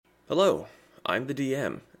Hello, I'm the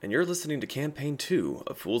DM, and you're listening to Campaign 2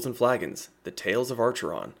 of Fools and Flagons, The Tales of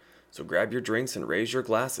Archeron. So grab your drinks and raise your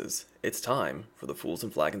glasses. It's time for the Fools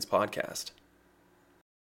and Flagons podcast.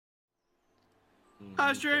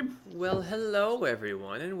 Hi, stream. Well, hello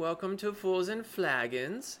everyone, and welcome to Fools and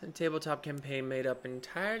Flagons, a tabletop campaign made up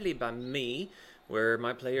entirely by me, where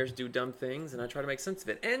my players do dumb things and I try to make sense of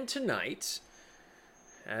it. And tonight,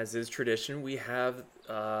 as is tradition, we are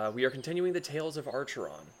continuing the Tales of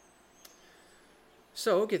Archeron.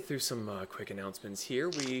 So, get through some quick announcements here.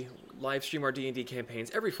 We live stream our D&D campaigns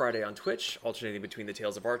every Friday on Twitch, alternating between the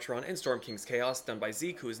Tales of Archeron and Storm King's Chaos, done by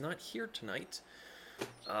Zeke, who is not here tonight.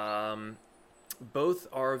 Both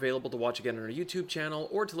are available to watch again on our YouTube channel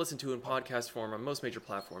or to listen to in podcast form on most major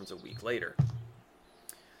platforms a week later.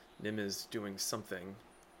 Nim is doing something.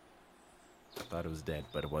 I thought it was dead,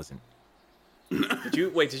 but it wasn't. Did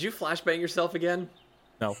you flashbang yourself again?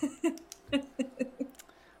 No.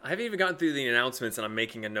 I haven't even gotten through the announcements, and I'm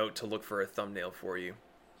making a note to look for a thumbnail for you.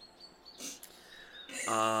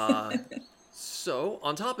 So,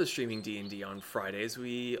 on top of streaming D&D on Fridays,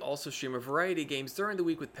 we also stream a variety of games during the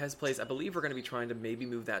week with Pez Plays. I believe we're going to be trying to maybe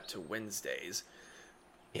move that to Wednesdays.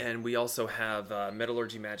 And we also have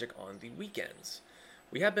Metallurgy Magic on the weekends.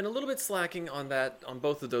 We have been a little bit slacking on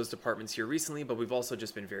both of those departments here recently, but we've also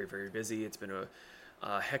just been very, very busy. It's been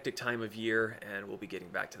a hectic time of year, and we'll be getting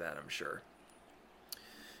back to that, I'm sure.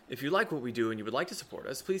 If you like what we do and you would like to support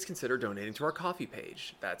us, please consider donating to our Ko-fi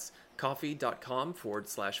page. That's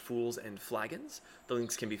coffee.com/fools and flagons. The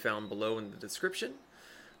links can be found below in the description.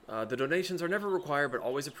 The donations are never required but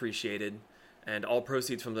always appreciated, and all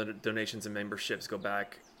proceeds from the donations and memberships go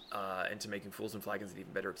back into making Fools and Flagons an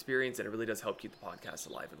even better experience, and it really does help keep the podcast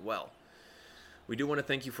alive and well. We do want to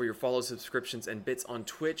thank you for your follow, subscriptions, and bits on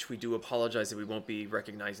Twitch. We do apologize that we won't be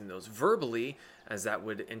recognizing those verbally, as that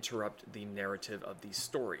would interrupt the narrative of the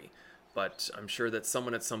story. But I'm sure that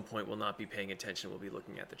someone at some point will not be paying attention, will be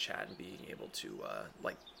looking at the chat and being able to,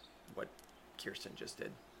 like what Kirsten just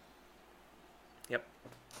did. Yep.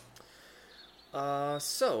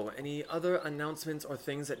 So, any other announcements or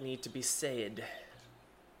things that need to be said?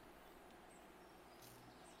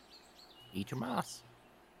 Eat your mouse.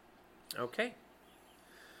 Okay.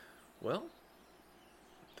 Well,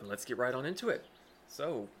 then let's get right on into it.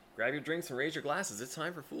 So, grab your drinks and raise your glasses. It's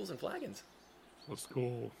time for Fools and Flagons. Let's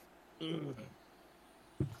go.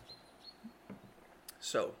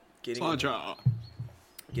 So, getting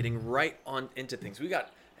right on into things. We got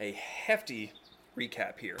a hefty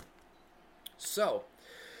recap here. So,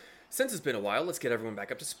 since it's been a while, let's get everyone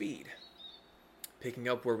back up to speed. Picking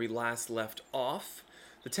up where we last left off,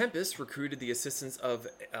 the Tempest recruited the assistance of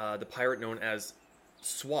the pirate known as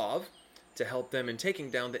Suave to help them in taking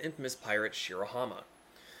down the infamous pirate Shirahama.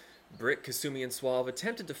 Britt, Kasumi, and Suave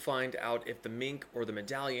attempted to find out if the mink or the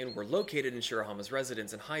medallion were located in Shirahama's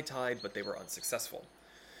residence in High Tide, but they were unsuccessful.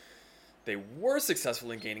 They were successful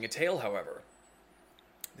in gaining a tail, however.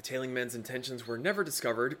 The tailing men's intentions were never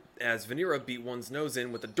discovered, as Vanera beat one's nose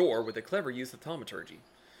in with a door with a clever use of thaumaturgy.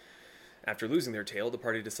 After losing their tail, the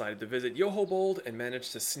party decided to visit Yohobold and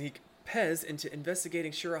managed to sneak Pez into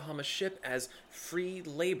investigating Shirahama's ship as free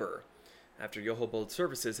labor, after Yohobold's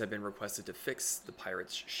services had been requested to fix the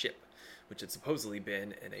pirate's ship, which had supposedly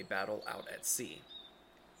been in a battle out at sea.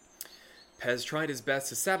 Pez tried his best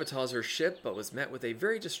to sabotage her ship, but was met with a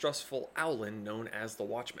very distrustful Owlin known as the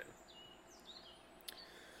Watchman.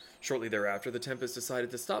 Shortly thereafter, the Tempest decided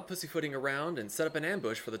to stop pussyfooting around and set up an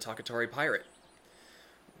ambush for the Takatari pirate.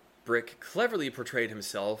 Brick cleverly portrayed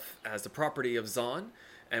himself as the property of Zahn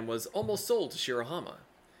and was almost sold to Shirahama.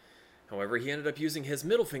 However, he ended up using his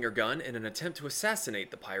middle finger gun in an attempt to assassinate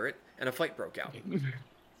the pirate, and a fight broke out.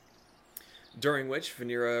 During which,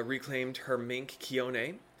 Vanera reclaimed her mink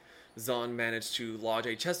Kione. Zahn managed to lodge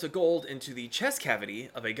a chest of gold into the chest cavity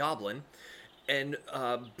of a goblin, and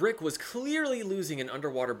Brick was clearly losing an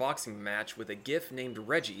underwater boxing match with a gif named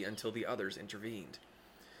Reggie until the others intervened.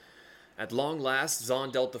 At long last,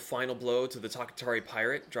 Zahn dealt the final blow to the Takatari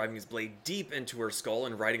pirate, driving his blade deep into her skull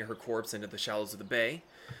and riding her corpse into the shallows of the bay.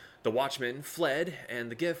 The Watchman fled,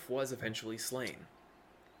 and the Gif was eventually slain.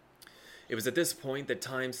 It was at this point that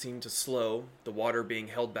time seemed to slow. The water being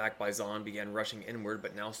held back by Zahn began rushing inward,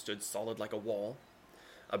 but now stood solid like a wall.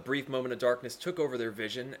 A brief moment of darkness took over their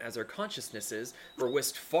vision as their consciousnesses were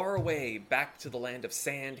whisked far away back to the land of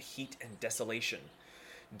sand, heat, and desolation.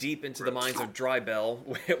 Deep into the mines of Drybell,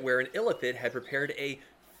 where an Illithid had prepared a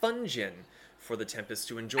fungin for the Tempest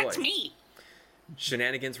to enjoy. That's me!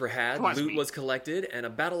 Shenanigans were had, loot was collected, and a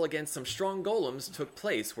battle against some strong golems took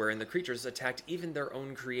place wherein the creatures attacked even their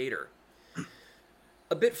own creator.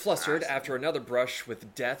 A bit flustered after another brush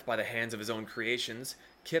with death by the hands of his own creations,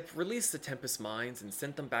 Kip released the Tempest minds and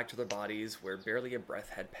sent them back to their bodies where barely a breath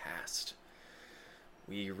had passed.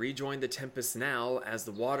 We rejoined the Tempest now as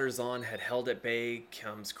the water Zahn had held at bay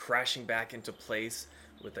comes crashing back into place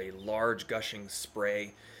with a large gushing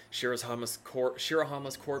spray. Shirahama's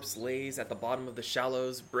corpse lays at the bottom of the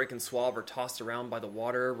shallows. Brick and Suave are tossed around by the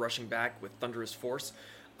water, rushing back with thunderous force.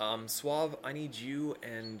 Suave, I need you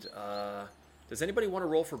and... does anybody want to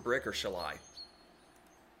roll for Brick, or shall I?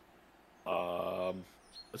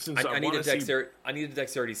 Since I need a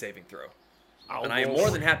dexterity saving throw. And I am roll more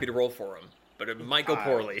for than happy to roll for him, but it might go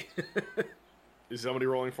poorly. Is somebody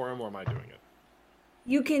rolling for him, or am I doing it?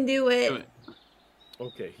 You can do it.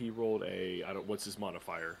 Okay, he rolled what's his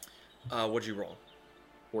modifier? What'd you roll?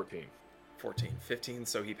 14. 14. 15,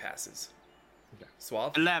 so he passes. Okay.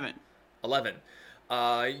 Suave? 11. 11.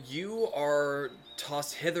 You are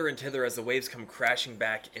tossed hither and thither as the waves come crashing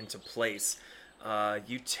back into place.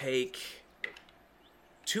 You take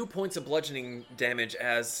 2 points of bludgeoning damage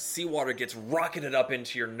as seawater gets rocketed up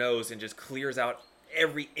into your nose and just clears out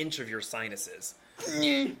every inch of your sinuses.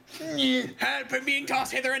 Help from being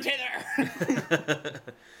tossed hither and hither.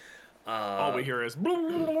 All we hear is...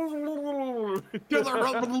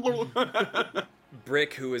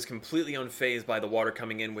 Brick, who is completely unfazed by the water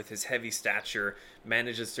coming in with his heavy stature,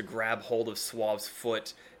 manages to grab hold of Suave's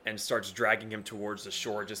foot and starts dragging him towards the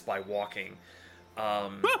shore just by walking.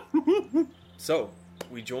 So,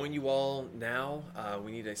 we join you all now.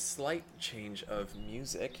 We need a slight change of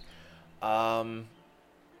music.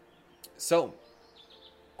 So,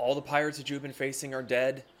 all the pirates that you've been facing are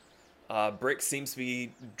dead. Brick seems to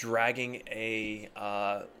be dragging a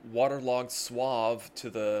waterlogged Suave to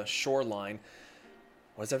the shoreline.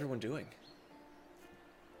 What is everyone doing?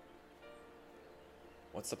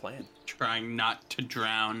 What's the plan? Trying not to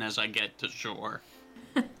drown as I get to shore.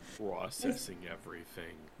 Processing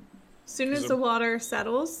everything. As soon as the water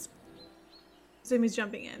settles, Zumi's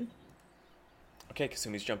jumping in. Okay,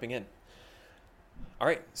 Kasumi's jumping in. All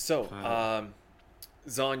right, so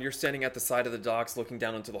Zahn, you're standing at the side of the docks looking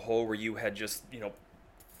down into the hole where you had just,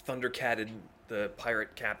 thundercatted the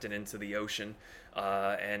pirate captain into the ocean.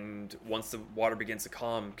 And once the water begins to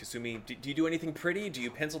calm, Kasumi, do you do anything pretty? Do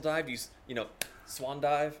you pencil dive? Do you, swan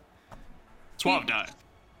dive? Swab dive.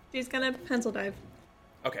 She's gonna pencil dive.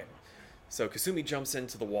 Okay, so Kasumi jumps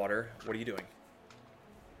into the water. What are you doing?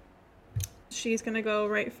 She's gonna go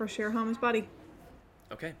right for Shirahama's body.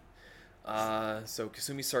 Okay, so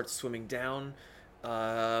Kasumi starts swimming down.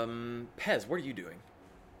 Pez, what are you doing?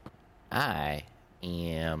 I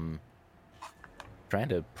am trying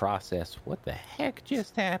to process what the heck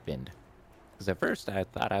just happened. Because at first I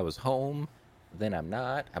thought I was home, then I'm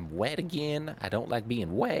not. I'm wet again. I don't like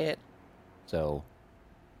being wet. So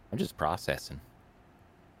I'm just processing.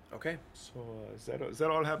 Okay. So, is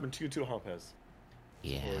that all happened to you too, Pez?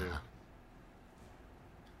 Yeah.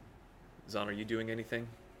 Zahn, are you doing anything?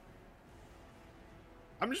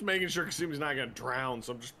 I'm just making sure Kasumi's not gonna drown,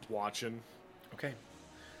 so I'm just watching. Okay.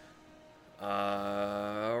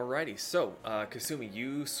 Alrighty. So, Kasumi,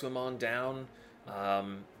 you swim on down.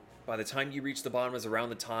 By the time you reach the bottom is around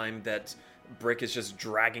the time that Brick is just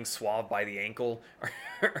dragging Suave by the ankle.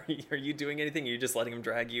 Are you doing anything? Are you just letting him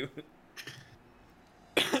drag you?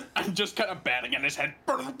 I'm just kind of batting on his head.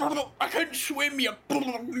 I couldn't swim, you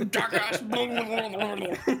jackass.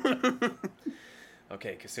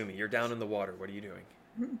 Okay, Kasumi, you're down in the water. What are you doing?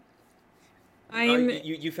 I'm.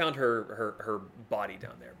 You found her body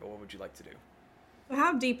down there, but what would you like to do?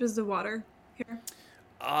 How deep is the water here?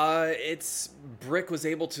 It's Brick was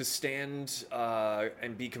able to stand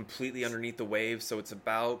and be completely underneath the waves, so it's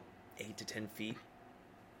about 8 to 10 feet.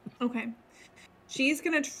 Okay. She's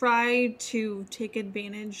gonna try to take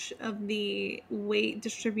advantage of the weight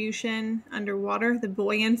distribution underwater, the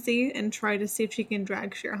buoyancy, and try to see if she can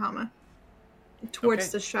drag Shirahama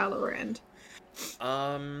towards the shallower end.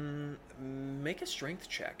 Make a strength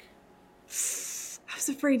check. I was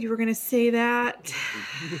afraid you were gonna say that.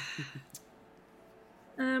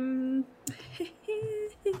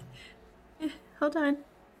 Hold on.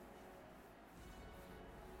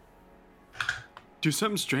 Do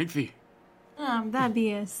something strengthy. That'd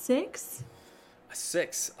be a 6. A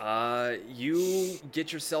 6. You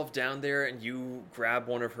get yourself down there and you grab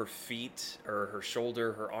one of her feet or her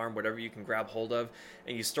shoulder, her arm, whatever you can grab hold of,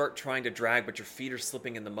 and you start trying to drag, but your feet are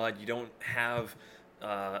slipping in the mud. You don't have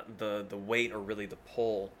the weight or really the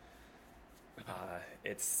pull.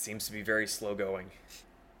 It seems to be very slow going.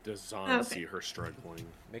 Does Zahn see her struggling?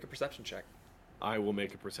 Make a perception check. I will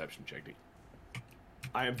make a perception check.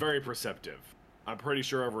 I am very perceptive. I'm pretty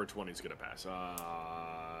sure over a 20 is going to pass.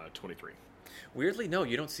 23. Weirdly, no,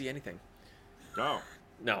 you don't see anything. No.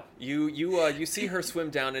 No, you see her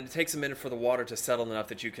swim down, and it takes a minute for the water to settle enough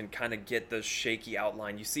that you can kind of get the shaky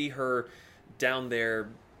outline. You see her down there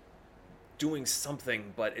doing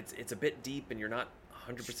something, but it's a bit deep, and you're not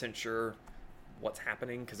 100% sure what's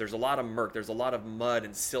happening because there's a lot of murk, there's a lot of mud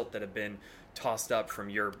and silt that have been tossed up from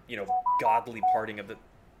your godly parting of the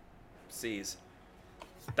seas.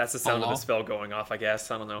 That's the sound of the spell going off, I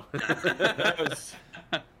guess. I don't know.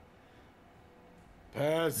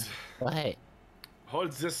 Pez. What?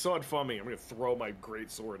 Hold this sword for me. I'm going to throw my great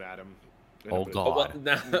sword at him. Oh, God.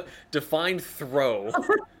 Now, define throw.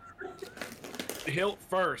 Hilt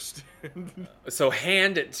first. So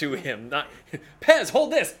hand it to him. Not Pez,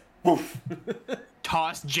 hold this.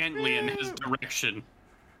 Toss gently in his direction.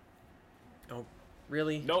 Oh,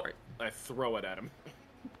 really? Nope. Right. I throw it at him.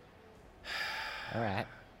 All right.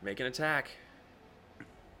 Make an attack.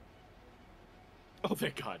 Oh,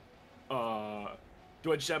 thank God.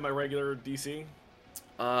 Do I just have my regular DC?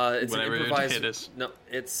 It's Whatever an it improvised. hit us. No,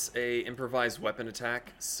 it's a improvised weapon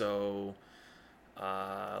attack. So,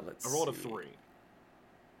 let's. I rolled a see. 3.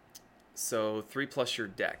 So 3 plus your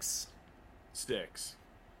dex. Sticks.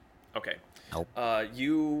 Okay. Nope.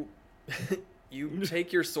 You you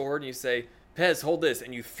take your sword and you say, "Pez, hold this,"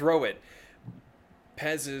 and you throw it.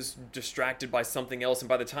 Pez is distracted by something else, and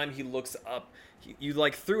by the time he looks up, you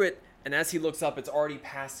threw it, and as he looks up, it's already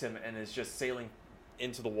past him and is just sailing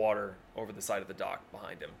into the water over the side of the dock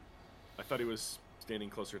behind him. I thought he was standing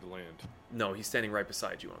closer to land. No, he's standing right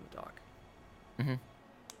beside you on the dock. Mm-hmm.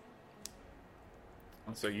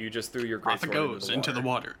 So you just threw your great Off it sword goes into the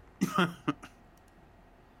water.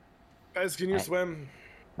 Guys, can you Right. swim?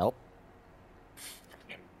 Nope.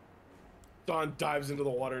 Don dives into the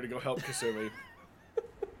water to go help Kasumi.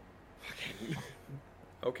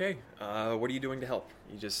 Okay. What are you doing to help?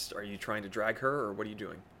 Are you trying to drag her, or what are you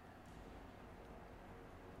doing?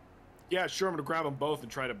 Yeah, sure, I'm gonna grab them both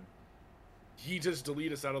and try to just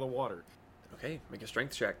delete us out of the water. Okay, make a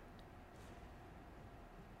strength check.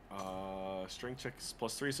 Strength check's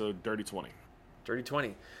 +3, so dirty 20. Dirty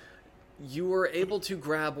 20. You were able to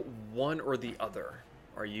grab one or the other.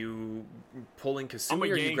 Are you pulling I'm Kasumi, or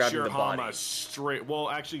gonna are you yank grabbing your the body? Hama straight. Well,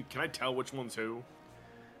 actually, can I tell which one's who?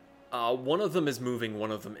 One of them is moving,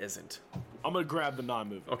 one of them isn't. I'm gonna grab the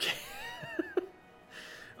non-moving. Okay.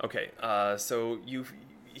 Okay, so you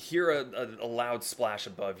hear a loud splash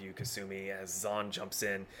above you, Kasumi, as Zahn jumps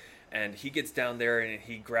in, and he gets down there and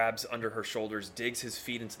he grabs under her shoulders, digs his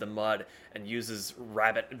feet into the mud, and uses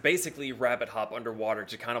basically rabbit hop underwater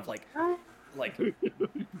to kind of like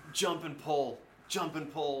jump and pull,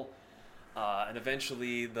 and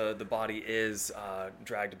eventually the body is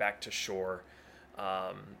dragged back to shore.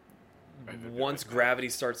 Once gravity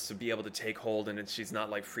starts to be able to take hold and she's not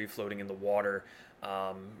like free floating in the water,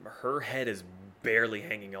 her head is barely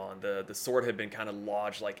hanging on. The sword had been kind of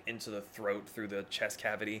lodged like into the throat through the chest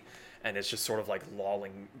cavity, and it's just sort of like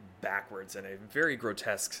lolling backwards in a very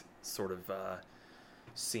grotesque sort of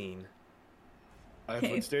scene. I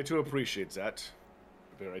would stay to appreciate that.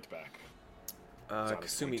 I'll be right back.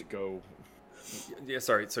 Kasumi, to go. Yeah,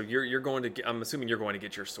 sorry. So you're going to. I'm assuming you're going to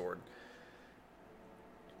get your sword.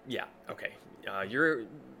 Yeah. Okay.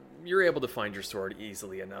 You're able to find your sword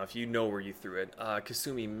easily enough. You know where you threw it.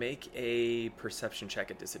 Kasumi, make a perception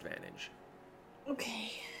check at disadvantage.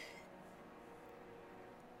 Okay.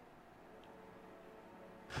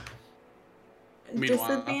 Meanwhile-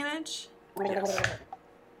 Disadvantage? Yes.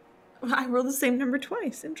 I rolled the same number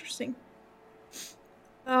twice. Interesting.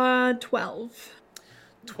 12.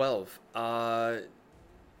 12.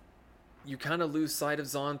 You kind of lose sight of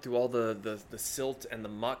Zahn through all the silt and the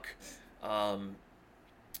muck,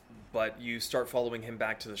 but you start following him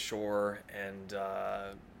back to the shore, and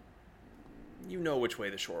you know which way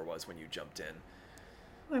the shore was when you jumped in.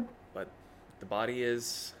 Okay. But the body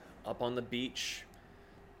is up on the beach,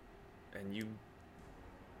 and you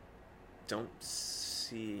don't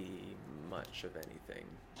see much of anything,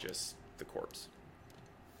 just the corpse.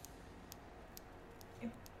 You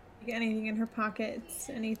got anything in her pockets?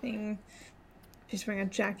 Anything? She's wearing a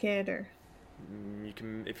jacket or? You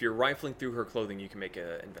can, if you're rifling through her clothing, you can make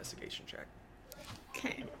an investigation check.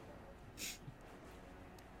 Okay.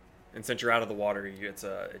 And since you're out of the water, it's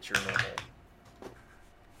your normal.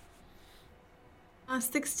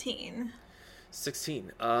 16.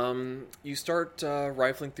 16. You start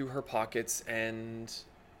rifling through her pockets, and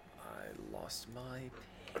I lost my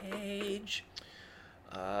page.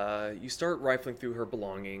 You start rifling through her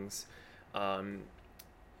belongings. On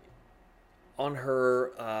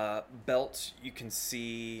her belt, you can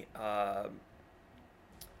see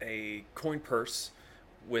a coin purse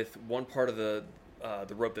with one part of the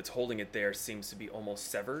the rope that's holding it there seems to be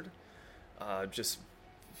almost severed, just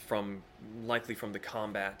likely from the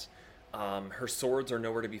combat. Her swords are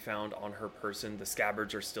nowhere to be found on her person. The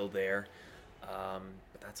scabbards are still there,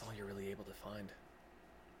 but that's all you're really able to find.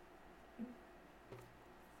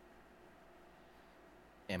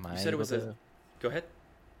 Am I You said it able was to? Go ahead.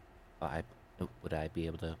 Would I be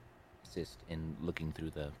able to assist in looking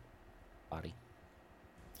through the body?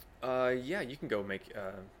 Yeah, you can go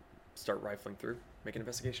start rifling through. Make an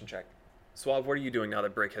investigation check. Suave, what are you doing now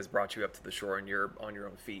that Brick has brought you up to the shore and you're on your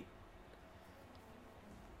own feet?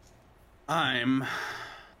 I'm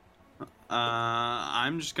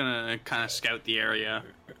just gonna kind of scout the area,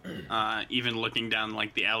 even looking down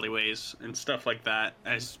like the alleyways and stuff like that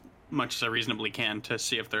as much as I reasonably can to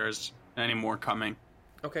see if there's any more coming.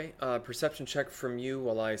 Okay, perception check from you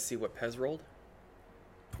while I see what Pez rolled.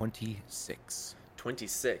 26.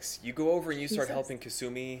 26. You go over and you start Jesus. helping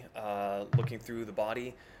Kasumi, looking through the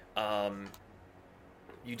body.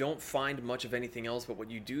 You don't find much of anything else, but what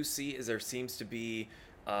you do see is there seems to be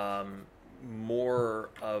more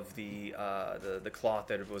of the cloth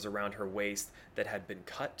that was around her waist that had been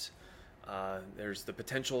cut. There's the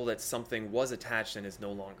potential that something was attached and is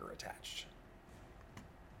no longer attached.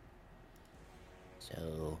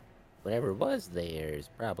 So, whatever was there is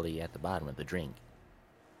probably at the bottom of the drink.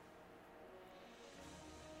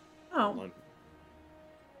 Oh,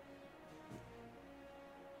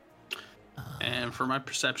 And for my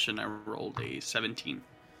perception, I rolled a 17.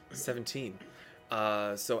 17.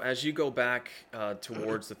 So as you go back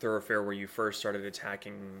towards the thoroughfare where you first started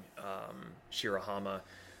attacking Shirahama,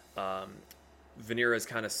 Vanera is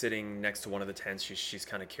kind of sitting next to one of the tents. She's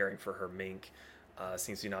kind of caring for her mink.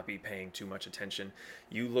 Seems to not be paying too much attention.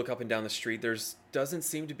 You look up and down the street. Doesn't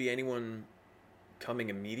seem to be anyone coming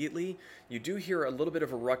immediately. You do hear a little bit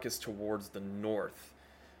of a ruckus towards the north,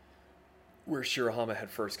 where Shirahama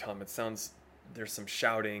had first come. It sounds there's some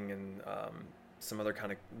shouting and some other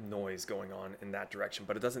kind of noise going on in that direction,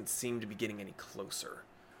 but it doesn't seem to be getting any closer.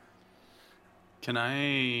 Can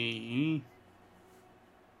I...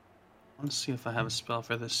 Let's see if I have a spell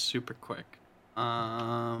for this super quick.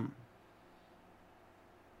 I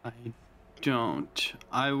don't.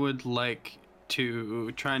 I would like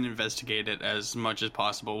to try and investigate it as much as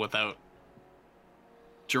possible without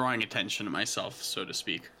drawing attention to myself, so to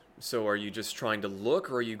speak. So are you just trying to look,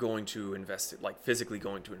 or are you going to investigate, like physically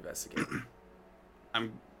going to investigate?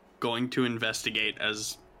 I'm going to investigate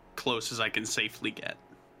as close as I can safely get.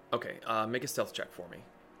 Okay, make a stealth check for me.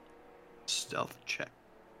 Stealth check.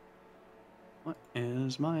 What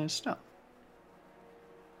is my stealth?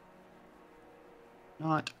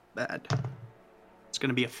 Not bad. It's going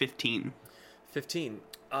to be a 15. 15.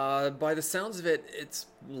 By the sounds of it, it's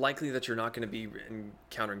likely that you're not going to be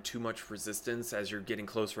encountering too much resistance as you're getting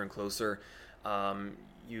closer and closer.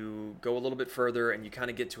 You go a little bit further and you kind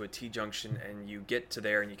of get to a T-junction, and you get to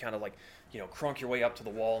there and you kind of like, crunk your way up to the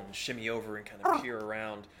wall and shimmy over and kind of peer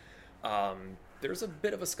around. There's a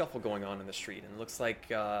bit of a scuffle going on in the street, and it looks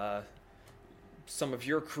like some of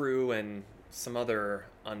your crew and some other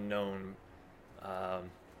unknown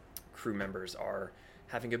crew members are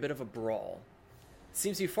having a bit of a brawl.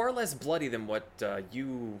 Seems to be far less bloody than what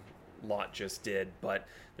you lot just did, but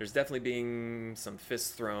there's definitely being some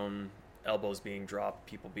fists thrown, elbows being dropped,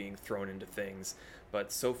 people being thrown into things.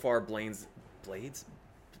 But so far, blades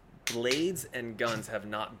and guns have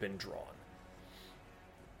not been drawn.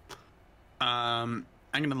 I'm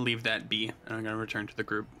going to leave that be, and I'm going to return to the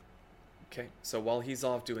group. Okay, so while he's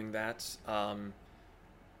off doing that, Pez,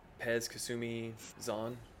 Kasumi,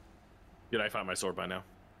 Zahn. Did I find my sword by now?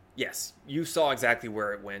 Yes, you saw exactly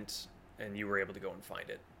where it went, and you were able to go and find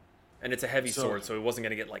it. And it's a heavy sword, so it wasn't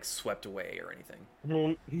going to get, like, swept away or anything.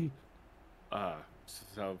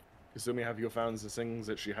 So, Kasumi, have you found the things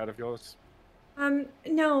that she had of yours?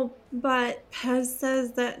 No, but Pez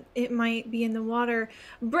says that it might be in the water.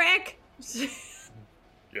 Brick!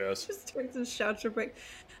 Yes. Just turns and shouts for Brick.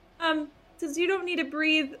 Since you don't need to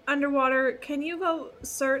breathe underwater, can you go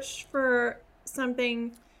search for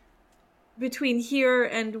something between here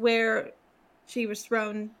and where she was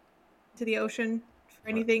thrown to the ocean? For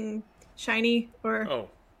anything shiny or... Oh,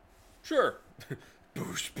 sure.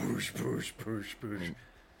 Boosh, boosh, boosh, boosh, boosh.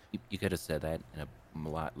 You could have said that in a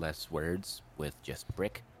lot less words with just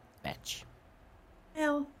brick, fetch.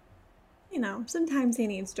 Well, sometimes he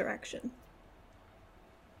needs direction.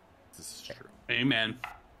 This is true. Amen.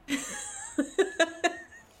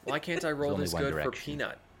 Why can't I roll only this one good for direction.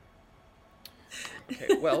 Peanut?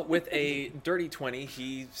 Okay, well, with a dirty 20,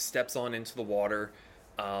 he steps on into the water.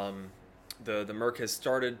 The murk has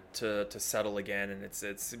started to settle again, and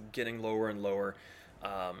it's getting lower and lower.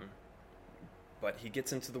 but he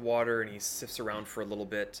gets into the water and he sifts around for a little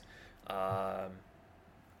bit. Let's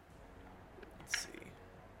see.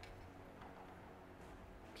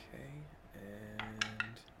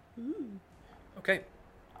 Okay.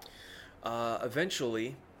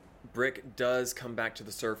 Eventually, Brick does come back to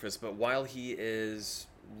the surface, but while he is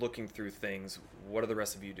looking through things, what are the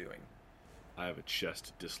rest of you doing? I have a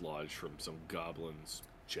chest dislodged from some goblin's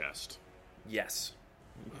chest. Yes.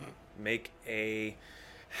 Make a...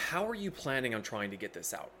 How are you planning on trying to get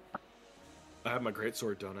this out? I have my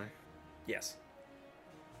greatsword, don't I? Yes.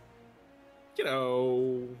 You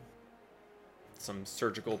know... Some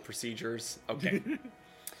surgical procedures? Okay.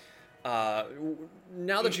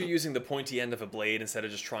 Now that you're using the pointy end of a blade instead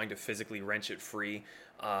of just trying to physically wrench it free,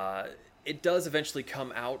 it does eventually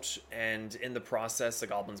come out, and in the process, the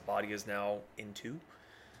goblin's body is now in two.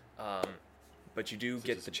 But you do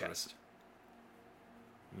get the chest.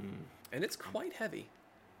 And it's quite heavy.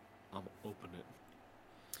 I'll open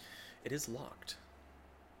it. It is locked.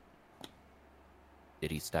 Did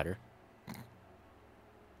he stutter?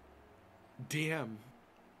 DM.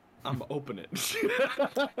 I'm open it.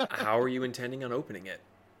 How are you intending on opening it?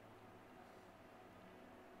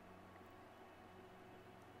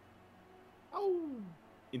 How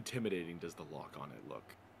intimidating does the lock on it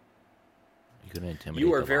look? You gonna intimidate?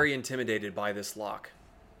 You are the very lock? intimidated by this lock.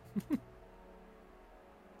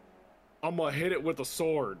 I'm gonna hit it with a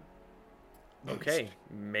sword. Okay,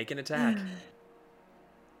 make an attack.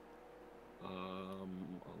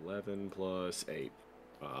 11 plus 8.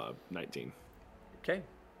 19. Okay,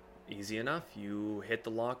 easy enough. You hit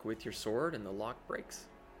the lock with your sword and the lock breaks.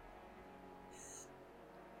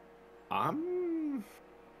 I'm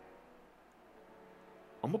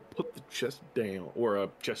gonna put the chest down, or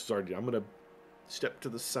chest sergeant. I'm gonna step to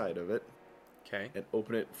the side of it. Okay. And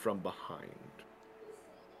open it from behind.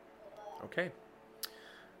 Okay.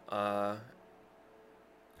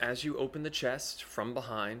 As you open the chest from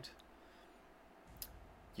behind,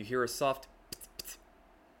 you hear a soft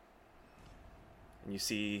and you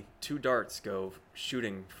see two darts go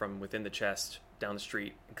shooting from within the chest down the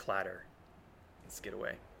street and clatter and skid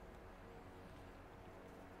away.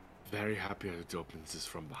 Very happy it opens this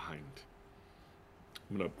from behind.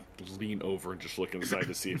 I'm gonna lean over and just look inside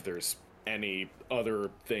to see if there's any other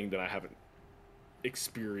thing that I haven't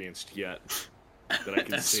experienced yet that I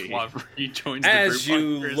can see. Suave rejoins the As group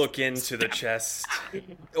you on first. look into the chest,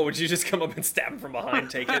 oh, would you just come up and stab him from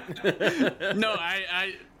behind? Take it. No,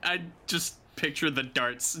 I just picture the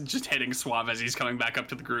darts just hitting Suave as he's coming back up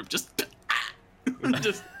to the group. Just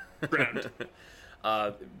ground.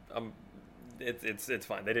 It's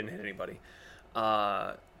fine. They didn't hit anybody.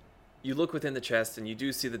 You look within the chest, and you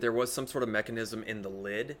do see that there was some sort of mechanism in the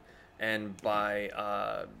lid, and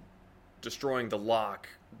by destroying the lock,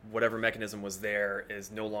 whatever mechanism was there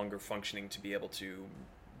is no longer functioning to be able to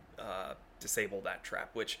disable that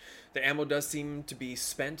trap, which the ammo does seem to be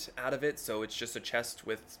spent out of it, so it's just a chest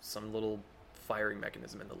with some little firing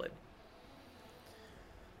mechanism in the lid.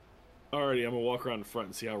 Alrighty, I'm gonna walk around the front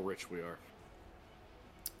and see how rich we are.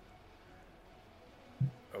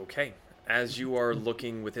 Okay. As you are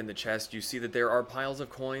looking within the chest, you see that there are piles of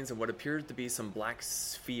coins and what appears to be some black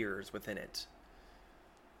spheres within it.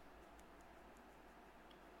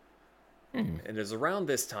 It is around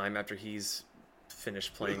this time, after he's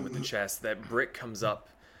finished playing with the chest, that Brick comes up,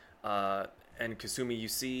 and Kasumi, you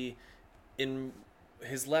see in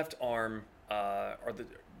his left arm are the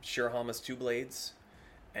Shirahama's two blades,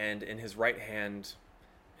 and in his right hand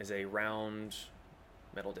is a round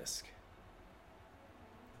metal disc.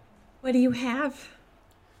 What do you have?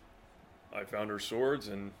 I found her swords,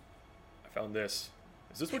 and I found this.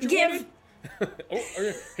 Is this what you Give! wanted? Oh,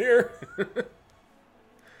 okay, here.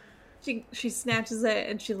 She snatches it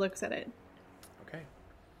and she looks at it. Okay.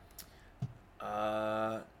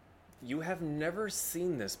 You have never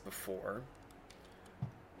seen this before,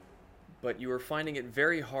 but you are finding it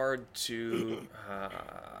very hard to... I'm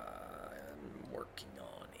working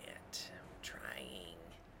on it. I'm trying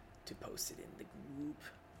to post it in the group.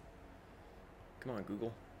 Come on,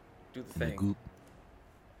 Google. Do the thing. Goop.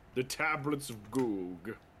 The tablets of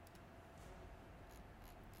Goog.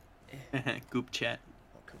 Goop chat.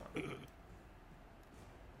 Oh, come on.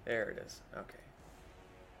 There it is. Okay.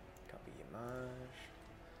 Copy image.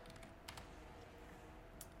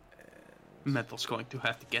 And... Methal's going to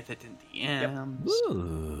have to get it in the end.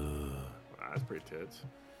 Ooh. That's pretty tits.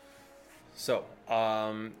 So,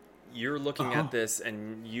 you're looking at this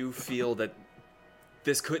and you feel that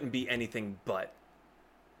this couldn't be anything but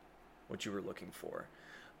what you were looking for.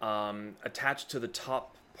 Attached to the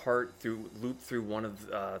top part, looped through one of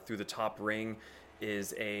through the top ring,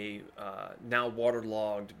 is a now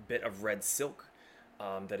waterlogged bit of red silk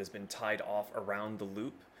that has been tied off around the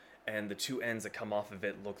loop, and the two ends that come off of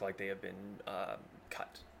it look like they have been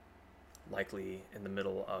cut. Likely in the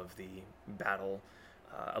middle of the battle,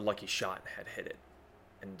 a lucky shot had hit it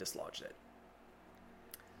and dislodged it.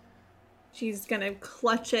 She's gonna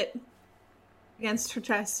clutch it against her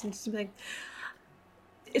chest and she's like,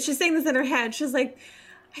 she's saying this in her head. She's like,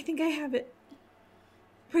 I think I have it.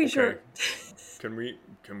 Pretty sure. Can we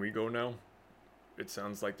go now? It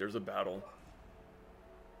sounds like there's a battle.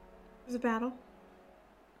 There's a battle.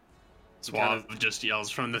 Suave just yells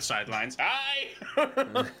from the sidelines, "Aye!"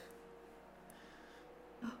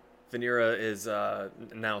 Vanera is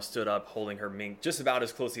now stood up, holding her mink just about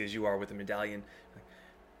as closely as you are with the medallion.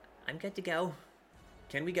 I'm good to go.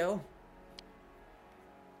 Can we go?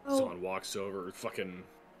 Oh, Zahn walks over, fucking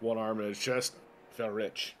one arm in his chest. Felt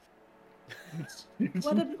rich.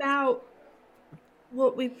 what about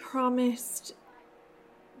what we promised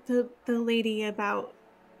the lady about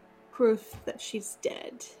proof that she's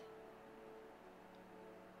dead?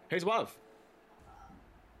 Hey, Suave.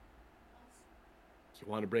 You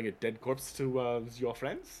want to bring a dead corpse to your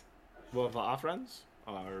friends? Well, our friends?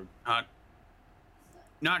 Or...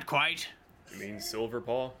 Not quite. You mean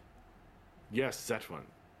Silverpaw? Yes, that one.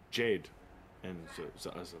 Jade. And the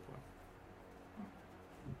other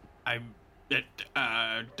one.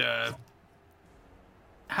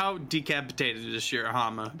 How decapitated is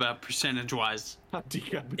Shirahama, about percentage-wise? Not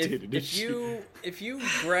decapitated. If you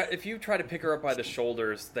try to pick her up by the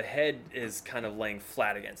shoulders, the head is kind of laying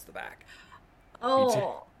flat against the back.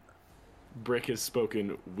 Oh, Brick has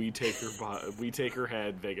spoken. We take her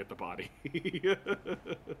head. They get the body.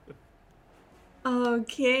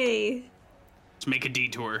 okay. Let's make a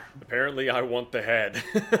detour. Apparently, I want the head.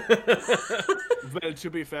 Well, to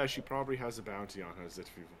be fair, she probably has a bounty on her that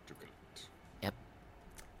we want to collect. Yep.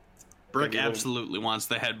 Brick absolutely wants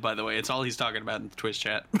the head, by the way. It's all he's talking about in the Twitch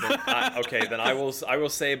chat. Okay, then I will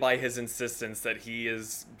say by his insistence that he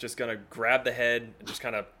is just gonna grab the head and just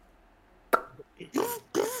kind of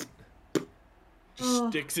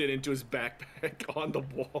Sticks it into his backpack on the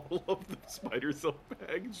wall of the spider silk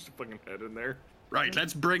bag. Just a fucking head in there. Right,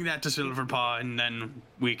 let's bring that to Silverpaw, and then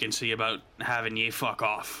we can see about having ye fuck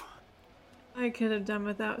off. I could have done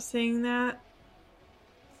without saying that.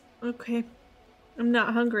 Okay. I'm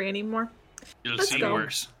not hungry anymore. You'll Let's see go.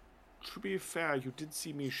 worse. To be fair, you did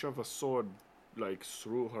see me shove a sword, like,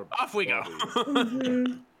 through her Off we go.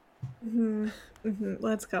 body.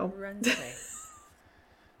 Let's go. Runs away.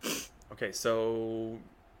 Okay, so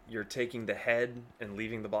you're taking the head and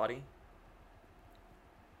leaving the body?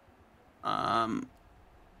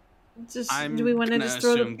 Just, I'm do we want to gonna just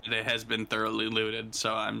throw assume the, that it has been thoroughly looted,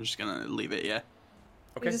 so I'm just gonna leave it, yeah.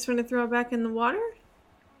 Okay. we just want to throw it back in the water?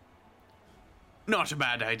 Not a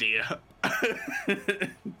bad idea.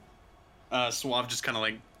 Suave just kind of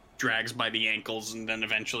like drags by the ankles and then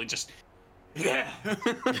eventually just... Yeah.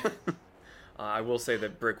 I will say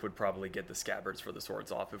that Brick would probably get the scabbards for the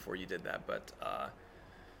swords off before you did that, but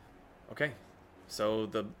okay. So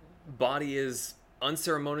the body is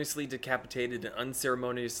unceremoniously decapitated and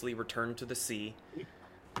unceremoniously returned to the sea.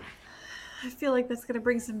 I feel like that's going to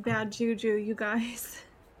bring some bad juju, you guys.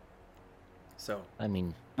 So, I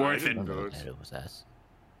mean, Worth I it. don't know that it was us.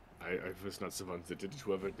 I was not the one that did it.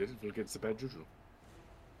 Whoever did it will get the bad juju.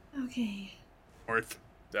 Okay. Worth.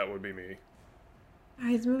 that would be me.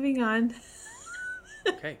 Alright, moving on.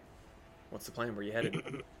 Okay. What's the plan? Where you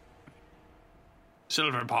headed?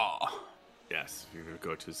 Silverpaw. Yes, we will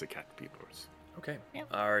go to the cat peoples. Okay.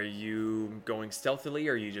 Are you going stealthily,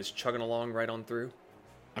 or are you just chugging along right on through?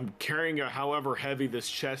 I'm carrying however heavy this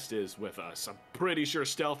chest is with us. I'm pretty sure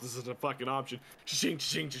stealth isn't a fucking option. Ching,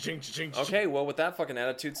 ching, ching, ching. Okay, well, with that fucking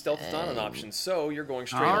attitude, stealth is not an option, so you're going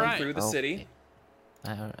straight All on right. through the city.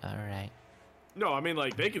 All right. No, I mean,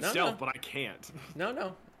 like, they can No, stealth, no. but I can't.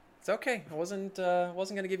 No. It's okay. I wasn't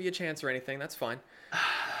going to give you a chance or anything. That's fine.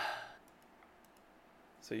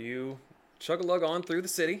 So you chug-a-lug on through the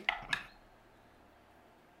city.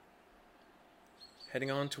 Heading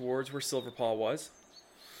on towards where Silverpaw was.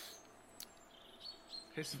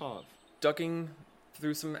 Hey, Svav. Ducking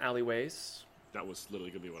through some alleyways. That was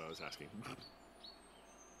literally going to be what I was asking.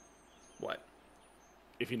 What?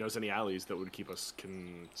 If he knows any alleys that would keep us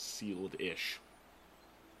concealed-ish.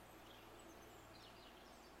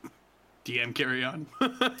 DM, carry on.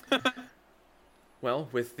 Well,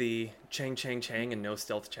 with the chang and no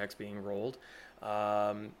stealth checks being rolled,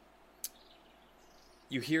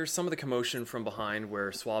 you hear some of the commotion from behind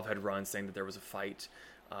where Suave had run, saying that there was a fight.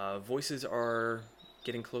 Voices are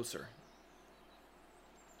getting closer.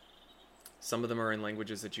 Some of them are in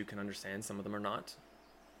languages that you can understand, some of them are not.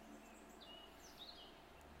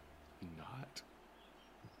 Not.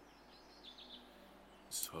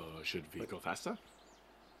 So, should we go faster?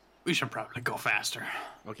 We should probably go faster.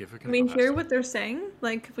 Okay, if we Can can we go hear faster. what they're saying?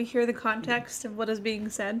 Like, if we hear the context of what is being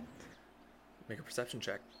said? Make a perception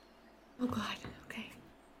check. Oh god, okay.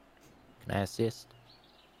 Can I assist?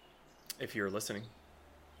 If you're listening.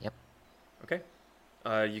 Yep. Okay.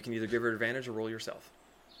 You can either give her advantage or roll yourself.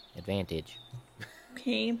 Advantage.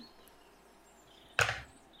 Okay.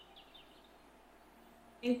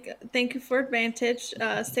 Thank you for advantage.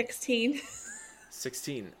 16.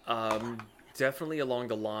 16. Definitely along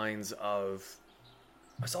the lines of,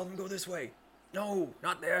 I saw them go this way. No,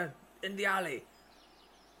 not there. In the alley.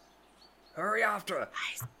 Hurry after.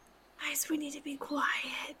 Guys, we need to be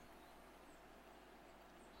quiet.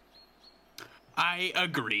 I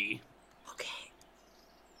agree. Okay.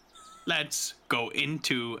 Let's go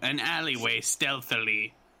into an alleyway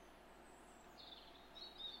stealthily.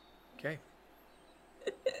 Okay.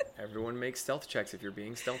 Everyone make stealth checks if you're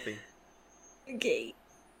being stealthy. Okay.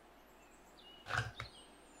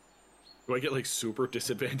 Do I get like super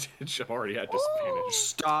disadvantage? I've already had disadvantage.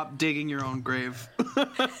 Stop digging your own grave.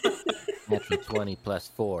 Natural 20 plus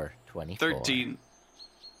 4. 24. 13.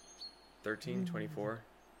 13, 24,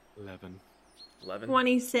 11. 11,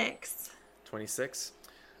 26. 26.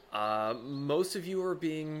 Most of you are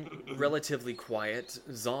being relatively quiet.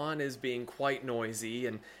 Zahn is being quite noisy,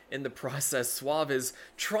 and in the process, Suave is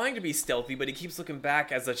trying to be stealthy, but he keeps looking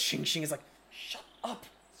back as a Xing Xing is like, shut up,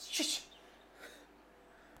 shush.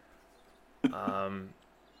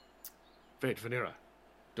 Wait, Vanera.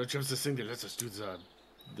 Don't you have this thing that lets us do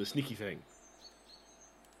the sneaky thing?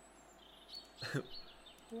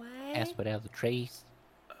 What? Ask without the trace.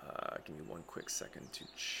 Give me one quick second to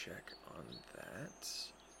check on that.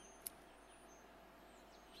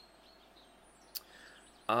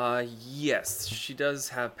 Yes, she does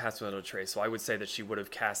have Pass Without a Trace, so I would say that she would have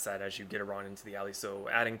cast that as you get her on into the alley. So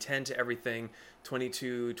adding 10 to everything,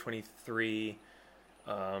 22, 23,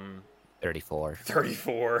 34.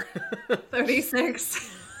 34.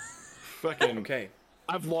 36. Fucking. Okay.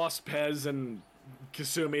 I've lost Pez and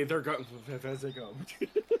Kasumi. They're going. As they go.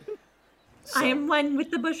 I am one with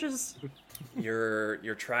the bushes.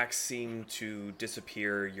 Your tracks seem to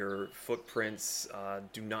disappear. Your footprints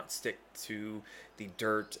do not stick to the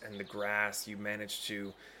dirt and the grass. You manage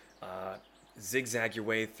to zigzag your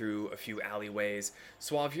way through a few alleyways.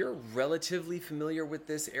 Suave, you're relatively familiar with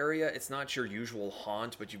this area. It's not your usual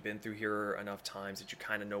haunt, but you've been through here enough times that you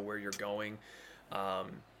kind of know where you're going.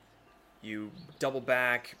 You double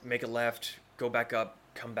back, make a left, go back up,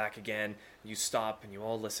 come back again. You stop and you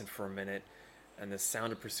all listen for a minute, and the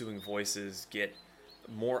sound of pursuing voices get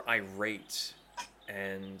more irate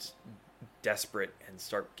and desperate and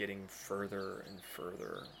start getting further and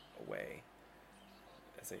further away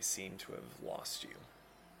as they seem to have lost you.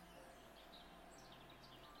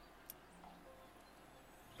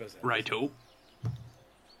 Righto.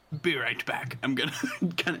 Be right back. I'm gonna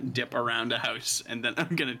kind of dip around a house, and then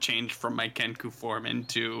I'm gonna change from my Kenku form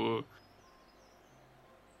into...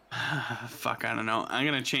 Fuck, I don't know. I'm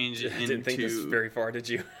gonna change it I didn't think this very far, did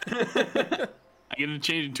you? I'm gonna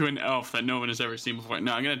change into an elf that no one has ever seen before.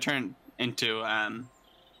 No, I'm gonna turn into,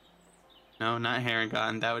 no, not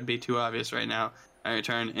Harengon. That would be too obvious right now. I'm gonna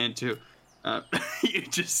turn into, you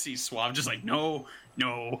just see Suave just like, no,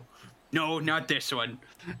 not this one.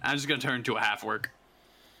 I'm just gonna turn into a half-orc.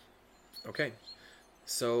 Okay.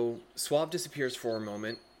 So Suave disappears for a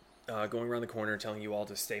moment, going around the corner, telling you all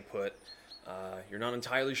to stay put. You're not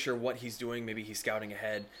entirely sure what he's doing. Maybe he's scouting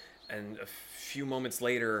ahead. And a few moments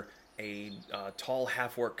later, a tall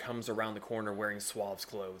half-orc comes around the corner wearing Suave's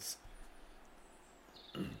clothes.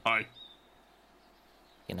 Hi.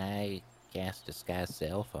 Can I cast Disguise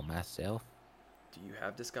Self on myself? Do you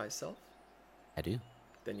have Disguise Self? I do.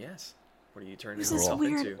 Then yes. What are you turning Who's this yourself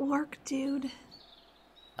weird into? orc dude?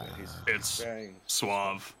 It's Wearing.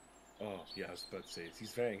 Suave. Oh, yeah, I was about to say,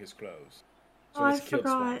 he's wearing his clothes. Oh, I let's kill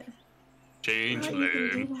forgot. Suave. How you can do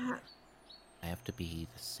Changeling. that? I have to be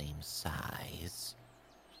the same size.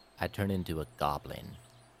 I turn into a goblin.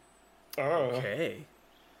 Oh. Okay.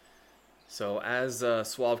 So as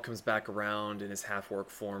Suave comes back around in his half-orc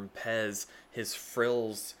form, Pez, his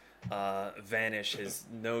frills vanish, his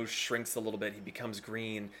nose shrinks a little bit, he becomes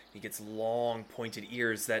green, he gets long pointed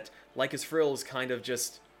ears that, like his frills, kind of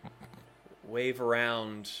just wave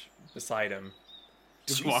around beside him.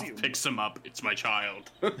 Did we Suave see- picks him up. It's my child.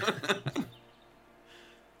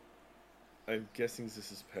 I'm guessing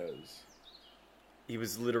this is Pez. He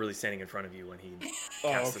was literally standing in front of you when he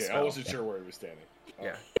Oh, cast the okay. I spell. wasn't sure where he was standing. Oh.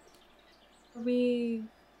 Yeah. Are we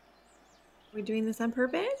doing this on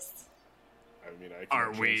purpose? I mean, I Are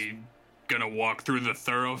can't we gonna walk through the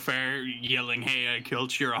thoroughfare yelling, "Hey, I killed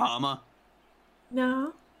Shirahama"?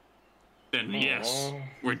 No. then yes,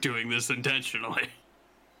 we're doing this intentionally.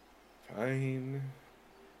 Fine.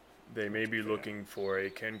 They may be looking for a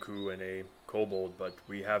Kenku and a Kobold, but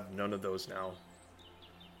we have none of those now.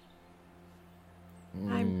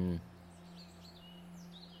 I mean,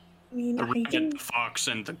 The I rat, can. the fox,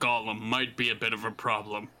 and the golem might be a bit of a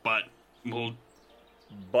problem, but we'll...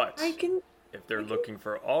 But I can. if they're looking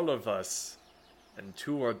for all of us, and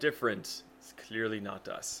two are different, it's clearly not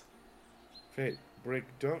us. Wait, Brick,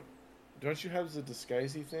 don't you have the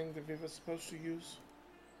disguisey thing that we were supposed to use?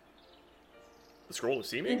 The Scroll of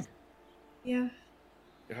Seeming? Yeah.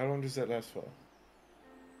 How long does that last for?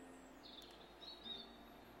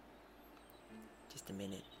 Just a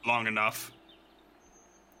minute. long enough.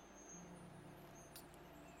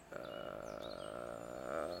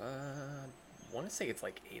 I want to say it's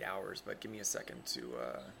like 8 hours, but give me a second to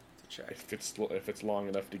check. If it's long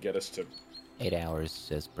enough to get us to... 8 hours,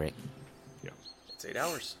 says Brick. Yeah. It's 8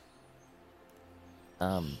 hours. I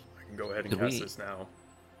I can go ahead and Could cast we- this now.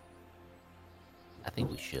 think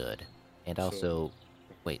we should. And also,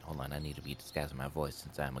 wait, hold on. I need to be disguising my voice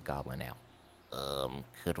since I'm a goblin now.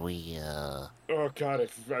 Could we, Oh god,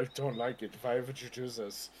 I don't like it. Why would you do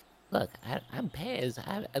this? Look, I'm Pez.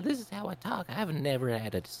 This is how I talk. I've never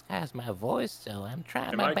had to disguise my voice, so I'm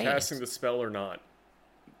trying Am my I best. casting the spell or not?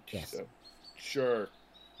 Yes. Sure.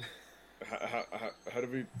 How do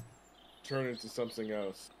we turn into something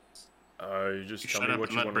else? You just tell Shut me up what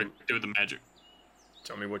and you let want Brick do the magic. to.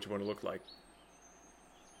 Tell me what you want to look like.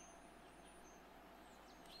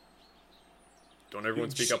 Don't everyone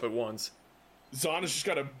speak up at once. Zahn has just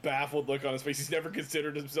got a baffled look on his face. He's never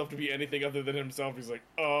considered himself to be anything other than himself. He's like,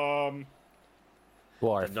 Dwarf. The You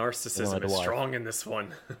want narcissism a is dwarf. strong in this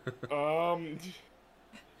one.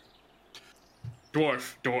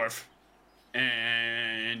 Dwarf.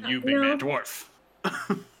 And you, big No. man, dwarf.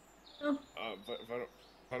 why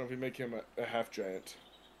don't we make him a half giant?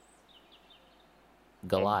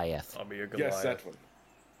 Goliath. I'll be a Goliath. Yes, that one.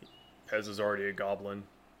 Pez is already a goblin.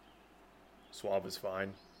 Suave is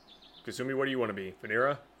fine. Kasumi, what do you want to be?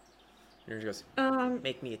 Vanera? Here she goes.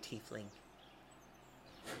 Make me a tiefling.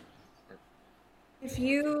 If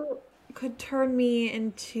you could turn me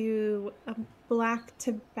into a black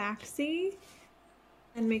tabaxi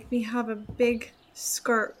and make me have a big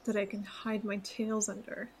skirt that I can hide my tails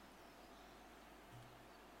under.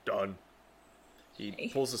 Done. He Okay.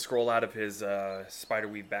 pulls the scroll out of his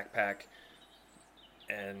spiderweave backpack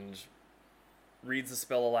and reads the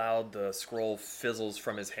spell aloud. The scroll fizzles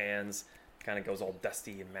from his hands, kind of goes all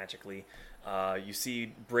dusty and magically. You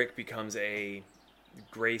see Brick becomes a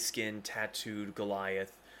gray-skinned, tattooed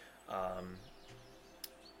Goliath.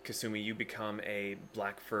 Kasumi, you become a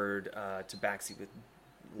black-furred tabaxi with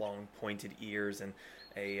long, pointed ears and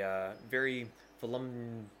a very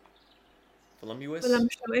voluptuous.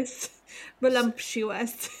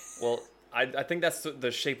 Voluptuous. Well, I think that's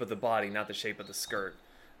the shape of the body, not the shape of the skirt.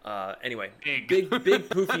 Anyway, Big. big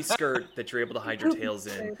poofy skirt that you're able to hide your tails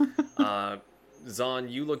in. Zahn,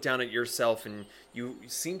 you look down at yourself and you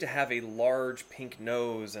seem to have a large pink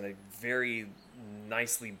nose and a very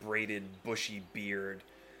nicely braided, bushy beard.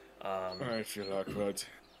 I feel awkward.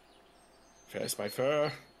 Where's my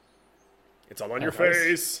fur? It's all on your Nice.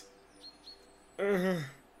 face.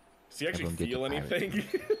 Does he actually Everyone get feel the pirate.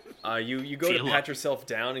 anything? You go to Feel pat up. yourself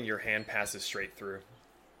down and your hand passes straight through.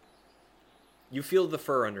 You feel the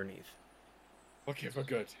fur underneath. Okay, we're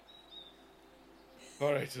good.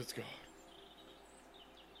 Alright, let's go.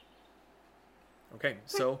 Okay,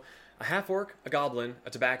 so a half-orc, a goblin,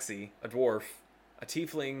 a tabaxi, a dwarf, a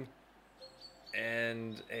tiefling,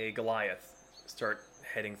 and a Goliath start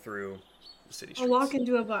heading through the city I'll streets. walk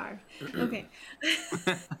into a bar. Okay.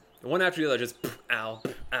 The one after the other, just ow,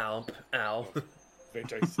 ow, ow.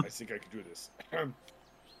 Wait, I think I can do this.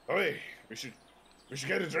 Oi, we should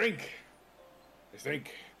get a drink. I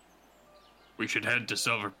think. We should head to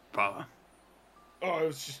Silver Paw. Oh, I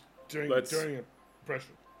was just doing Let's- an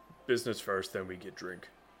impression. Business first, then we get drink.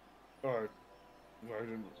 Oh, well,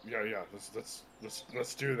 yeah.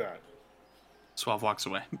 Let's do that. Suave walks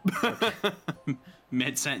away.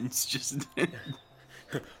 Mid sentence, just.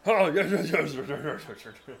 Oh, yes.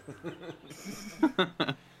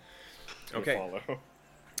 Okay.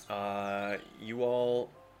 Follow. You all.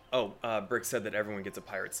 Oh, Brick said that everyone gets a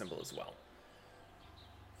pirate symbol as well.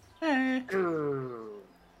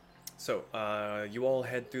 So, you all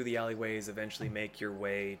head through the alleyways, eventually make your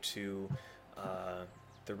way to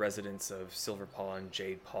the residence of Silver Paw and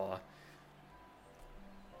Jade Paw.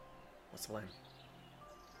 What's the plan?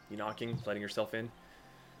 You knocking, letting yourself in?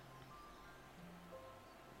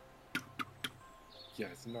 Yeah,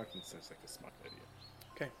 it's knocking sounds like a smart idea.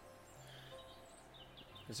 Okay.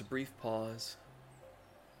 There's a brief pause.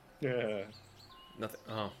 Yeah. Nothing.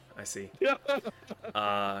 Oh, I see. Yeah.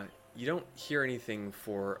 You don't hear anything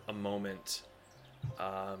for a moment,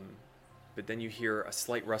 but then you hear a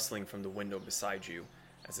slight rustling from the window beside you,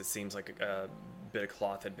 as it seems like a bit of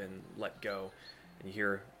cloth had been let go, and you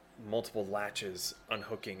hear multiple latches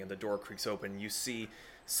unhooking, and the door creaks open. You see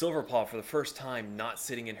Silverpaw for the first time not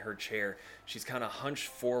sitting in her chair. She's kind of hunched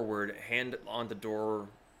forward, hand on the door,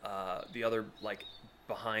 the other like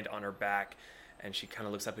behind on her back, and she kind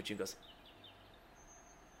of looks up at you and goes,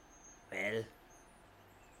 Well,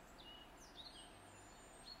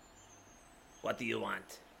 what do you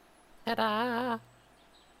want? Ta-da!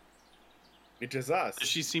 It is us. Does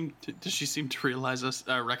she seem to realize us,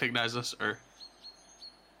 recognize us, or?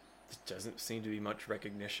 there doesn't seem to be much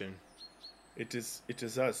recognition. It is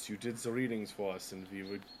us. You did the readings for us, and we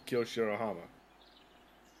would kill Shirahama.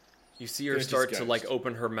 You see her They're start to disguised. like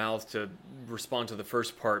open her mouth to respond to the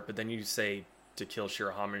first part, but then you say to kill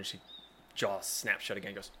Shirahama, and she jaw snaps shut again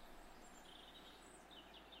and goes,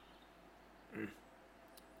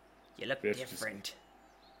 You look We have to different.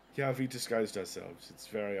 Yeah, we disguised ourselves. It's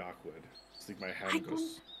very awkward. It's like my hand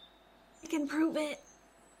goes. I can prove it.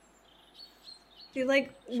 She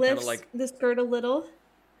like kinda lifts like- the skirt a little.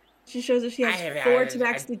 She shows that she has I- four I-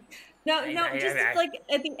 tabaxi. No, I- just I- like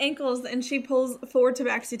at the ankles, and she pulls 4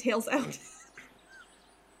 tabaxi tails out.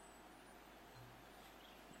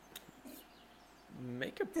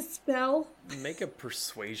 make The spell. a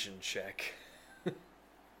persuasion check.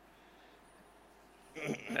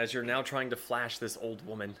 As you're now trying to flash this old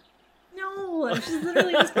woman. No, she's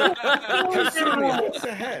literally just pulling her tails out. What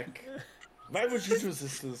the heck? Why would you do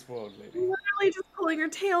this to this world, lady? Literally just pulling her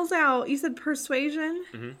tails out. You said persuasion?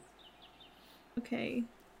 Mhm. Okay.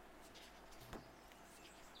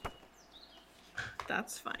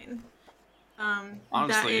 That's fine.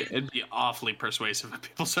 Honestly, that it'd be awfully persuasive if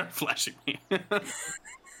people start flashing me.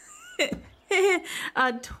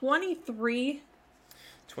 23.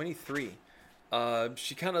 23.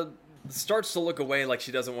 She kind of starts to look away like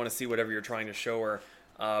she doesn't want to see whatever you're trying to show her.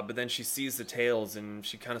 But then she sees the tails and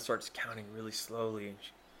she kind of starts counting really slowly.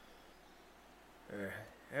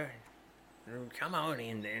 And Come on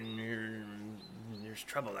in, then. There's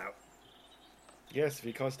trouble out. Yes,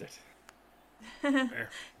 we caused it.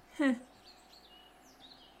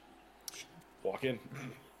 Walk in.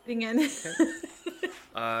 Again.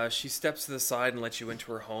 she steps to the side and lets you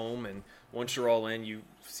into her home. And once you're all in, you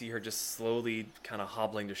see her just slowly kind of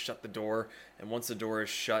hobbling to shut the door. And once the door is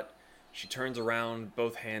shut, she turns around,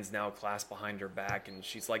 both hands now clasped behind her back. And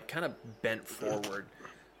she's like kind of bent forward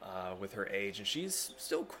with her age. And she's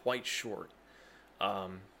still quite short.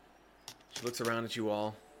 She looks around at you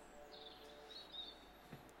all.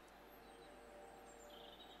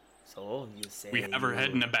 So, you say. We have her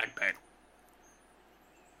head in a backpack.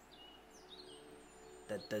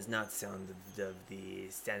 That does not sound of the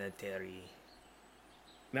sanitary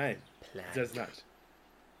Nine. plan. It does not.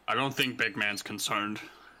 I don't think Big Man's concerned.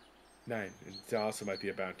 9. And there also might be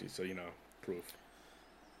a bounty, so, proof.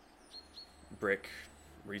 Brick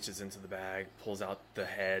reaches into the bag, pulls out the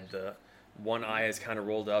head. The one eye is kind of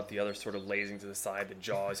rolled up, the other sort of lazing to the side. The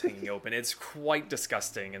jaw is hanging open. It's quite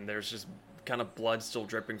disgusting, and there's just kind of blood still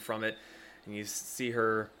dripping from it. And you see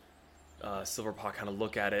her, Silverpaw, kind of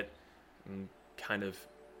look at it, and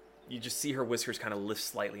you just see her whiskers kind of lift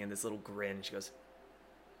slightly in this little grin. She goes,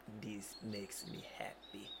 This makes me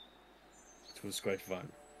happy. It was quite fun.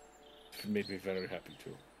 It made me very happy,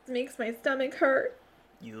 too. Makes my stomach hurt.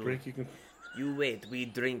 You Brick, you can... you wait. We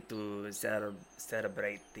drink to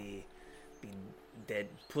celebrate the dead.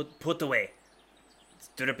 Put away. It's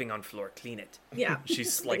dripping on floor. Clean it. Yeah.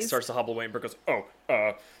 she's like Please. starts to hobble away, and Brick goes,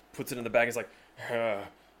 puts it in the bag. Is like,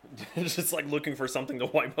 just like looking for something to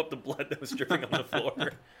wipe up the blood that was dripping on the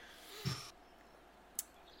floor.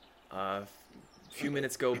 A few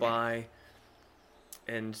minutes go by,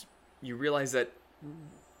 and you realize that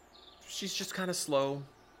she's just kind of slow,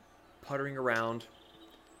 puttering around.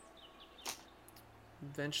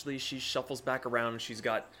 Eventually, she shuffles back around, and she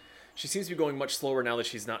seems to be going much slower now that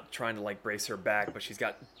she's not trying to like brace her back, but she's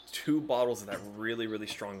got 2 bottles of that really, really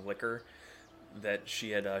strong liquor that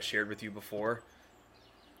she had shared with you before.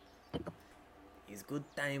 It's good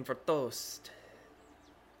time for toast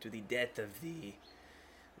to the death of the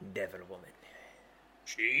devil woman.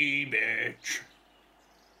 She bitch.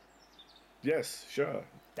 Yes, sure.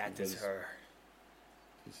 That is Because her.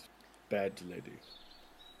 she's bad lady.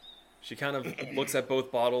 She kind of looks at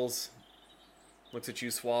both bottles, looks at you,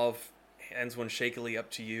 Suave, hands one shakily up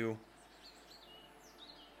to you.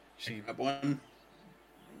 She Grab one.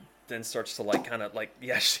 then starts to like kind of like,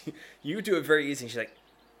 you do it very easy. And she's like,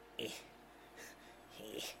 Eh.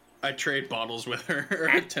 Eh. I trade bottles with her, or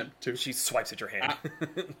attempt to. She swipes at your hand.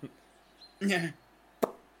 Yeah.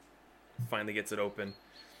 Finally gets it open.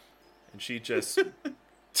 And she just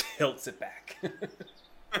tilts it back.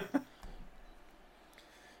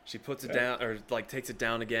 She puts it down, or like takes it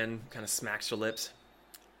down again, kind of smacks her lips.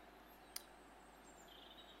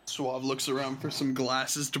 Suave looks around for some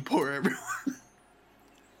glasses to pour everyone.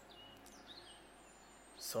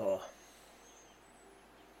 So,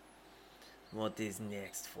 what is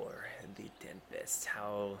next for the Tempest?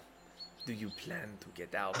 How do you plan to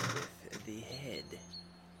get out with the head?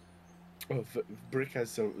 Oh, Brick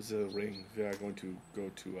has the ring. We are going to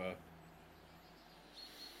go to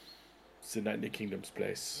the Night Kingdom's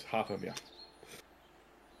place. Happen, yeah.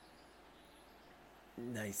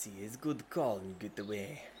 I see. It's good call and get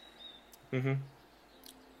away. Mm-hmm.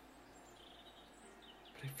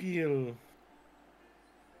 But I feel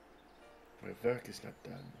my work is not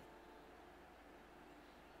done.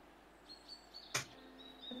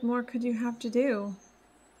 What more could you have to do?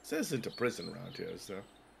 This isn't a prison around here, is there?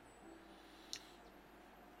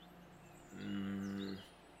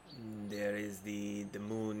 There is the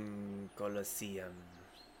Moon Colosseum.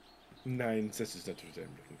 Nine, this is not what I'm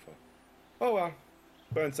looking for. Oh well,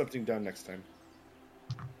 burn something down next time.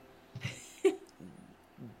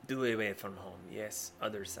 Do away from home. Yes,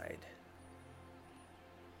 other side.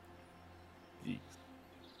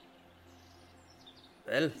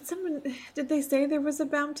 Well, Did they say there was a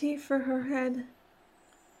bounty for her head?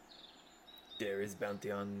 there is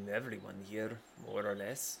bounty on everyone here, more or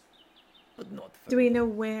less. But not for Do we me. know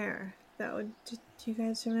where, though? Do you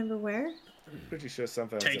guys remember where? Pretty sure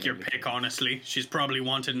something. Take your pick, honestly. She's probably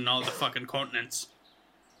wanted in all the fucking continents.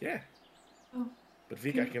 Yeah. Oh, But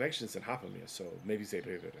we got connections in Hapamir, so maybe they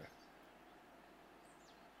pay better.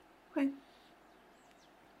 okay.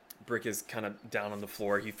 Brick is kind of down on the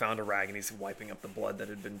floor. He found a rag and he's wiping up the blood that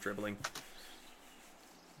had been dribbling.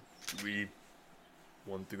 Do we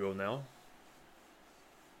want to go now?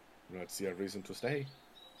 I don't see a reason to stay.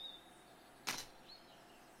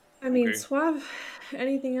 I mean, Okay. Suave,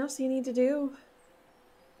 anything else you need to do?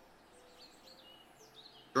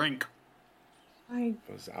 Drink.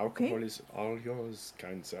 Because alcohol is all yours,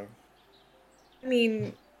 kind sir. I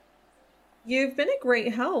mean, you've been a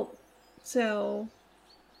great help. So,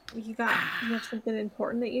 you have something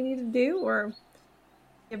important that you need to do, or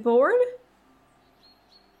you bored?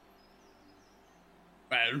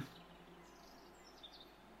 Well,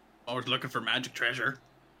 always looking for magic treasure.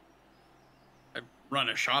 I run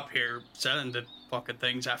a shop here selling the fucking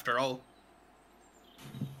things after all.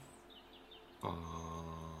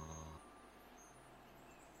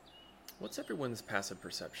 What's everyone's passive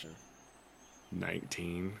perception?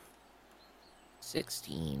 19.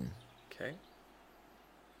 16. Okay.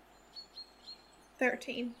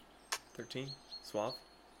 13. 13. Suave.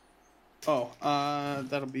 Oh,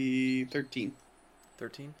 that'll be 13.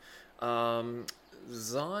 13.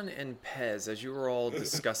 Zahn and Pez, as you were all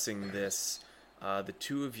discussing this, the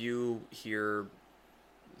two of you hear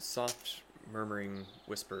soft murmuring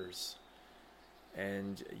whispers.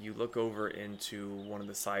 And you look over into one of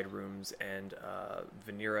the side rooms, and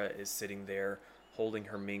Vanera is sitting there holding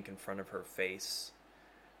her mink in front of her face.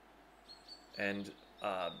 And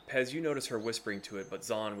Pez, you notice her whispering to it, but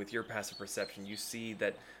Zahn, with your passive perception, you see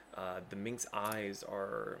that the mink's eyes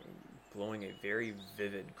are glowing a very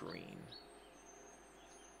vivid green.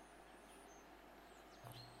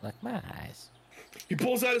 Like my eyes. He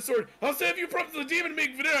pulls out his sword. I'll save you from the demon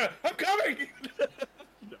mink, Vanera! I'm coming!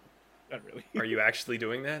 No, not really. Are you actually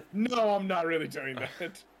doing that? No, I'm not really doing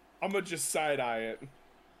that. I'm gonna just side-eye it.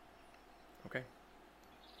 Okay.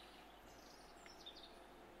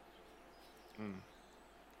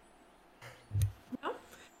 Well,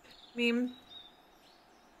 I mean,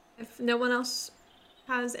 if no one else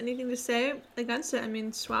has anything to say against it, I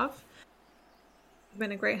mean, Suave, you've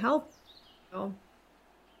been a great help. So,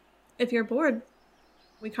 if you're bored,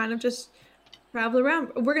 we kind of just travel around.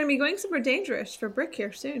 We're going to be going somewhere dangerous for Brick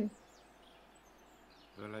here soon.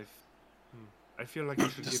 Well, I feel like I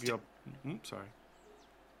should give you a... sorry.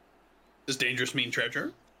 Does dangerous mean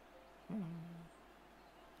treasure?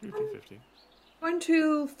 50-50. Going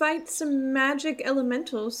to fight some magic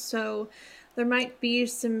elementals, so there might be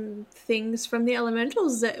some things from the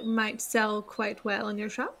elementals that might sell quite well in your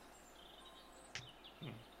shop.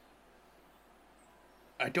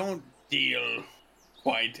 I don't deal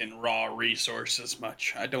quite in raw resources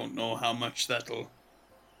much. I don't know how much that'll...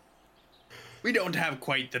 We don't have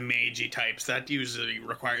quite the magey types. That usually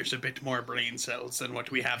requires a bit more brain cells than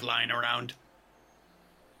what we have lying around.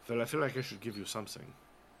 Well, I feel like I should give you something.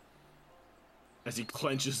 As he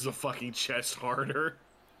clenches the fucking chest harder.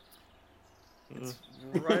 It's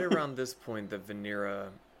right around this point that Vanera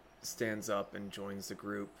stands up and joins the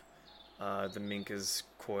group. The mink is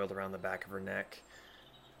coiled around the back of her neck.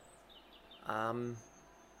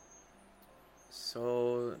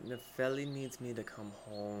 So Nefeli needs me to come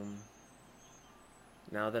home.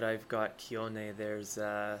 Now that I've got Kione, there's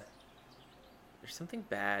something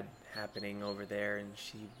bad happening over there, and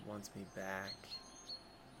she wants me back.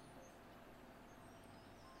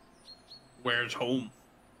 Where's home?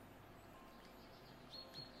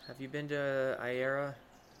 Have you been to Aiera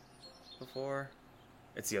before?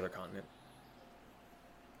 It's the other continent.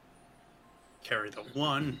 Carry the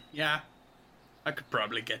one. Yeah. I could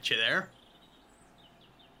probably get you there.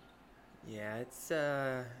 Yeah, it's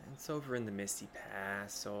over in the Misty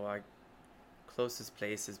Pass, so our closest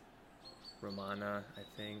place is Romana, I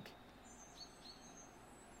think.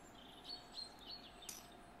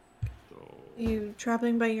 You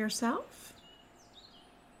traveling by yourself?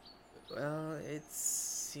 Well, it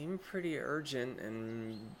seemed pretty urgent,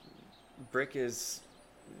 and Brick needs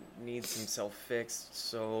himself fixed,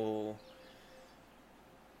 so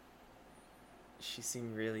she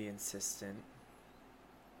seemed really insistent.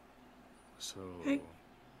 So, Hey.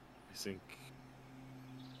 I think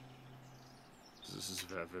this is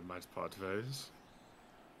where we might part ways.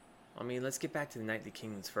 I mean, let's get back to the Nightly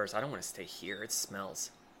Kingdoms first. I don't want to stay here. It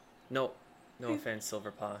smells. No offense,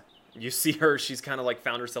 Silverpaw. You see her, she's kind of like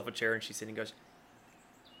found herself a chair, and she's sitting and goes,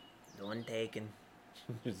 "None taken."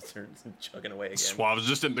 Just starts chugging away again. Suave's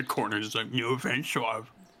just in the corner, just like, no offense, Suave.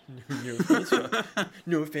 No offense, Suave.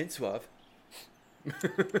 No offense, Suave.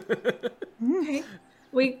 Okay.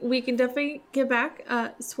 We can definitely get back.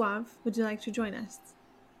 Suave, would you like to join us?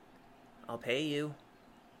 I'll pay you.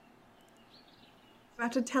 We're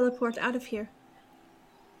about to teleport out of here.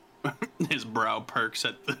 His brow perks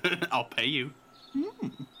at the, I'll pay you.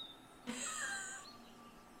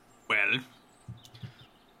 Well,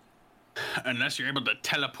 unless you're able to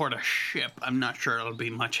teleport a ship, I'm not sure it'll be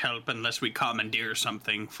much help unless we commandeer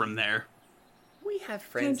something from there. We have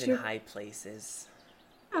friends Can't in you- high places.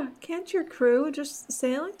 Can't your crew just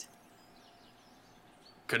sail it?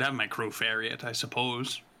 Could have my crew ferry it, I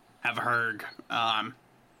suppose. Have Herg,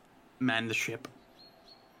 man the ship.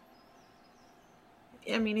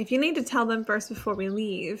 I mean, if you need to tell them first before we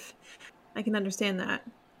leave, I can understand that.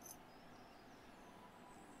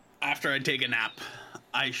 After I take a nap,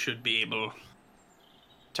 I should be able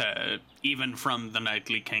to, even from the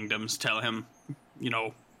Nightly Kingdoms, tell him,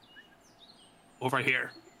 over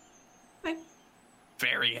here, Fine.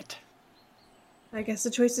 ferry it. I guess the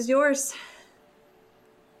choice is yours.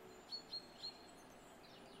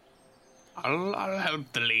 I'll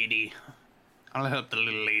help the lady. I'll help the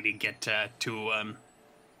little lady get to,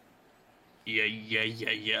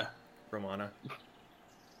 yeah. Romana.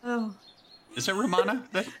 Oh. Is it Romana?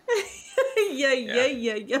 Yeah.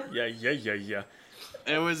 Yeah.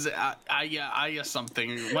 It was Aya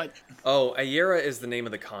something. What? Oh, Aiera is the name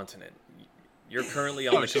of the continent. You're currently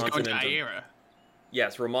on the She's going continent. to Aiera.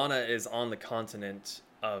 Yes, Romana is on the continent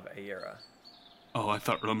of Aiera. Oh, I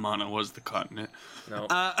thought Romana was the continent. No,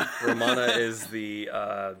 Romana is the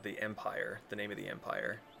empire, the name of the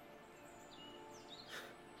empire.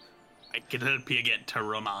 I could help you get to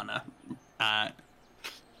Romana.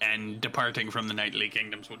 And departing from the Nightly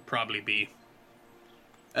Kingdoms would probably be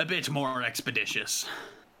a bit more expeditious.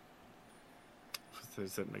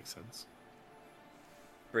 Does that make sense?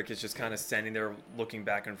 Brick is just kind of standing there, looking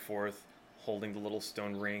back and forth, holding the little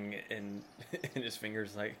stone ring in his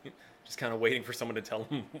fingers, like just kind of waiting for someone to tell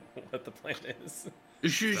him what the plan is.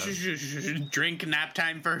 Drink nap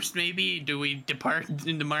time first, maybe? Do we depart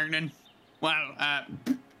in the morning? Well,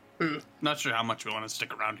 not sure how much we want to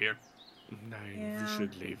stick around here. No, Yeah. we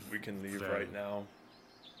should leave. We can leave Very- right now.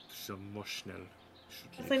 So much now. Should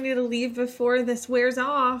Definitely leave. need to leave before this wears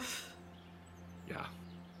off. Yeah.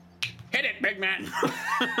 Hit it, big man!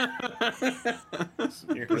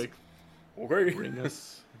 Break, Okay. bring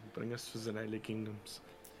us to the Nightly Kingdoms.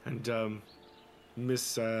 And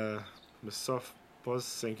Miss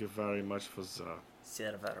Softpaws, thank you very much for the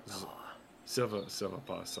Silverpaw. silver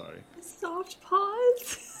paw. Sorry. Soft paws.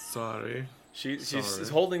 Sorry. She's Sorry.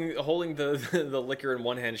 holding the liquor in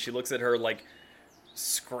one hand. She looks at her like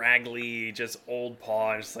scraggly, just old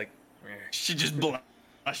paw, and just like. "Meh." She just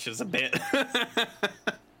blushes a bit.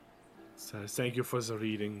 So thank you for the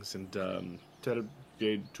readings and tell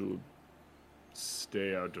Jade to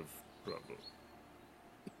stay out of trouble.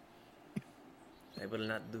 I will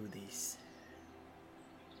not do this.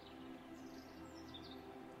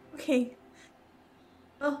 Okay.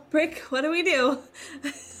 Oh, Brick, what do we do?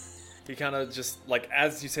 He kind of just like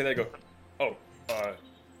as you say that, go, "Oh,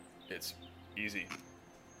 it's easy."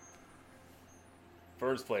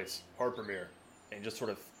 First place, Harpermere, and just sort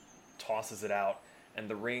of tosses it out, and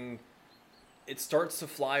the ring, it starts to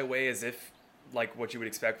fly away as if like what you would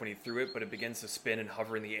expect when he threw it, but it begins to spin and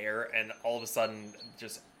hover in the air, and all of a sudden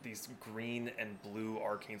just these green and blue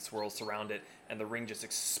arcane swirls surround it, and the ring just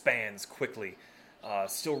expands quickly,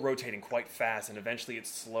 still rotating quite fast, and eventually it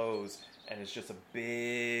slows, and it's just a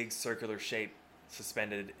big circular shape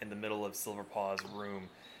suspended in the middle of Silverpaw's room,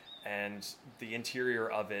 and the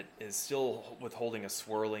interior of it is still withholding a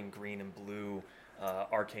swirling green and blue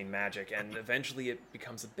arcane magic, and eventually it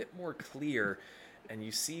becomes a bit more clear, and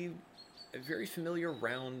you see a very familiar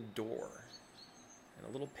round door and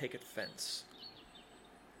a little picket fence.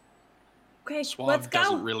 Okay, Suave let's go.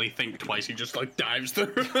 doesn't really think twice. He just like dives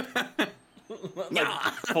through. Like,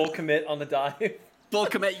 full commit on the dive. Full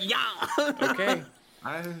commit. Yeah. Okay.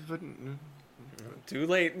 I wouldn't. Too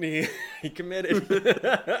late. He committed.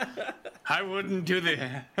 I wouldn't do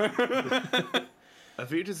that.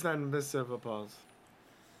 Auf Wiedersehen, Miss Silverpaws.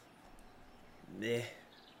 Meh.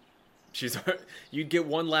 You'd get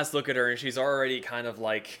one last look at her, and she's already kind of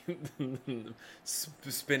like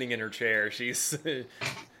spinning in her chair.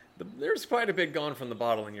 There's quite a bit gone from the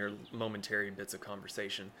bottle in your momentary bits of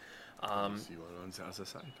conversation. See what on the other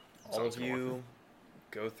side. All of you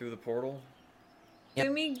go through the portal. Yep.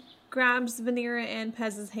 Yumi grabs Vanera and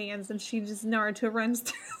Pez's hands, and she just Naruto runs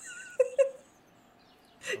through.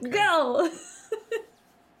 Okay. Go!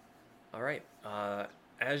 All right.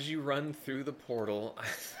 As you run through the portal,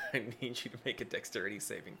 I need you to make a dexterity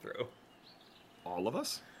saving throw. All of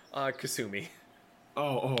us? Kasumi.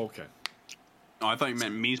 Oh, okay. Oh, I thought you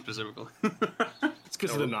meant me specifically. It's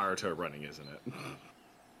because of the Naruto running, isn't it?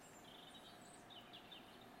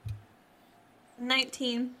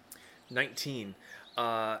 19. 19.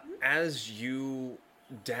 As you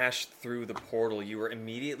dashed through the portal, you were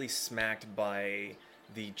immediately smacked by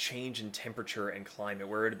the change in temperature and climate.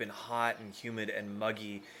 Where it had been hot and humid and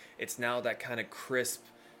muggy, it's now that kind of crisp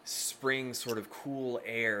spring sort of cool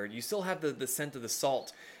air. You still have the scent of the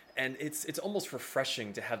salt, and it's almost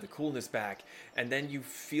refreshing to have the coolness back. And then you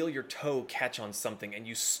feel your toe catch on something, and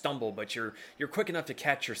you stumble, but you're quick enough to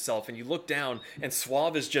catch yourself, and you look down, and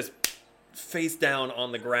Suave is just face down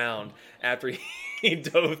on the ground after he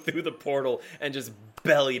dove through the portal and just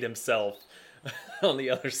bellied himself on the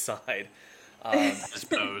other side.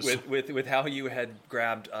 With how you had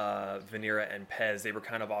grabbed Vanera and Pez, they were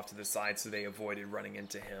kind of off to the side, so they avoided running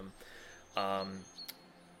into him.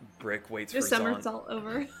 Brick waits Just for Zahn. somersault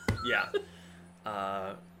over. Yeah.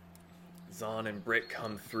 Zahn and Brick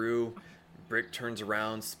come through. Brick turns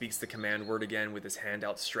around, speaks the command word again with his hand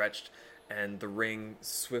outstretched, and the ring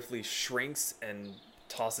swiftly shrinks and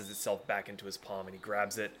tosses itself back into his palm, and he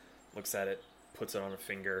grabs it, looks at it, puts it on a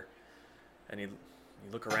finger, and you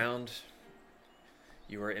look around.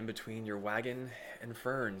 You are in between your wagon and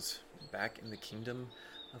Ferns, back in the kingdom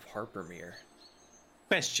of Harpermere.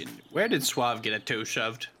 Question: where did Suave get a toe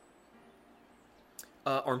shoved?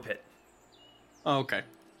 Armpit. Oh, okay.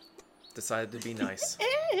 Decided to be nice.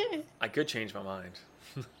 I could change my mind.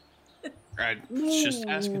 I was just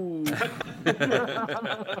asking. That's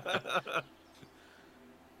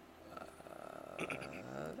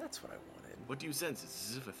what I wanted. What do you sense?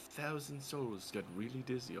 It's as if 1,000 souls got really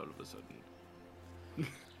dizzy all of a sudden.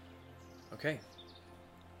 Okay.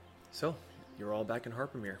 So, you're all back in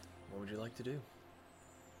Harpermere. What would you like to do?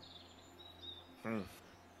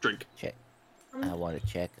 Drink. Check. I want to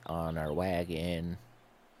check on our wagon.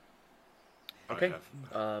 Okay.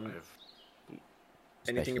 I have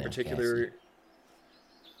Anything in Especially on particular Cassie.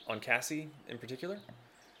 on Cassie in particular?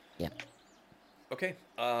 Yeah. Okay.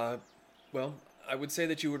 Well, I would say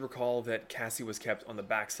that you would recall that Cassie was kept on the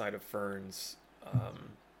backside of Fern's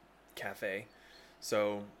cafe.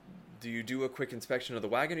 So, do you do a quick inspection of the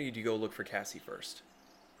wagon, or do you go look for Cassie first?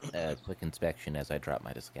 Quick inspection as I drop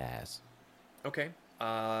my disguise. Okay.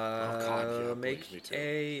 God, yeah, make please, me too.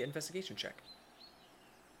 a investigation check.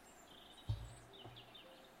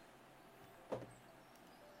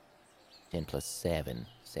 Ten plus 7,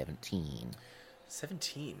 17.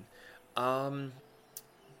 17.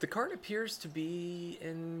 The cart appears to be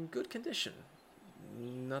in good condition.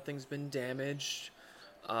 Nothing's been damaged.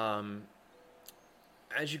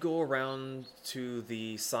 As you go around to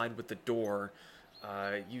the side with the door,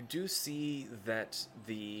 you do see that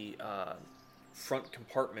the front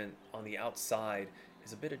compartment on the outside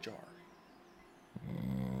is a bit ajar.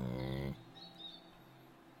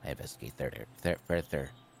 I investigate further.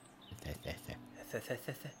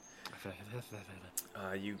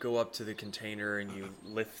 You go up to the container and you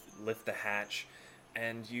lift the hatch,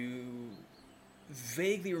 and you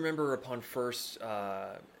vaguely remember upon first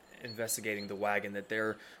investigating the wagon that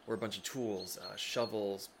there were a bunch of tools,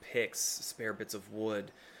 shovels, picks, spare bits of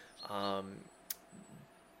wood.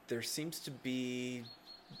 There seems to be...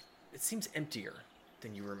 It seems emptier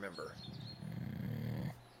than you remember.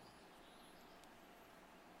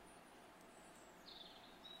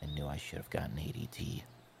 I knew I should have gotten ADT.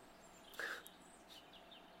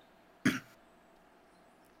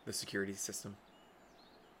 The security system.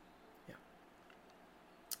 Yeah.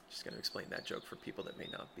 Just going to explain that joke for people that may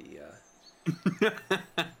not be...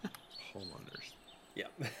 Homeowners. Yeah.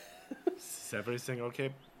 Is everything okay,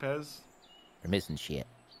 Pez? We're missing shit.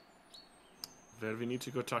 Well, we need to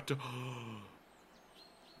go talk to...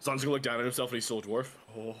 Zon's gonna look down at himself and he's still a dwarf.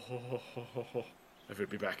 I will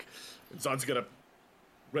be back. And Zon's gonna...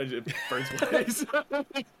 Ready to Fern's place.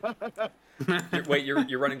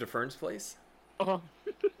 You're running to Fern's place?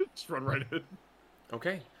 Just run right in.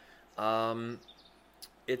 Okay.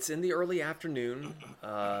 It's in the early afternoon.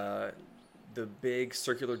 The big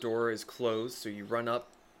circular door is closed, so you run up,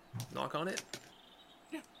 knock on it.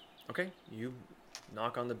 Yeah. Okay, you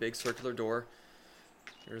knock on the big circular door.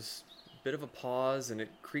 There's a bit of a pause, and it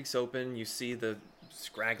creaks open. You see the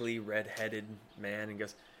scraggly, red-headed man, and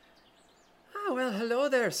goes, "Ah, well, hello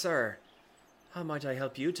there, sir. How might I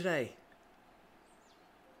help you today?"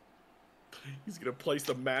 He's gonna place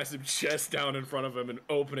the massive chest down in front of him and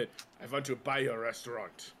open it. I want to buy a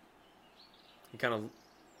restaurant. He kind of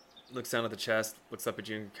looks down at the chest, looks up at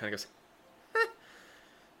you, and kind of goes,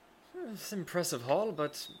 "It's an impressive haul,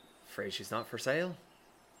 but afraid she's not for sale."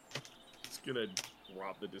 He's gonna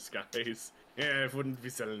drop the disguise. Yeah, I wouldn't be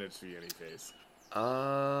selling it to you anyways.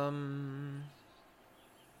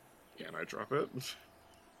 Can Can I drop it?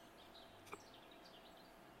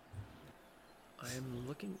 I am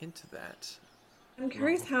looking into that. I'm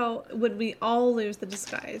curious how would we all lose the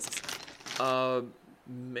disguise?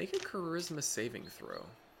 Make a charisma saving throw.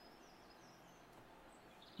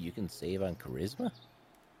 You can save on charisma?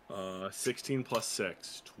 16 plus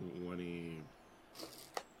 6.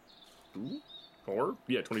 22? 4?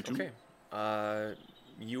 Yeah, 22. Okay.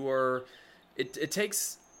 You are... It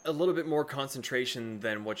takes a little bit more concentration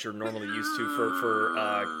than what you're normally used to for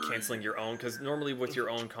canceling your own, because normally with your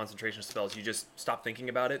own concentration spells, you just stop thinking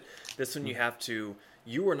about it. This one you have to...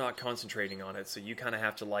 You are not concentrating on it, so you kind of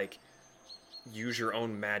have to, like, use your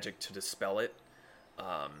own magic to dispel it.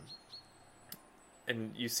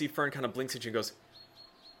 And you see Fern kind of blinks at you and goes,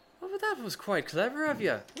 "Oh, but that was quite clever of you.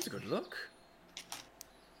 That was a good look."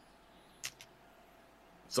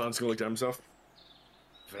 Zon's gonna look down himself.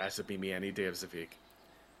 That would be me any day of the week.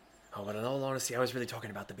 "Oh, but in all honesty, I was really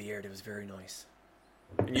talking about the beard. It was very nice."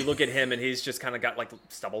 And you look at him, and he's just kind of got, like,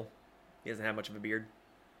 stubble. He doesn't have much of a beard.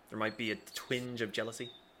 There might be a twinge of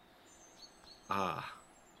jealousy. Ah.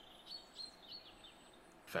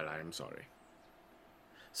 Well, I'm sorry.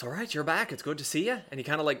 "It's all right. You're back. It's good to see you." And he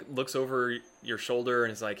kind of, like, looks over your shoulder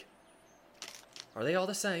and is like, "Are they all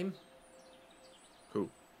the same?" Who?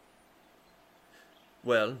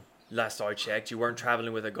 "Well, last I checked, you weren't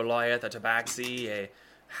traveling with a Goliath, a Tabaxi, a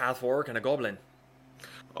half-orc, and a goblin."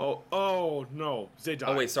 Oh, no. They died.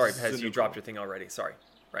 Oh, wait, sorry, Pez, you dropped your thing already. Sorry.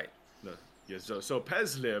 Right. No. Yeah, so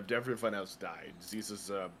Pez lived, everyone else died. These is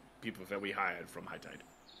people that we hired from High Tide.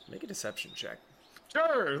 Make a deception check.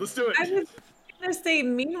 Sure, let's do it. I was gonna say,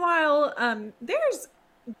 meanwhile, there's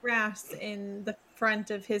grass in the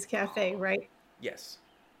front of his cafe, right? Yes.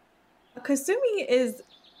 Kasumi is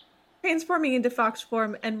transforming into fox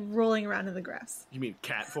form and rolling around in the grass. You mean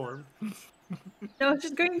cat form? No,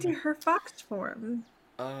 she's going to her fox form.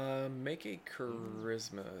 Make a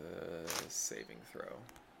charisma saving throw.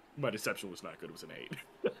 My deception was not good. It was an 8.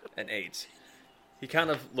 An 8. He kind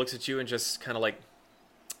of looks at you and just kind of like,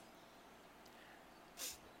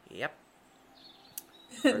 "Yep.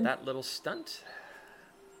 For that little stunt,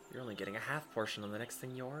 you're only getting a half portion on the next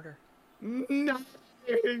thing you order." No.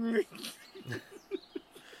 The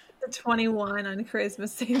 21 on charisma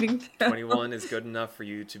saving throw. 21 is good enough for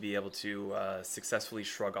you to be able to successfully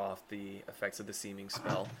shrug off the effects of the seeming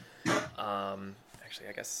spell. Actually,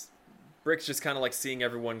 I guess Brick's just kind of like seeing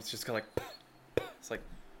everyone. It's just kind of like, it's like,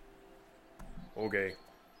 okay,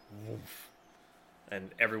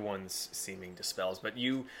 and everyone's seeming dispels. But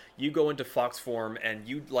you go into fox form and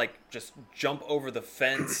you like just jump over the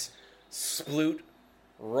fence, sploot,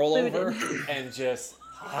 roll over, and just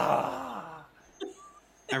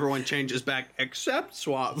Everyone changes back except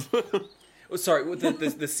Swap. Oh, sorry,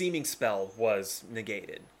 the seeming spell was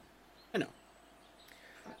negated. I know.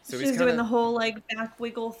 So She's doing the whole like back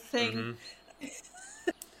wiggle thing.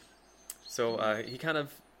 So he kind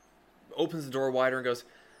of opens the door wider and goes,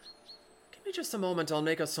 "Give me just a moment. I'll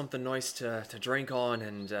make us something nice to drink on,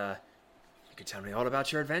 and You could tell me all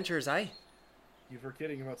about your adventures, eh? You're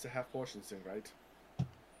forgetting about the half portion thing, right?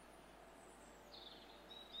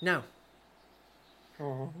 No.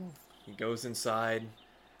 Oh. He goes inside.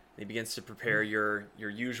 He begins to prepare your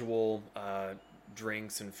usual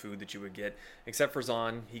drinks and food that you would get, except for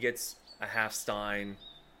Zahn. He gets a half stein,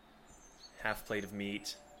 half plate of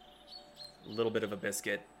meat, a little bit of a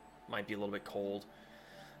biscuit, might be a little bit cold.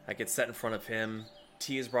 That gets set in front of him.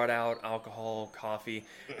 Tea is brought out, alcohol, coffee,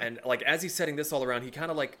 and like as he's setting this all around, he kind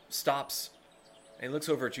of like stops and he looks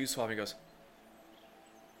over at you, Suave, and he goes,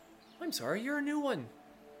 "I'm sorry, you're a new one.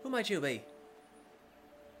 Who might you be?"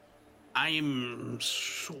 I'm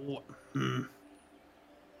Suave?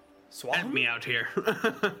 Have me out here.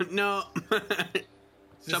 No.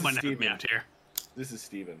 Someone have me out here. This is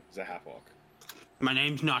Steven, the half orc. My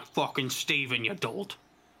name's not fucking Steven, you dolt.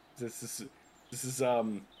 This is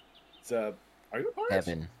the. Are you a pirate?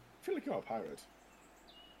 Evan. I feel like you're a pirate.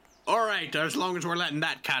 Alright, as long as we're letting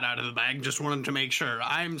that cat out of the bag, just wanted to make sure.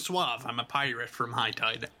 I'm Suave. I'm a pirate from High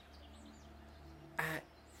Tide.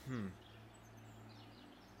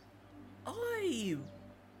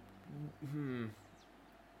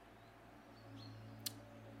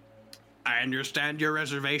 I understand your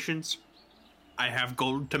reservations. I have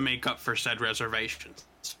gold to make up for said reservations.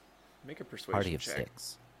 Make a persuasion Party of check.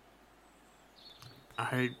 6.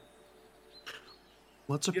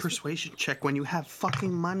 What's a persuasion check when you have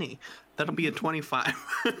fucking money? That'll be a 25.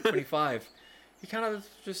 25. He kind of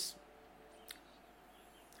just...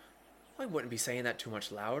 I wouldn't be saying that too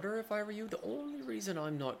much louder if I were you. The only reason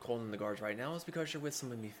I'm not calling the guards right now is because you're with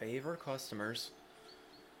some of my favorite customers.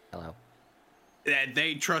 Hello.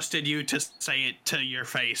 They trusted you to say it to your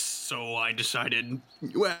face, so I decided,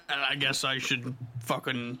 well, I guess I should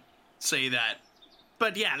fucking say that.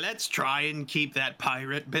 But yeah, let's try and keep that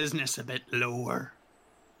pirate business a bit lower.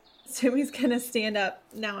 Sumi's gonna stand up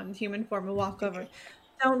now in human form and walk over.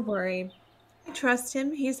 Don't worry. I trust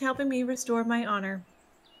him. He's helping me restore my honor.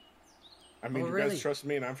 I mean, you really? guys trust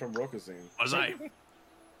me, and I'm from Rokazine. Was I?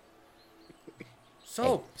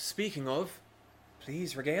 So, speaking of,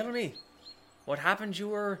 please regale me. What happened? You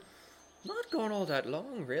were not gone all that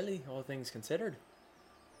long, really, all things considered.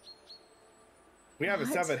 We have a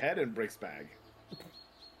What? 7 head in Brick's bag.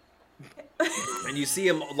 And you see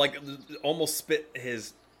him, like, almost spit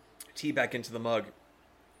his tea back into the mug.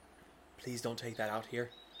 Please don't take that out here.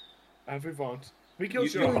 We won't. We You, killed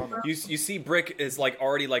Shirahama. you see Brick is, like,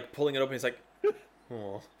 already, like, pulling it open. He's like,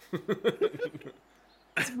 oh.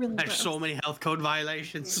 It's really There's gross. so many health code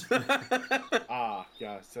violations.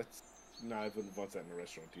 Yes, that's... No, I wouldn't want that in a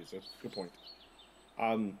restaurant, either. Good point.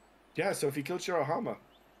 Yeah, so if he killed Shirahama,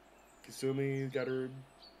 Kasumi got her...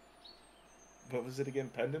 What was it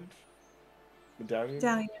again? Pendant? Medallion?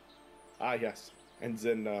 Medallion. Yes. And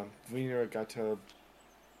then, Wiener got her...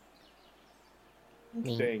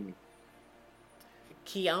 thing.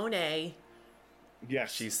 Kione.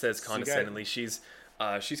 Yes. She says So condescendingly. She's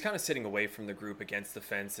kind of sitting away from the group against the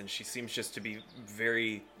fence, and she seems just to be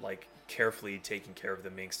very, like, carefully taking care of the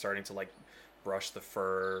mink, starting to, like, brush the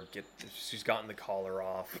fur, she's gotten the collar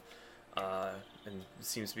off, and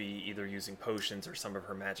seems to be either using potions or some of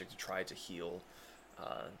her magic to try to heal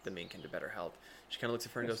the mink into better health. She kind of looks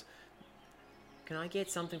at her and goes, "Can I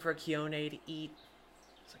get something for Kione to eat?"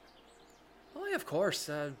 It's like, "Oh, yeah, of course.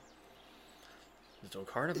 Little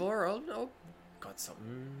carnivore, I'll got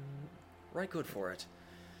something right good for it."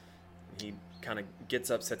 He kind of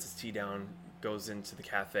gets up, sets his tea down, goes into the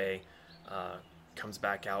cafe, comes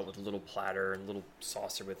back out with a little platter and a little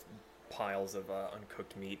saucer with piles of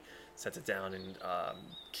uncooked meat, sets it down, and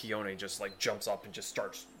Kione just like jumps up and just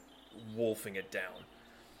starts wolfing it down.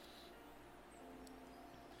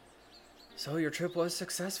 So your trip was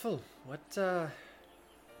successful. What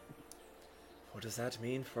does that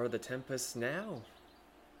mean for the Tempest now?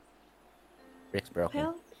 Rick's broken.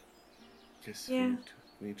 Well, Just Yeah.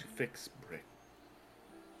 we need to fix Brick.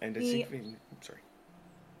 And I We- think I'm sorry.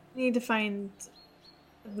 we need to find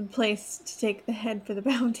the place to take the head for the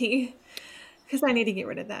bounty. Because I need to get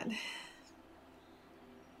rid of that.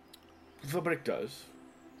 The Brick does.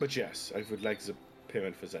 But yes, I would like the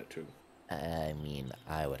payment for that too. I mean,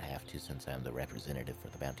 I would have to since I'm the representative for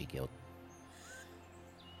the Bounty Guild.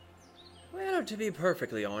 Well, to be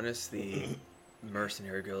perfectly honest, the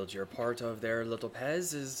mercenary guild you're part of there, Little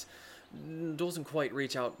Pez, doesn't quite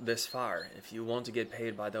reach out this far. If you want to get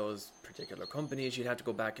paid by those particular companies, you'd have to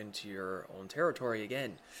go back into your own territory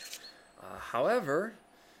again. However,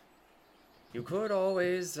 you could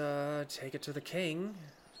always take it to the king.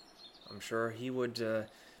 I'm sure he would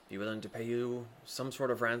be willing to pay you some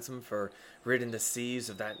sort of ransom for ridding the seas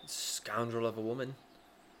of that scoundrel of a woman.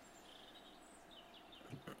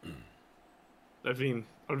 I mean,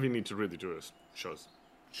 all we need to really do is show us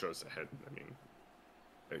ahead. I mean,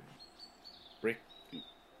 Rick,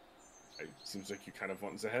 it seems like you kind of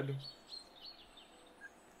want the head.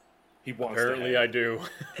 He wants Apparently, the head. I do.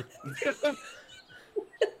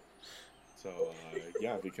 So,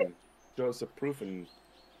 yeah, we can show us the proof and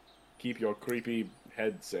keep your creepy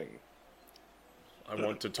head sing. I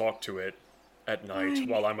want to talk to it at night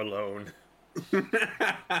while I'm alone.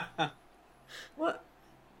 What?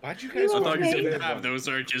 Why'd you guys I want thought me you to didn't live have on- those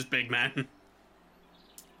urges, big man.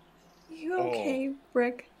 You okay,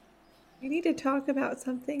 Brick? You need to talk about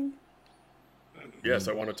something. Yes,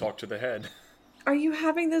 I want to talk to the head. Are you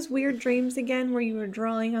having those weird dreams again where you were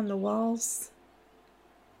drawing on the walls?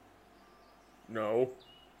 No.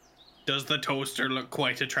 Does the toaster look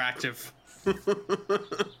quite attractive?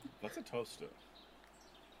 What's a toaster?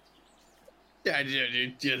 Yeah,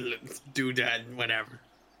 do that, whatever.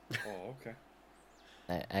 Oh, okay.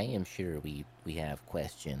 I am sure we have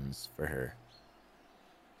questions for her.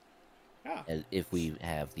 Yeah. If we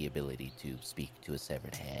have the ability to speak to a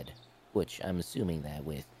severed head, which I'm assuming that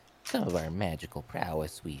with some of our magical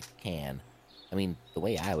prowess we can. I mean, the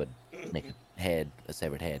way I would make a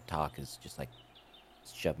severed head talk is just like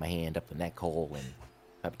shove my hand up the neck hole and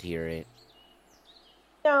puppeteer it.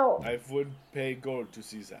 No. I would pay gold to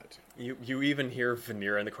see that. You even hear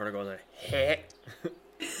Veneer in the corner going like, "Heh."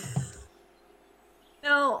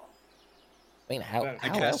 No. I mean, how I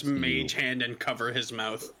else cast do you- Mage Hand and cover his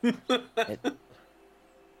mouth. Can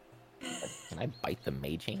I bite the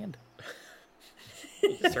mage hand?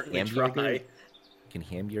 You certainly try. Can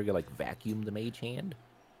Hamburger like vacuum the mage hand?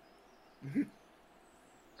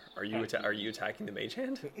 Are you attacking the mage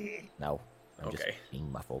hand? No, I'm just Okay.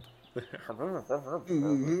 being muffled.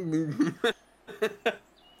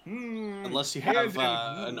 Unless you have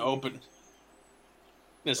an open...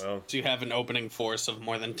 Unless Well. you have an opening force of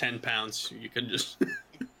more than 10 pounds, you could just...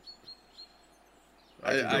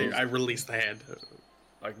 I release the hand.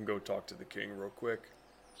 I can go talk to the king real quick.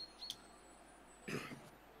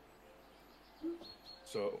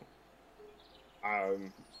 So,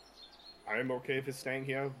 I'm okay with staying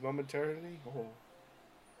here momentarily, or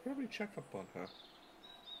probably check up on her.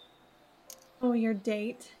 Oh, your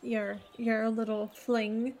date, your little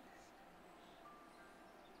fling.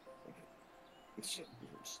 Do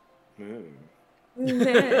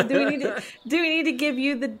we need to give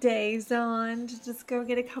you the days on to just go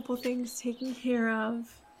get a couple things taken care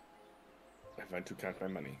of? I want to count my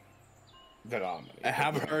money. There are money. I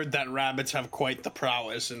have heard that rabbits have quite the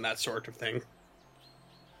prowess and that sort of thing.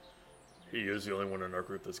 He is the only one in our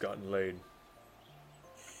group that's gotten laid.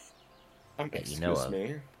 That you know Excuse of.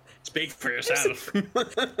 me. Speak for yourself.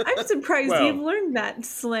 I'm surprised Well- you've learned that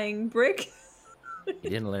slang, Brick. You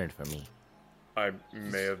didn't learn it from me. I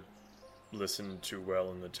may have listened too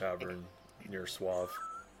well in the tavern near Suave.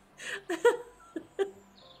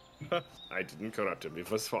 I didn't corrupt him. It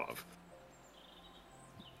was suave.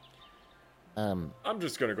 I'm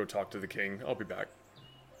just gonna go talk to the king. I'll be back.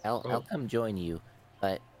 I'll come join you,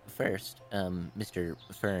 but first, Mr.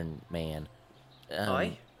 Fern Man.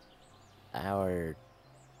 Aye? Our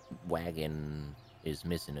wagon is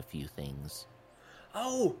missing a few things.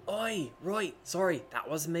 Oh, aye, right. Sorry, that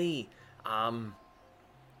was me. I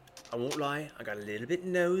won't lie, I got a little bit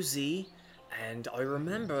nosy, and I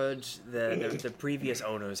remembered the previous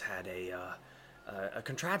owners had a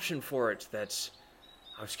contraption for it that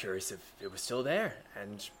I was curious if it was still there,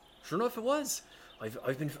 and sure enough, it was.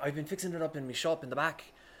 I've been fixing it up in my shop in the back.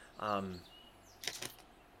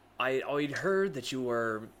 I'd heard that you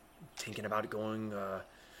were thinking about going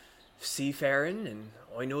seafaring, and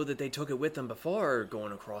I know that they took it with them before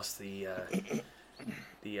going across the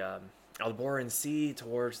Alboran Sea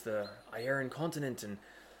towards the Iron continent, and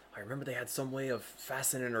I remember they had some way of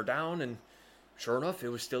fastening her down, and sure enough, it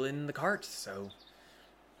was still in the cart, so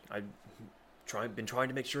I've been trying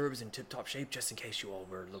to make sure it was in tip-top shape just in case you all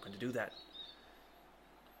were looking to do that.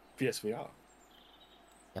 Yes, we are.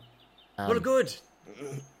 Yep. Well, good.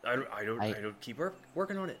 I don't keep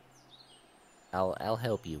working on it. I'll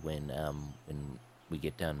help you when we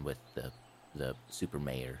get done with the super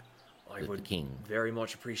mayor, I the would king. very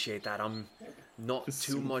much appreciate that. I'm not too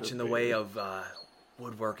Super much in the way of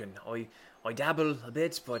woodworking. I dabble a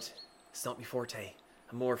bit, but it's not my forte.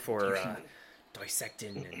 I'm more for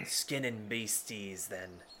dissecting and skinning beasties than...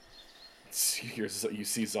 You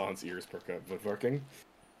see Zon's ears perk up. Woodworking?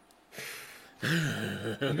 Pick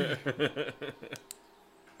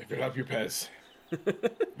it up, you Pez.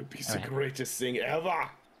 Would be the greatest thing ever.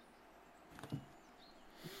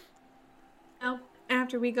 Now,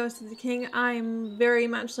 after we go to the king, I'm very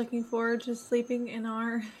much looking forward to sleeping in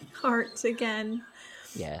our cart again.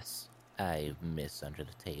 Yes, I miss under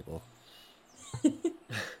the table.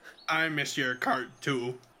 I miss your cart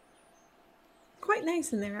too. Quite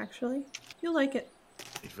nice in there, actually. You'll like it.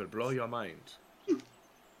 It will blow your mind.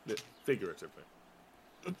 Figuratively.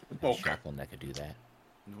 Okay. Shotgun that could do that.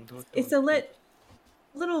 No, It's a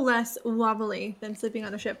little less wobbly than sleeping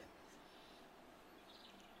on a ship.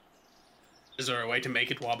 Is there a way to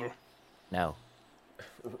make it wobble? No.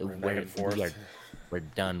 We're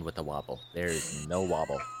done with the wobble. There is no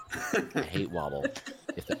wobble. I hate wobble.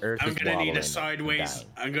 If the earth is wobbling,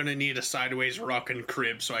 I'm gonna need a sideways rockin'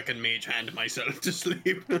 crib so I can mage hand myself to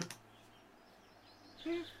sleep.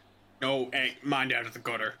 No, hey, mind out of the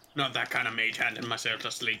gutter. Not that kind of mage handing myself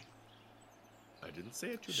to sleep. I didn't say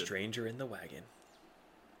it. You did. Stranger in the wagon.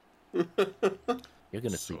 You're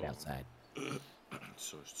gonna sleep outside.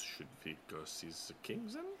 So should we go see the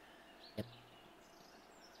kings then?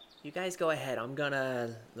 You guys go ahead. I'm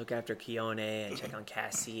gonna look after Keone and check on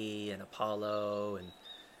Cassie and Apollo, and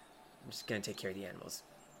I'm just gonna take care of the animals.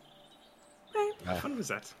 How fun was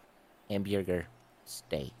that? Hamburger,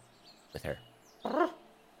 stay with her.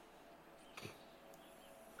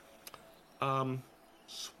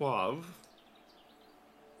 Suave.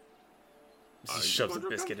 Just shoves a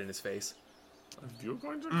biscuit in his face. Are you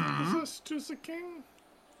going to come with us to the king?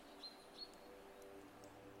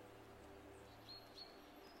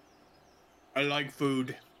 I like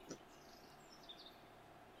food.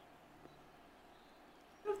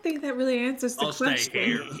 I don't think that really answers the I'll question. stay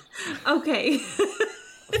here. Okay.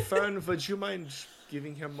 Fern, would you mind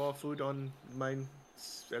giving him more food on mine?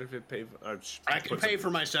 Pay. I can pay for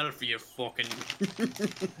myself, you fucking...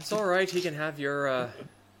 It's all right. He can have your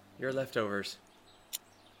leftovers.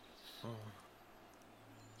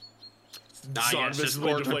 yes, just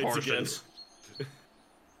support the portions.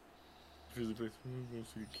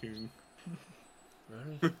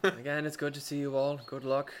 Again, it's good to see you all. Good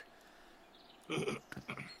luck.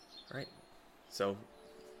 Right. So,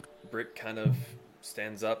 Brick kind of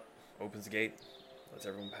stands up, opens the gate, lets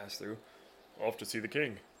everyone pass through. Off to see the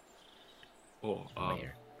king. Oh,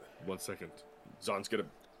 1 second. Zon's gonna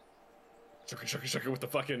shuck it with the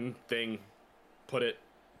fucking thing. Put it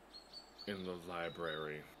in the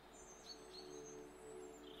library.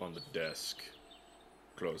 On the desk.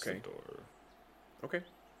 Close the door. Okay.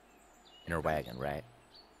 In her wagon, right?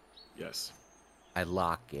 Yes. I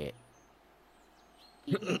lock it.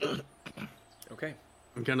 Okay.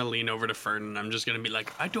 I'm gonna lean over to Fern and I'm just gonna be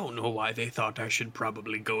like, I don't know why they thought I should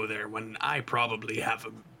probably go there when I probably have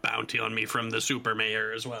a bounty on me from the super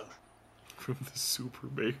mayor as well. From the super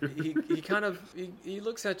mayor. He kind of he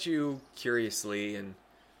looks at you curiously and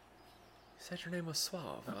he said your name was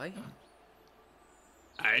Suave, right?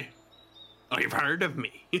 Aye. Oh, you've heard of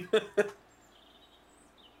me. I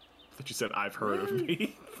thought you said I've heard of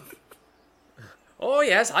me. Oh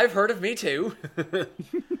yes, I've heard of me too.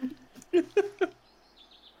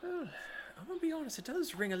 Well, I'm gonna be honest, it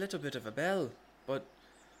does ring a little bit of a bell, but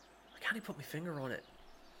I can't even put my finger on it.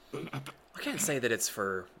 I can't say that it's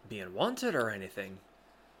for being wanted or anything.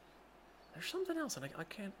 There's something else, and I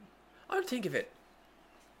can't. I don't think of it.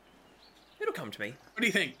 It'll come to me. What do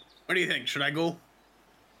you think? What do you think? Should I go?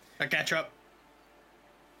 I catch up?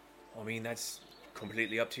 I mean, that's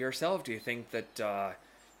completely up to yourself. Do you think that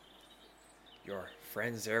your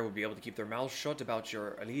friends there would be able to keep their mouths shut about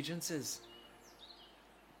your allegiances?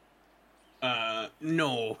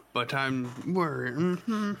 No, but I'm worried.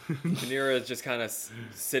 Mm-hmm. Manira is just kind of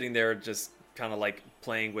sitting there, just kind of like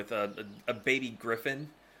playing with a baby griffin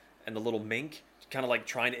and the little mink, kind of like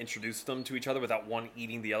trying to introduce them to each other without one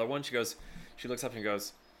eating the other one. She looks up and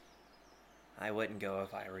goes, I wouldn't go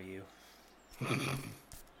if I were you.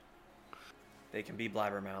 They can be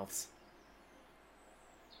blabbermouths.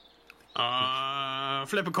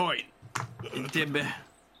 Flip a coin.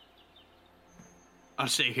 I'll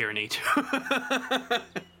stay here and eat.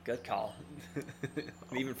 Good call.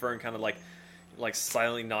 And even Fern kind of like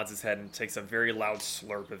silently nods his head and takes a very loud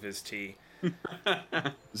slurp of his tea.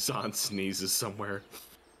 Zon sneezes somewhere.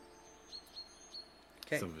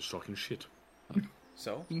 Okay. Some of his talking shit.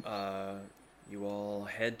 So, you all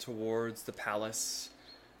head towards the palace.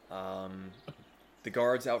 The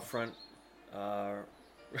guards out front.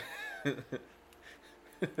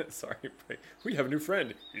 Sorry, we have a new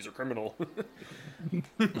friend. He's a criminal.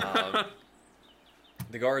 The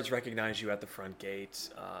guards recognize you at the front gate.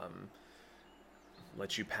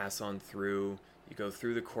 Let you pass on through. You go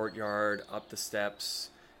through the courtyard, up the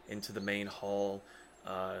steps, into the main hall.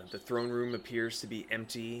 The throne room appears to be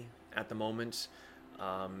empty at the moment.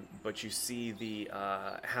 But you see the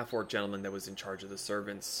half-orc gentleman that was in charge of the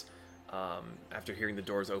servants, after hearing the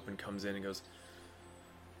doors open, comes in and goes,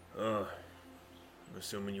 I'm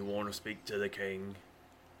assuming you want to speak to the king.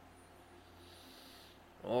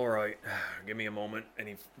 All right, give me a moment. And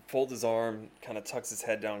he folds his arm, kind of tucks his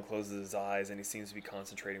head down, closes his eyes, and he seems to be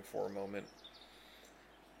concentrating for a moment.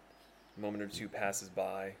 A moment or two passes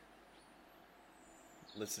by.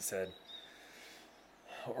 Lifts his head.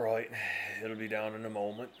 All right, it'll be down in a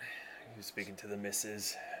moment. You're speaking to the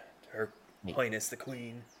missus, Her Highness the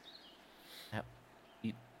Queen.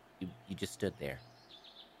 You just stood there.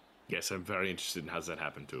 Yes, I'm very interested in how that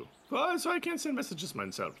happened too. Well, so I can't send messages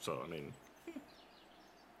myself, so I mean...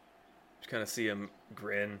 Just kind of see him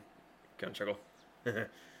grin, kind of chuckle.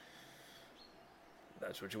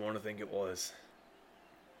 That's what you want to think it was.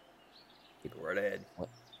 Go right ahead. What?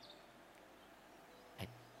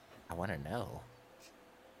 I want to know.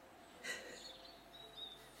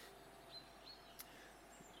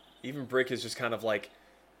 Even Brick is just kind of like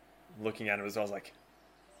looking at him as well, like,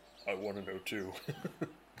 I want to know too.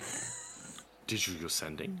 Did you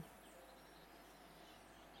sending?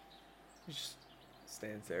 He just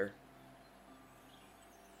stands there,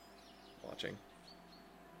 watching.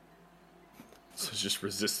 So just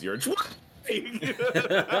resist the urge.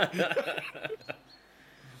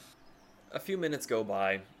 A few minutes go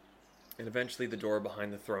by, and eventually the door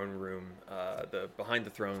behind the throne room, behind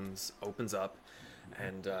the thrones, opens up,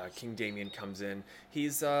 and King Damien comes in.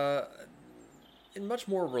 He's in much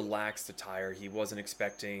more relaxed attire. He wasn't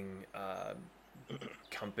expecting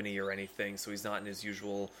company or anything, so he's not in his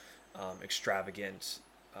usual extravagant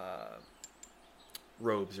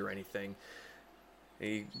robes or anything.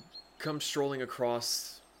 He comes strolling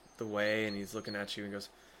across the way, and he's looking at you and goes,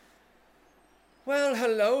 "Well,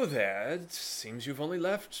 hello there. It seems you've only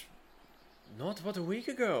left not but a week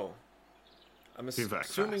ago. I'm assuming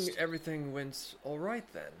fast. everything went all right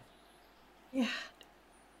then." Yeah.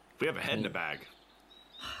 We have a head in the bag.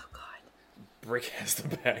 Oh, God. Brick has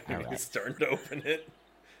the bag, and he's starting to open it.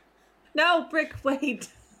 No, Brick, wait.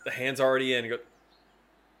 The hand's already in. He goes,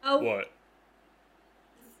 Oh. What?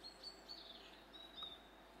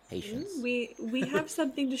 Patience. We have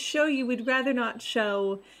something to show you. We'd rather not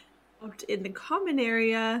show out in the common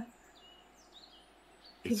area.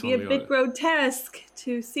 It'd It's be a only bit grotesque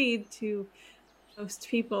to see to most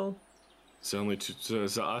people. It's only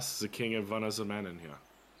to us, the king of one other man in here.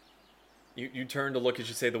 You turn to look as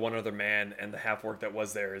you say the one other man, and the half-orc that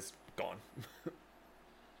was there is gone.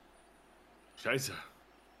 Scheiße.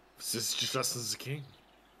 This is just us as the king.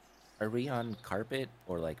 Are we on carpet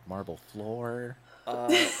or like marble floor?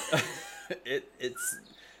 It's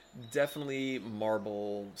definitely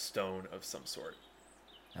marble stone of some sort.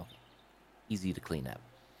 Okay. Easy to clean up.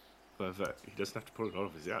 But he doesn't have to put it out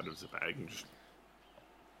of his bag and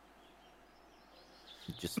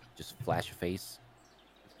Just flash a face.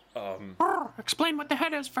 Explain what the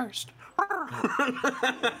head is first. Oh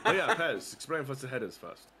yeah, Pez, explain what the head is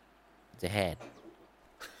first. It's a head.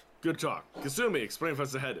 Good talk. Kasumi, explain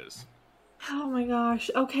what the head is. Oh my gosh.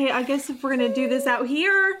 Okay, I guess if we're gonna do this out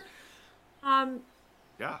here,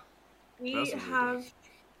 Yeah. we That's what we're have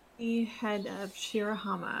the head of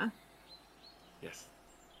Shirahama, Yes.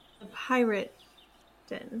 the pirate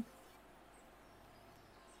den.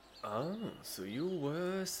 Oh, so you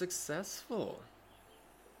were successful.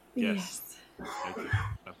 Yes. Thank you.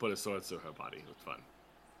 I put a sword through her body. It was fun.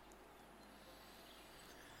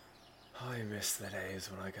 I miss the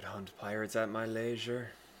days when I could hunt pirates at my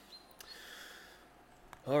leisure.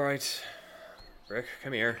 Alright, Brick,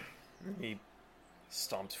 come here. He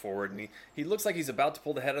stomps forward, and he looks like he's about to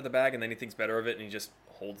pull the head out of the bag, and then he thinks better of it, and he just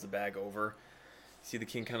holds the bag over. See the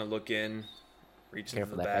king kind of look in, reach into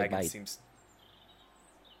Careful, the that bag, bag and might. seems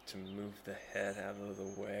to move the head out of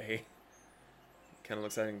the way. Kind of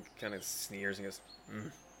looks at it and kind of sneers and goes,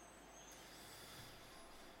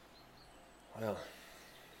 Well,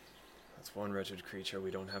 that's one wretched creature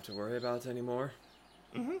we don't have to worry about anymore.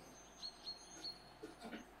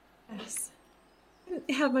 Yes. I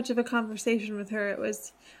didn't have much of a conversation with her. It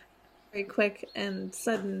was very quick and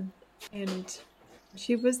sudden, and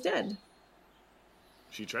she was dead.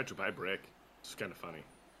 She tried to buy Brick. It's kind of funny.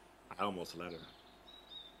 I almost let her.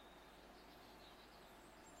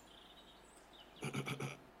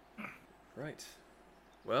 Right.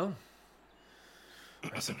 Well,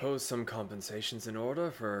 I suppose some compensation's in order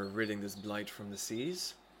for ridding this blight from the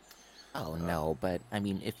seas. Oh no, but I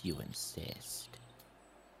mean, if you insist.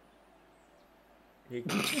 He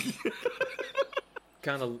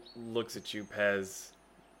kind of looks at you, Pez,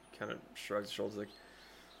 kind of shrugs his shoulders like,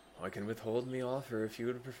 I can withhold me offer if you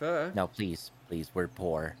would prefer. No, please, we're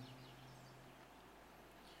poor.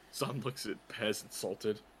 Son looks at Pez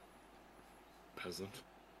insulted. Peasant.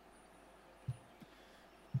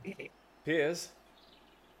 Piers,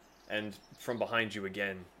 And from behind you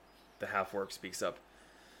again, the half-orc speaks up.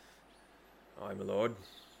 "Aye, my lord."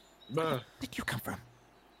 Where did you come from?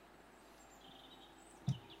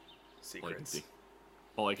 Secrets.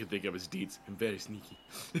 All I can think of is deeds. I'm very sneaky.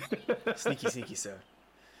 Sneaky, sir.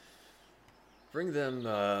 Bring them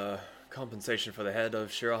compensation for the head of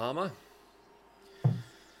Shirahama.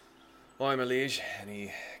 "Aye, my liege." And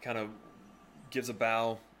he kind of gives a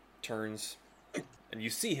bow, turns, and you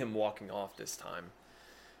see him walking off this time.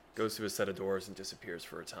 Goes through a set of doors and disappears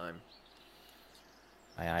for a time.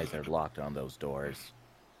 My eyes are locked on those doors.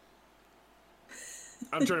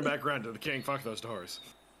 I'm turning back around to the king. Fuck those doors.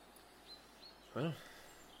 Well,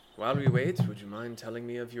 while we wait, would you mind telling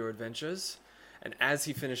me of your adventures? And as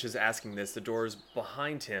he finishes asking this, the doors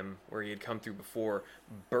behind him, where he had come through before,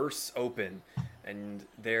 bursts open, and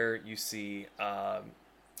there you see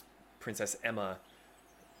Princess Emma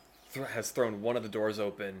has thrown one of the doors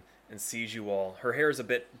open and sees you all. Her hair is a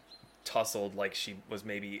bit tousled, like she was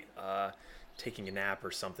maybe taking a nap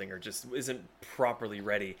or something, or just isn't properly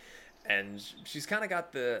ready. And she's kind of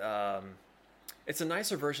got the... it's a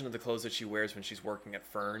nicer version of the clothes that she wears when she's working at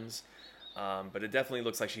Fern's, but it definitely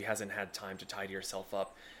looks like she hasn't had time to tidy herself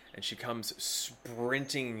up. And she comes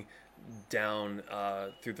sprinting down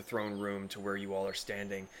through the throne room to where you all are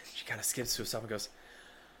standing. She kind of skips to herself and goes,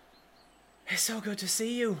 "It's so good to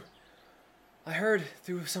see you. I heard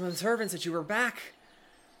through some of the servants that you were back."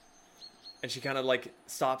 And she kind of like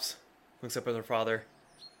stops, looks up at her father,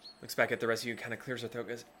 looks back at the rest of you, kind of clears her throat,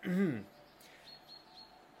 goes, "I'm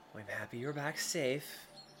happy you're back safe.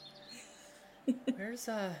 Where's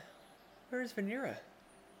Vanera?"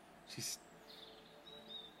 She's...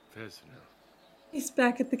 Where's Vanera? He's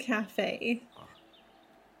back at the cafe.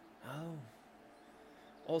 Oh.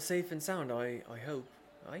 All safe and sound, I hope.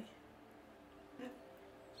 Aye?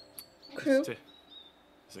 Crew.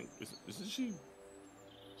 Isn't she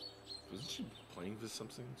playing for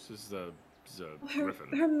something? This is a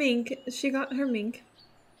griffin. Her mink. She got her mink.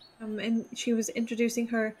 And she was introducing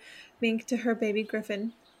her mink to her baby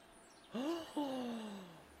griffin.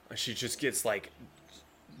 She just gets like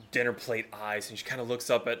dinner plate eyes, and she kind of looks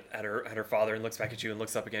up at her father and looks back at you and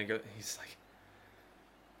looks up again and he's like,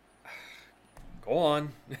 "Go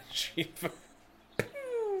on." She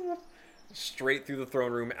straight through the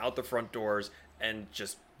throne room, out the front doors, and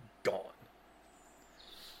just gone.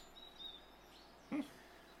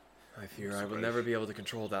 I fear I will never be able to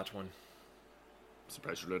control that one.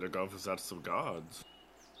 Surprised you let her go for that some guards.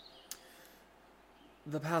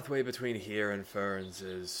 The pathway between here and Ferns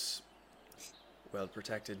is well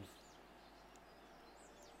protected.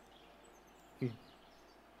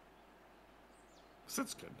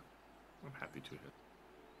 That's good. I'm happy to hear.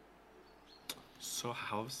 So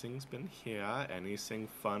how have things been here? Anything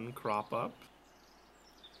fun crop up?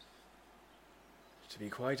 To be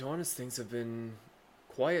quite honest, things have been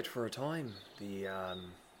quiet for a time. The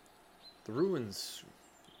ruins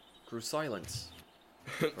grew silent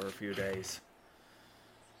for a few days.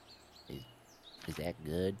 Is that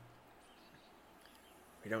good?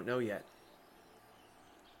 We don't know yet.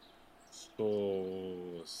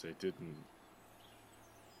 So they didn't.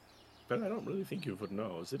 But I don't really think you would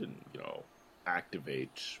know. They didn't,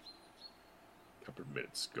 activate a couple of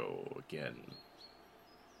minutes ago again.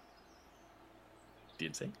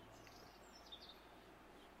 Did they?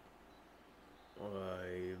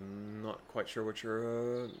 I'm not quite sure what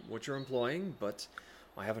you're employing, but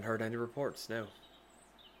I haven't heard any reports. No.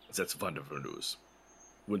 That's wonderful news.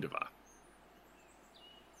 Wunderbar.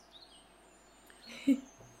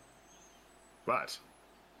 What?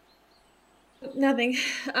 Nothing.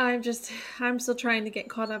 I'm still trying to get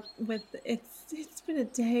caught up with it's been a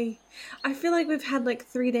day. I feel like we've had like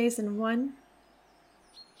 3 days in one.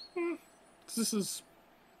 This is...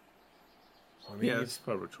 I mean, yeah, it's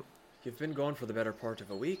probably true. You've been gone for the better part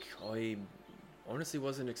of a week. I honestly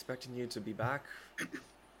wasn't expecting you to be back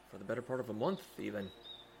for the better part of a month, even.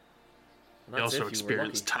 We also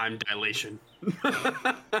experienced time dilation.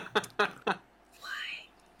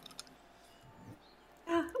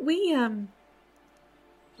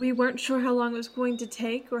 We weren't sure how long it was going to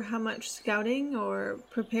take, or how much scouting or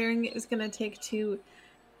preparing it was going to take to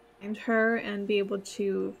find her and be able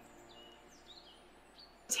to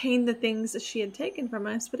obtain the things that she had taken from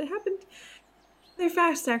us. But it happened very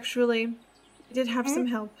fast, actually. We did have some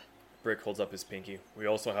help. Brick holds up his pinky. We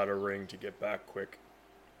also had a ring to get back quick.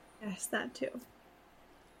 Yes, that too.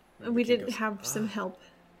 And We the king did goes, have some help.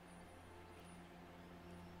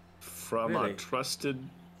 From Really? a trusted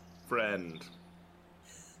friend.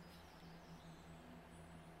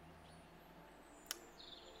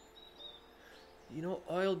 You know,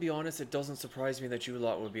 I'll be honest, it doesn't surprise me that you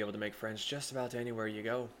lot would be able to make friends just about anywhere you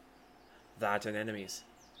go. that and enemies.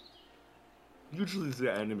 Usually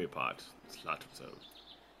the enemy part. It's not so.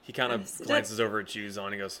 He kind of Yes, glances over at you,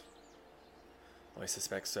 Zahn, and goes, I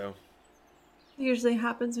suspect so. Usually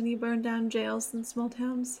happens when you burn down jails in small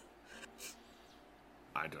towns.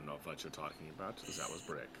 I don't know what you're talking about, because that was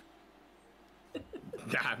Brick.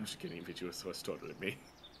 I'm just kidding, it was totally me.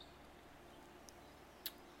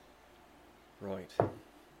 Right.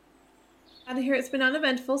 Glad to hear it's been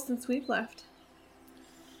uneventful since we've left.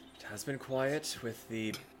 It has been quiet with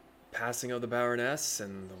the passing of the Baroness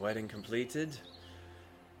and the wedding completed.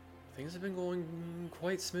 Things have been going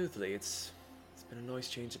quite smoothly. It's been a nice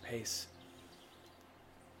change of pace.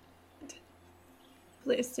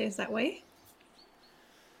 Hopefully it stays that way.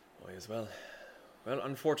 I as well. Well,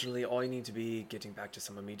 unfortunately, I need to be getting back to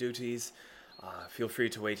some of my duties. Feel free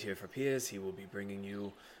to wait here for Piers. He will be bringing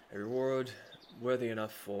you a reward worthy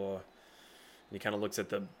enough for... And he kind of looks at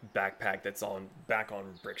the backpack that's back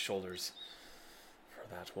on Brick's shoulders for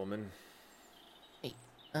that woman. Hey,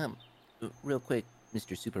 real quick,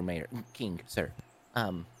 Mr. Supermayor, King, sir.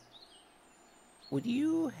 Would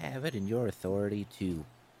you have it in your authority to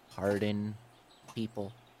pardon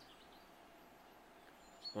people?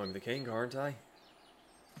 I'm the king, aren't I?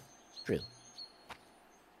 True.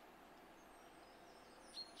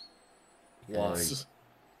 Why?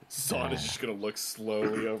 Zahn is just gonna look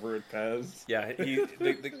slowly over at Pez. Yeah,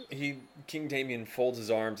 King Damien folds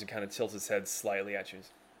his arms and kind of tilts his head slightly at you.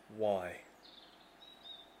 Why?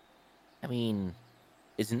 I mean,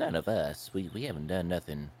 it's none of us. We haven't done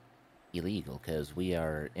nothing illegal because we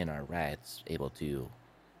are in our rights able to...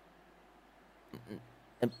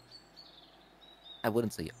 I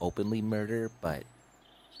wouldn't say openly murder, but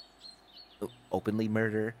openly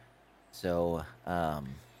murder. So,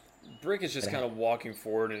 Brick is just kind of walking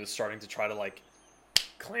forward and is starting to try to, like,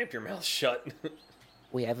 clamp your mouth shut.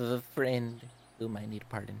 we have a friend who might need a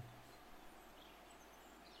pardon.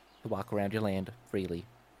 To walk around your land freely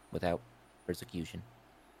without persecution.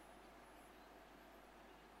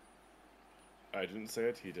 I didn't say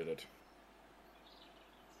it, he did it.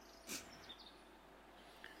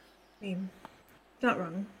 I mean, not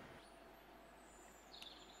wrong.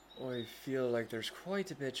 I feel like there's quite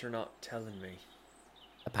a bit you're not telling me.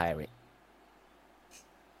 A pirate.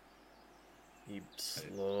 He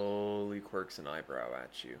slowly quirks an eyebrow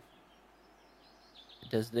at you.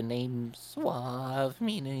 Does the name Suave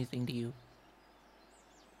mean anything to you?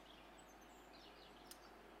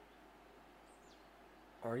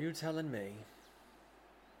 Are you telling me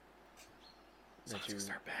that you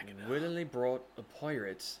willingly brought a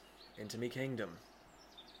pirate into me kingdom?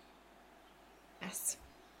 Yes.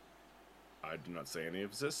 I did not say any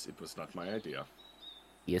of this, it was not my idea.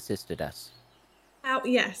 He assisted us. Oh,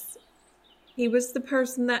 yes. He was the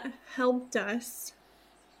person that helped us.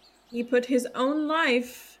 He put his own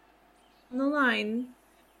life on the line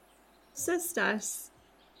to assist us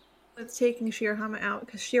with taking Shirahama out,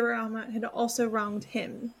 because Shirahama had also wronged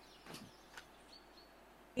him.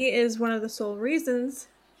 He is one of the sole reasons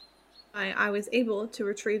why I was able to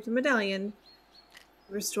retrieve the medallion,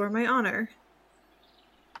 restore my honor.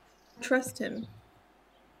 Trust him.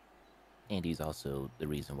 And he's also the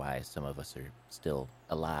reason why some of us are still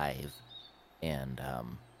alive and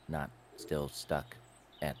not still stuck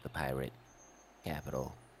at the pirate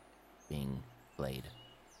capital being played.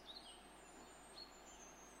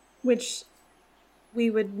 Which we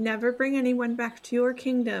would never bring anyone back to your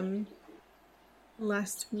kingdom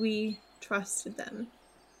unless we trusted them.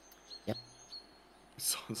 Yep.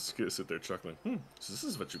 So I'm just gonna sit there chuckling. So this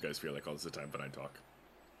is what you guys feel like all the time when I talk.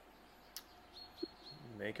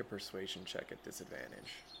 Make a persuasion check at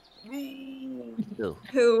disadvantage. Ooh.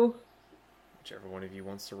 Who? Whichever one of you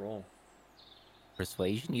wants to roll.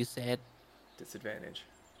 Persuasion, you said? Disadvantage.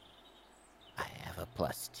 I have a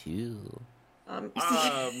 +2. I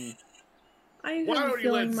Why have don't a you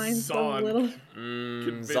feeling let mine's a Zahn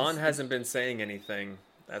little... Zahn hasn't been saying anything.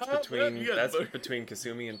 That's between yeah, that's but- between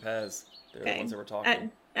Kasumi and Pez. They're the Okay. ones that were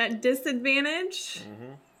talking. At disadvantage?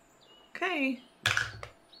 Mm-hmm. Okay.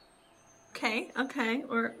 Okay.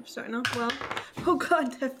 We're starting off well. Oh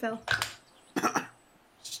god, that fell.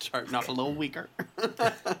 Starting off a little weaker.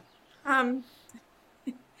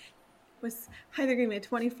 Was either gonna be a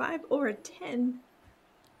 25 or a 10.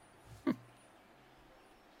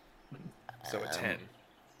 So a 10.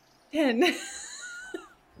 10.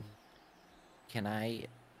 Can I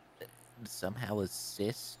somehow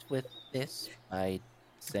assist with this by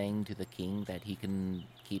saying to the king that he can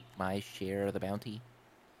keep my share of the bounty?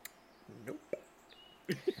 Nope.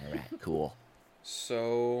 Alright, cool.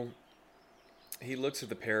 So he looks at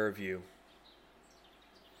the pair of you,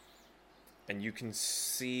 and you can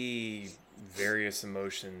see various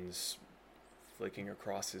emotions flicking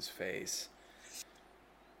across his face.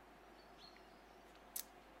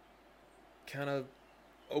 Kind of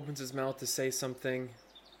opens his mouth to say something.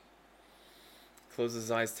 Closes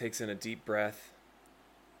his eyes, takes in a deep breath.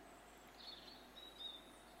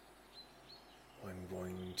 I'm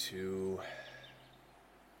going to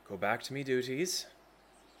go back to me duties.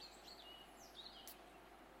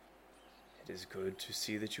 It is good to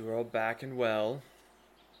see that you are all back and well.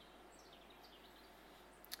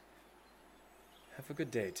 Have a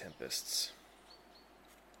good day, Tempests.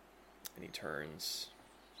 And he turns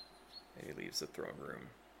and he leaves the throne room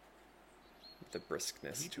with a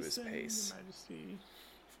briskness to his pace. Majesty.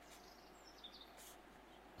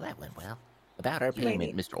 That went well. Without our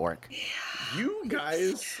payment, Mr. Orc. You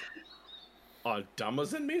guys are dumber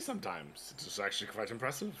than me sometimes. It is actually quite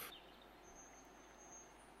impressive.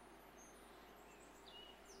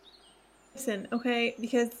 Listen, okay,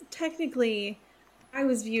 because technically I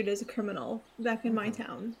was viewed as a criminal back in my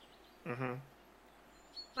town. Mm-hmm.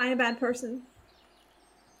 I'm a bad person.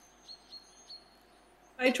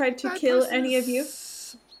 I tried to kill any of you.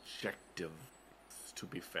 Subjective, to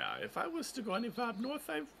be fair. If I was to go any far up north,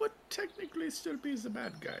 I would technically still be the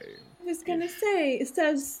bad guy. I was gonna say, it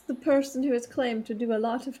says the person who has claimed to do a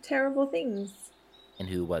lot of terrible things. And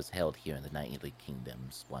who was held here in the Knightly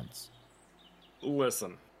Kingdoms once.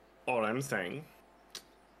 Listen, all I'm saying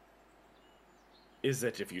is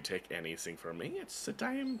that if you take anything from me, it's that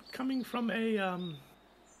I am coming from an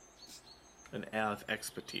air of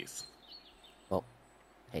expertise. Well,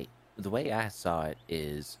 hey, the way I saw it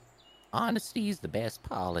is honesty is the best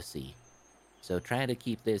policy. So trying to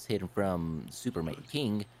keep this hidden from Super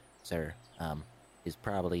King, sir, is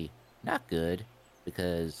probably not good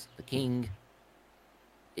because the king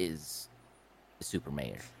is the super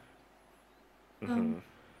mayor.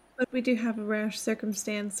 But we do have a rare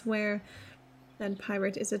circumstance where that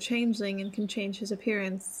pirate is a changeling and can change his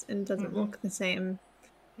appearance and doesn't look the same.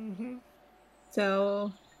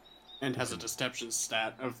 So... And has a deception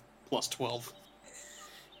stat of plus 12.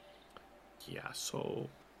 Yeah, so...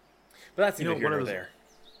 But that's You neither know, here one nor of those- there.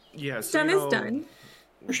 Yeah, so done you is know, done.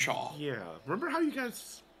 Shaw. Yeah, remember how you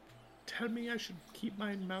guys tell me I should keep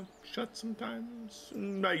my mouth shut sometimes?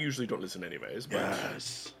 I usually don't listen anyways, but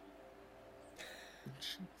Yes.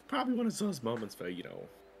 it's probably one of those moments where,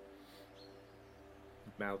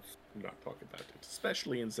 mouth not talk about it,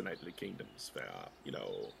 especially in the Knightly Kingdoms where,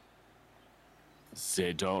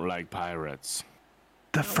 they don't like pirates.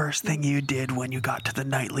 The first thing you did when you got to the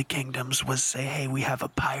Knightly Kingdoms was say, hey, we have a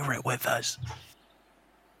pirate with us.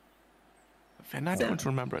 And I don't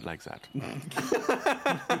remember it like that.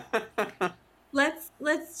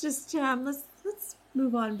 Let's just let's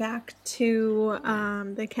move on back to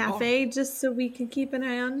the cafe just so we can keep an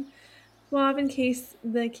eye on Bob in case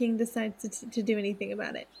the king decides to do anything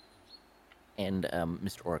about it. And,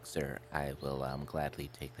 Mr. Orc, sir, I will gladly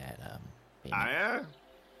take that payment. Yeah?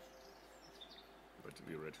 But to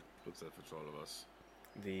be rich, looks that for all of us.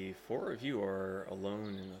 The four of you are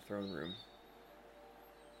alone in the throne room.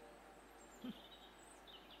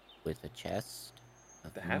 With a chest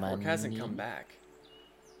of The half-orc money. hasn't come back.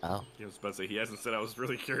 Oh, I was about to say, he hasn't said. I was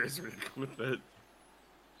really curious where to go with it.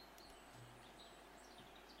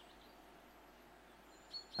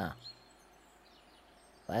 huh.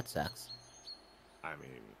 Well, that sucks. I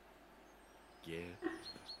mean, yeah.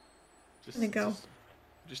 Just, I'm gonna go.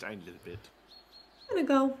 Just a little bit.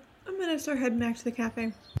 I'm gonna start heading back to the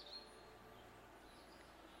cafe.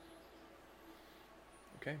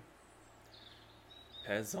 Okay.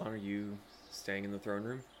 Pez, are you staying in the throne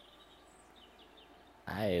room?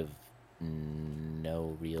 I have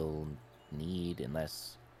no real need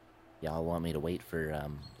unless y'all want me to wait for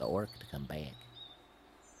the orc to come back.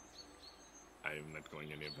 I'm not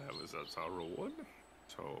going anywhere without our reward,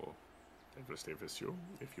 so I will stay with you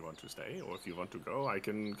if you want to stay, or if you want to go, I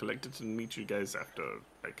can collect it and meet you guys after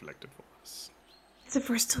I collect it for us. As if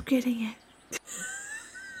we're still getting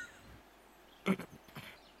it.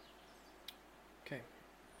 Okay.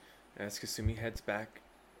 As Kasumi heads back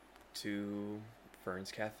to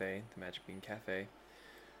Fern's Cafe, the Magic Bean Cafe,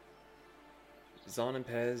 Zahn and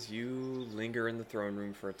Pez, you linger in the throne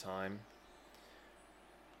room for a time.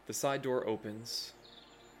 The side door opens,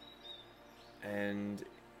 and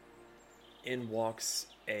in walks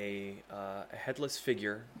a headless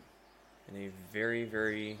figure in a very,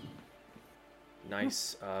 very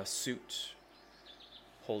nice suit,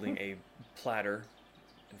 holding a platter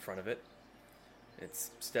in front of it.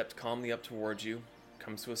 It's stepped calmly up towards you,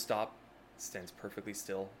 comes to a stop, stands perfectly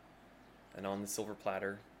still, and on the silver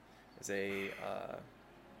platter is a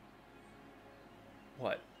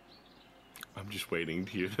what? I'm just waiting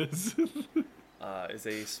to hear this. Is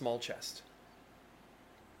a small chest.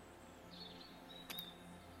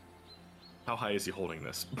 How high is he holding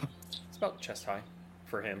this? It's about chest high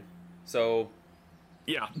for him. So,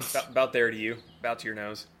 Yeah. about there to you, about to your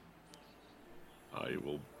nose. I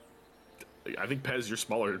will. I think Pez, you're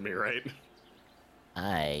smaller than me, right?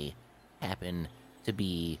 I happen to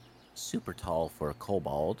be super tall for a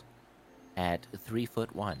kobold at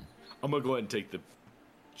 3'1". I'm gonna go ahead and take the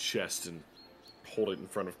chest and hold it in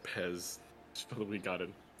front of Pez. So that we got it.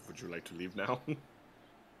 Would you like to leave now? As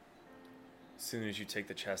soon as you take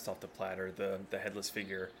the chest off the platter, the headless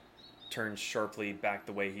figure turns sharply back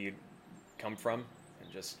the way he'd come from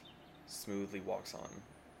and just smoothly walks on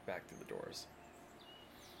back through the doors.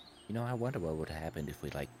 You know, I wonder what would happen if we,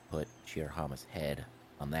 like, put Shirahama's head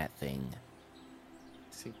on that thing.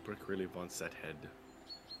 I think Brick really wants that head.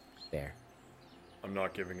 There. I'm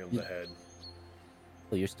not giving him the head.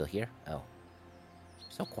 Oh, you're still here? Oh.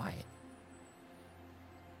 So quiet.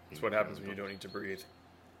 It's what happens when you don't need to breathe.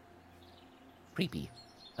 Creepy.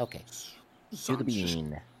 Okay. To the Zan's just-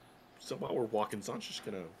 bean. So while we're walking, Zon's just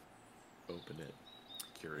gonna open it.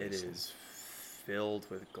 It Curious. is filled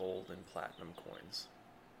with gold and platinum coins.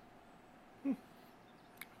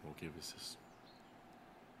 We'll give us this.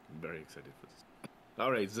 I'm very excited for this.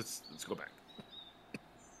 All right, let's go back.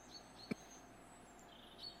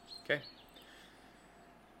 Okay.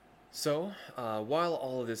 So, while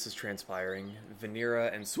all of this is transpiring,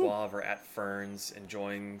 Vanera and Suave are at Fern's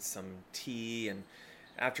enjoying some tea, and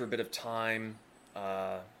after a bit of time,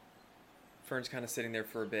 Fern's kind of sitting there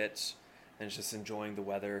for a bit and is just enjoying the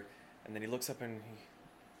weather, and then he looks up and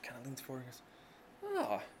he kind of leans forward and goes,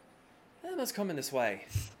 "Oh, that must come in this way.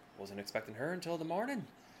 Wasn't expecting her until the morning."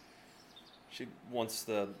 Once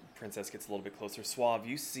the princess gets a little bit closer, Suave,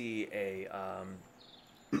 you see a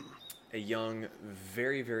young,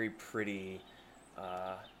 very, very pretty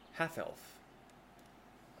half-elf.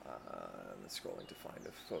 Let's scrolling to find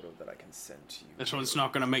a photo that I can send to you. This one's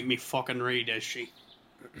not gonna make me fucking read, is she?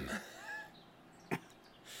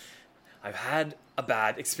 I've had a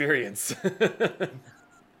bad experience.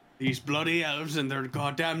 These bloody elves and their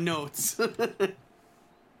goddamn notes.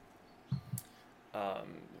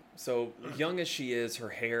 So young as she is, her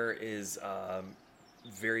hair is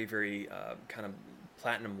very, very kind of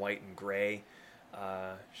platinum white and gray.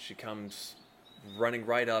 She comes running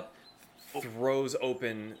right up, throws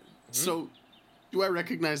open. So, do I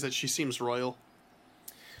recognize that she seems royal?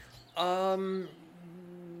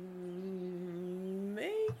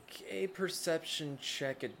 Make a perception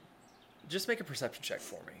check. Just make a perception check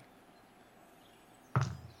for me.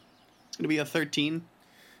 It's gonna be a 13.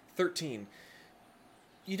 13.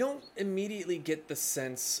 You don't immediately get the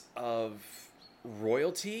sense of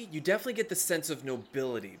royalty. You definitely get the sense of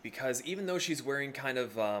nobility, because even though she's wearing kind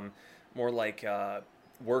of more like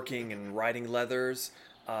working and riding leathers,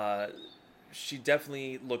 she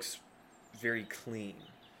definitely looks very clean.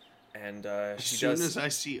 And As she soon does. as I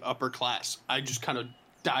see upper class, I just kind of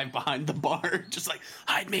dive behind the bar, just like,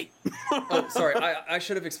 hide me. Oh, sorry. I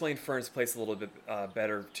should have explained Fern's place a little bit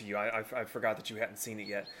better to you. I forgot that you hadn't seen it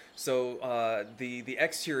yet. So the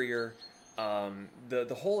exterior,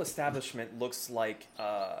 the whole establishment looks like,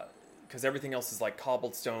 because everything else is like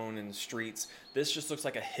cobblestone and streets, this just looks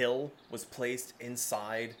like a hill was placed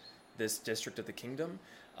inside this district of the kingdom.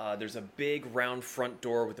 There's a big round front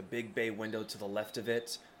door with a big bay window to the left of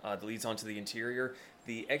it that leads onto the interior.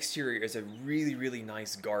 The exterior is a really, really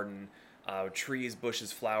nice garden. Trees,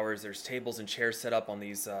 bushes, flowers. There's tables and chairs set up on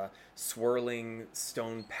these swirling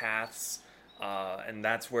stone paths. And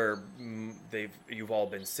that's where you've all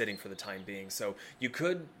been sitting for the time being. So you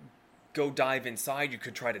could go dive inside. You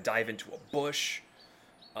could try to dive into a bush.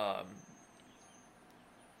 I'm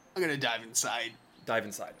gonna dive inside Dive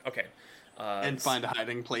inside. Okay. and find a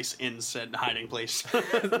hiding place in said hiding place.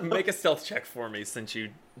 Make a stealth check for me since you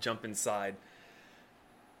jump inside.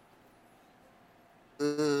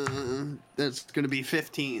 That's gonna be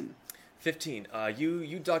 15. 15.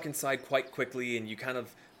 You duck inside quite quickly, and you kind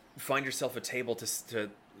of find yourself a table to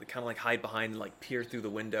kind of like hide behind and like peer through the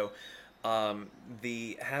window.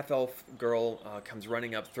 The half-elf girl comes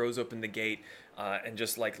running up, throws open the gate, and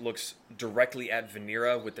just like looks directly at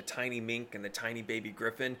Vanera with the tiny mink and the tiny baby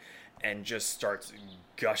griffin, and just starts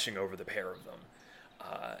gushing over the pair of them.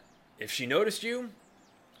 If she noticed you,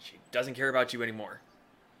 she doesn't care about you anymore.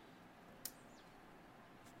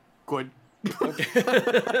 Good.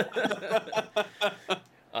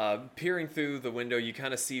 Peering through the window, you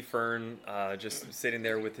kind of see Fern just sitting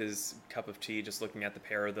there with his cup of tea, just looking at the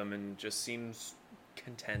pair of them, and just seems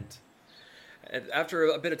content. And after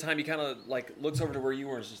a bit of time, he kind of like looks over to where you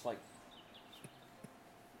were and is just like,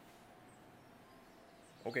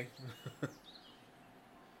 okay.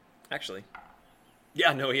 Actually,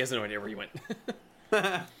 yeah, no, he has no idea where you went.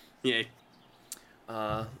 Yeah,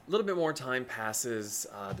 A little bit more time passes.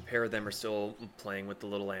 The pair of them are still playing with the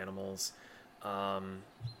little animals. Kasumi,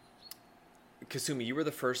 you were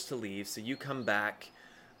the first to leave, so you come back.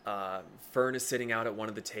 Fern is sitting out at one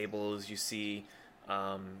of the tables. You see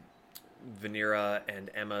Vanera and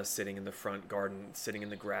Emma sitting in the front garden, sitting in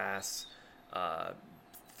the grass,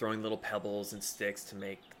 throwing little pebbles and sticks to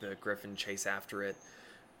make the griffin chase after it.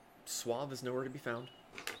 Suave is nowhere to be found.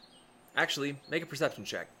 Actually, make a perception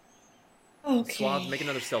check. Okay. Suave, make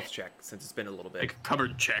another stealth check since it's been a little bit. Like a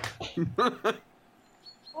cupboard check.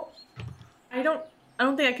 I don't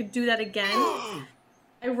think I could do that again.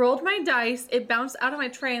 I rolled my dice, it bounced out of my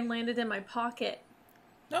tray and landed in my pocket.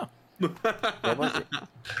 No. What was it?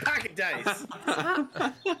 Pocket dice.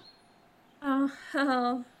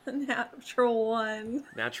 Natural one.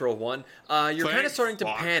 Natural one. You're kind of Thanks, starting to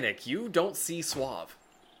Flock. panic. You don't see Suave.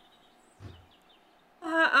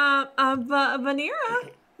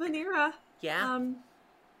 Vanera. Yeah.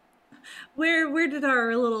 Where did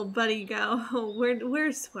our little buddy go?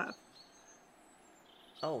 Where's Swap?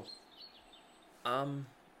 Oh.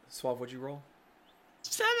 Suave, what'd you roll?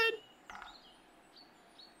 7.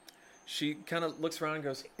 She kind of looks around and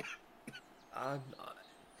goes,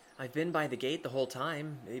 I've been by the gate the whole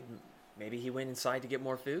time. Maybe he went inside to get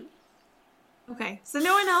more food. Okay, so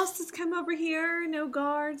no one else has come over here? No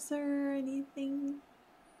guards or anything?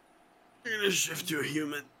 I'm gonna shift to a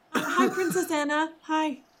human. Hi, Princess Anna.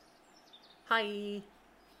 Hi. Hi.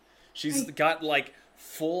 she's got like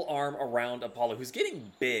full arm around Apollo, who's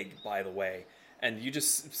getting big, by the way. And you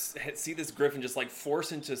just see this griffin just like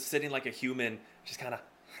forced into sitting like a human, just kind of.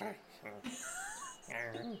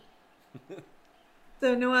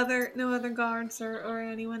 So no other guards or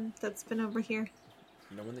anyone that's been over here.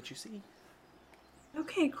 No one that you see.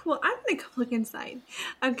 Okay, cool. I'm gonna go look inside.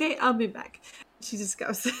 Okay, I'll be back. She just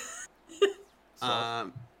goes.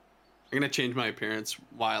 I'm gonna change my appearance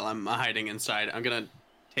while I'm hiding inside. I'm gonna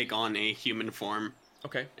take on a human form,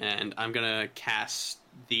 Okay. and I'm gonna cast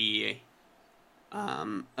the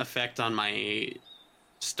effect on my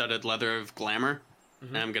studded leather of glamour,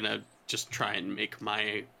 and I'm gonna just try and make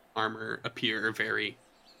my armor appear very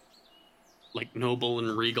like noble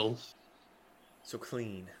and regal, So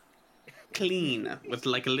clean. clean, with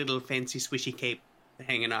like a little fancy swishy cape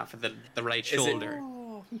hanging off of the right Is it- shoulder.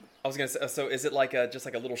 I was gonna say, so is it like just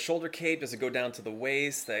like a little shoulder cape? Does it go down to the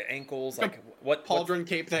waist, the ankles? Like what? Pauldron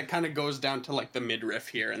cape that kind of goes down to like the midriff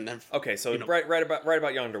here, and then Okay, so you know. right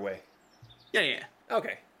about yonder way. yeah.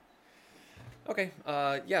 Okay. Okay.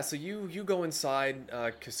 Yeah. So you go inside,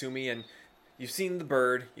 Kasumi, and you've seen the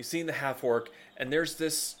bird, you've seen the half orc, and there's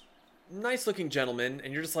this nice-looking gentleman,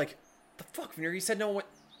 and you're just like, the fuck, Veneer? You said no one.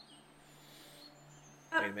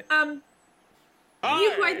 Wait a minute.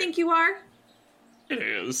 You who I think you are? It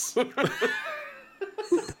is.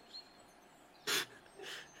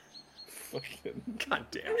 God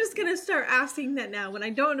damn. I'm just gonna start asking that now. When I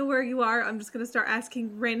don't know where you are, I'm just gonna start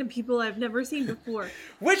asking random people I've never seen before.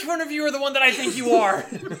 Which one of you are the one that I think you are?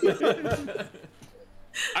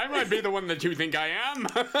 I might be the one that you think I am.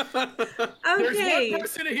 There's Okay. one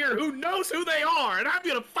person here who knows who they are, and I'm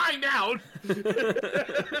gonna find out.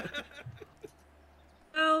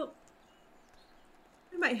 Well,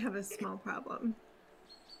 I might have a small problem.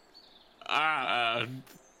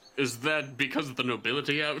 Is that because of the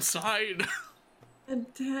nobility outside?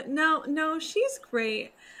 No, she's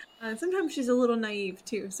great. Sometimes she's a little naive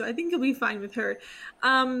too, so I think you'll be fine with her.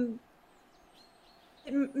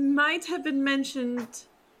 It might have been mentioned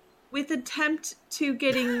with attempt to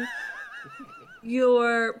getting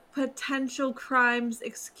your potential crimes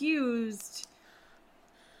excused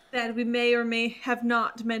that we may or may have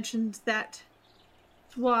not mentioned that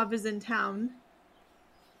Suave is in town.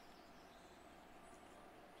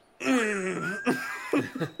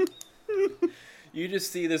 You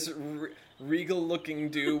just see this regal-looking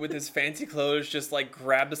dude with his fancy clothes just like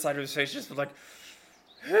grab the side of his face, just like.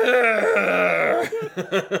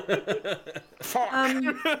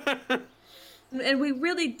 And we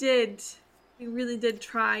really did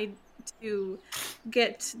try to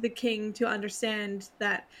get the king to understand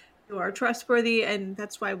that you are trustworthy, and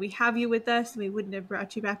that's why we have you with us. We wouldn't have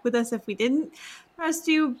brought you back with us if we didn't trust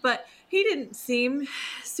you, but he didn't seem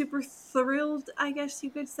super thrilled, I guess you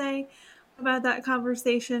could say, about that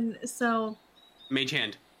conversation. So Mage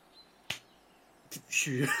hand.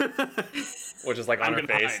 Which is like on her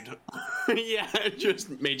face. Hide. Yeah, just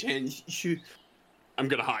mage hand. I'm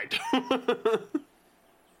gonna hide.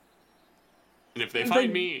 And if they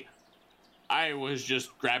find me, I was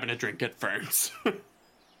just grabbing a drink at Fern's.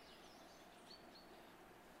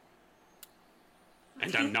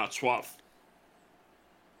 And I'm not suave.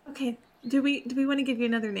 okay, do we want to give you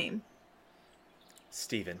another name?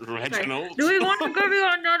 Steven. Reginald. Do we want to give you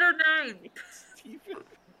another name?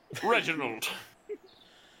 Reginald.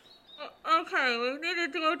 Okay, we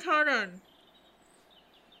needed to go turn.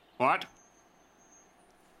 What?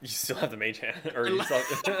 You still have the mage hand, or you still.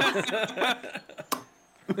 If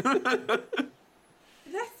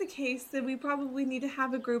that's the case, then we probably need to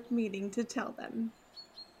have a group meeting to tell them.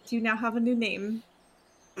 Do you now have a new name?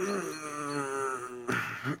 Would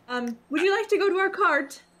you like to go to our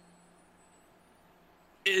cart?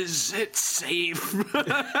 Is it safe?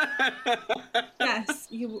 Yes,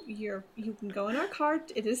 you can go in our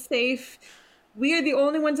cart. It is safe. We are the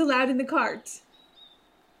only ones allowed in the cart.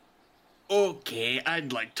 Okay,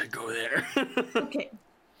 I'd like to go there. Okay,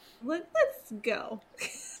 let's go.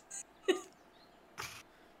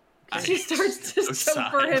 She starts to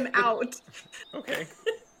chauffeur him out. Okay.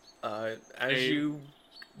 As Hey. you.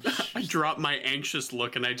 I drop my anxious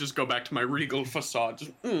look and I just go back to my regal facade.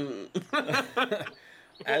 Just,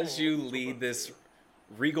 As you lead this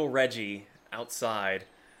regal Reggie outside,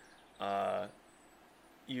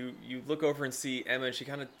 you look over and see Emma, and she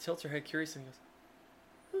kind of tilts her head curiously and goes,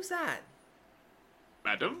 "Who's that?"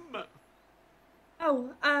 Madam?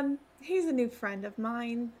 Oh, he's a new friend of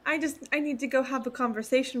mine. I need to go have a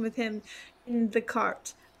conversation with him in the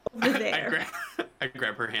cart over there. I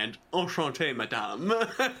grab her hand. Enchanté, madame.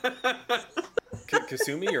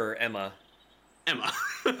 Kasumi or Emma? Emma.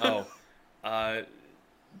 Oh,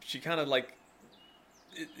 she kind of like.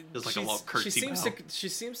 There's like a little curtsy bow. She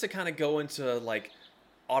seems to kind of go into like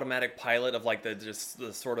automatic pilot of like the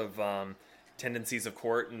sort of tendencies of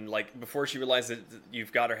court, and like before she realizes that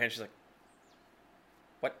you've got her hand, she's like,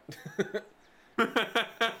 "What?"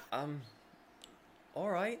 All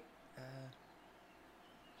right.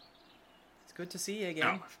 It's good to see you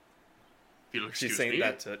again. Oh, if you'll She's excuse saying me.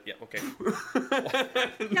 that to okay.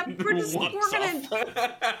 Yep, we're just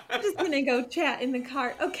gonna go chat in the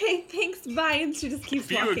cart. Okay, thanks, bye. And she just keeps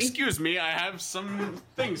If you walking. excuse me, I have some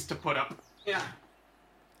things to put up. Yeah.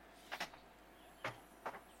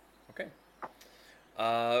 Okay.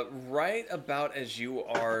 Right about as you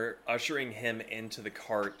are ushering him into the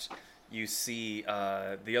cart, you see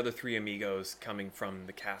the other three amigos coming from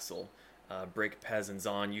the castle. Brick, Pez, and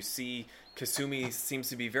Zahn. You see Kasumi seems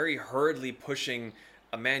to be very hurriedly pushing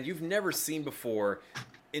a man you've never seen before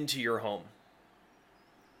into your home.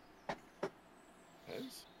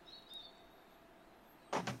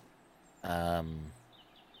 I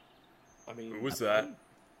mean, Who was that?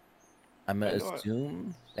 I'm gonna I know it.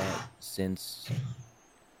 assume that since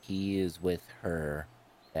he is with her,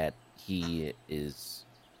 that he is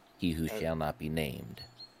he who shall not be named.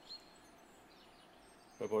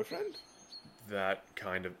 My boyfriend? That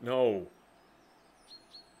kind of no.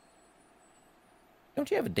 Don't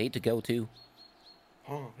you have a date to go to?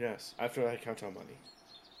 Oh, yes. After I count our money.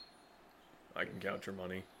 I can count your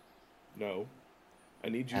money. No. I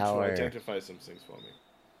need you Our- to identify some things for me.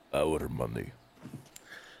 Our money.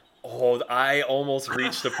 Oh, I almost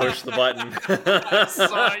reached to push the button.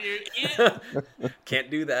 Saw you. Can't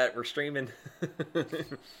do that. We're streaming.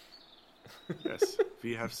 Yes,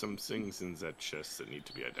 we have some things in that chest that need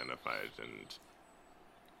to be identified, and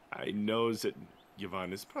I know that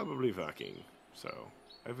Yvonne is probably working, so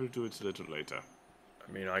I will do it a little later.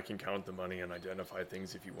 I mean, I can count the money and identify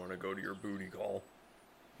things if you want to go to your booty call.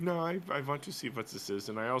 No, I want to see what this is,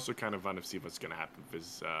 and I also kind of want to see what's going to happen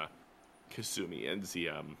with Kasumi and the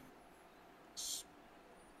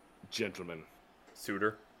gentleman.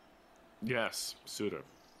 Suitor. Yes, suitor.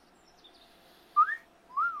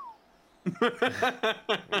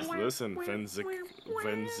 Listen, when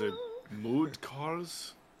the mood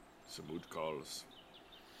calls, the mood calls.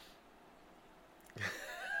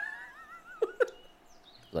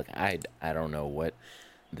 Look, I don't know what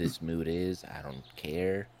this mood is. I don't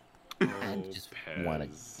care. I just want to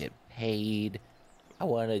Pez. get paid. I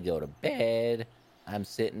want to go to bed. I'm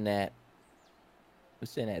sitting at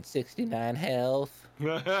 69 health.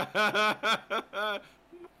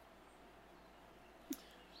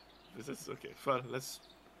 This is okay. Fine, let's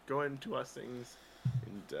go into our things.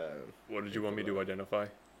 And What did you want me to identify?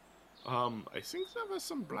 I think there were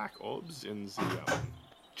some black orbs in the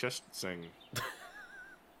chest thing.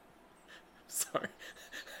 Sorry.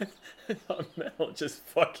 I thought Mel just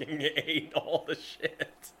fucking ate all the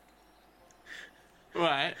shit.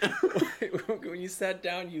 What? When you sat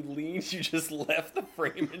down, you leaned, you just left the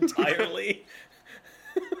frame entirely.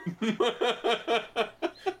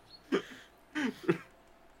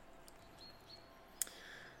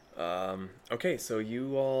 Okay, so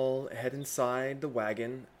you all head inside the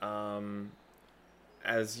wagon.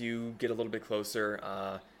 As you get a little bit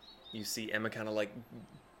closer, you see Emma kind of like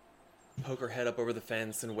poke her head up over the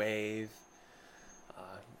fence and wave.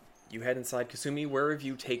 You head inside. Kasumi, where have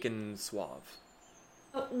you taken Suave?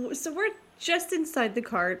 Oh, so we're just inside the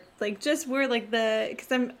cart, like just where like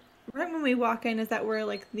because I'm right when we walk in. Is that where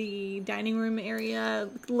like the dining room area,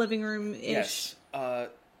 living room ish? Yes.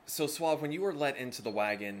 So Suave, when you were let into the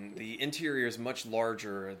wagon, the interior is much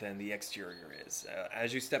larger than the exterior is.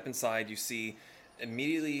 As you step inside, you see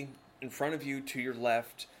immediately in front of you, to your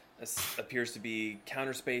left, appears to be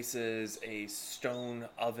counter spaces, a stone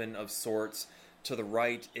oven of sorts. To the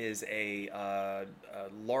right is a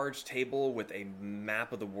large table with a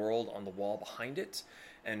map of the world on the wall behind it.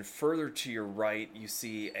 And further to your right, you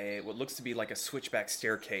see what looks to be like a switchback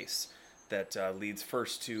staircase that leads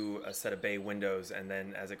first to a set of bay windows, and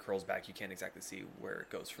then as it curls back, you can't exactly see where it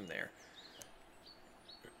goes from there.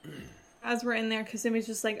 As we're in there, Kasumi's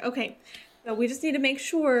just like, okay, so we just need to make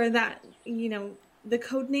sure that, the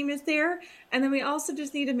code name is there, and then we also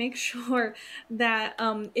just need to make sure that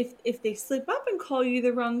if they slip up and call you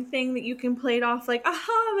the wrong thing, that you can play it off like,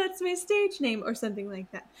 aha, that's my stage name, or something like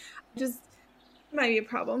that. Just might be a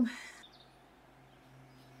problem.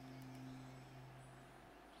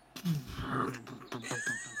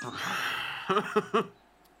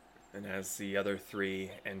 And as the other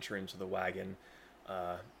three enter into the wagon,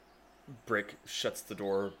 Brick shuts the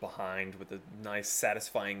door behind with a nice,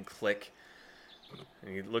 satisfying click.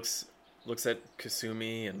 And he looks at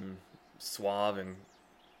Kasumi and Suave and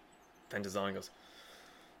then to Zahn and goes,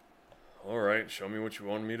 "All right, show me what you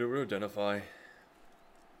want me to identify."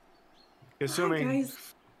 Assuming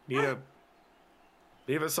Guys.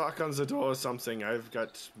 leave a sock on the door or something. I've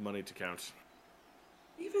got money to count.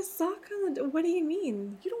 Leave a sock on the door? What do you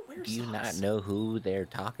mean? You don't wear Do you socks. not know who they're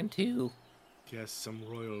talking to? Yes, some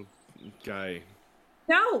royal guy.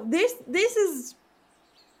 No, this is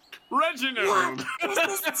Reginald!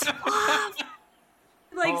 This is Suave.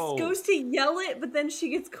 Goes to yell it, but then she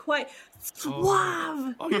gets quiet.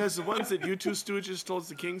 Suave. Oh yes, the ones that you two stooges told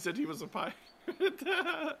the king said he was a pirate.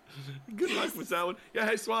 Good luck with that one. Yeah,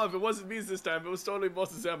 hey Suave, it wasn't me this time. It was totally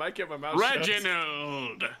both of them. I kept my mouth shut.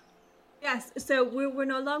 Reginald! Yes, so we're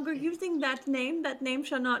no longer using that name. That name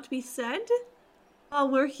shall not be said while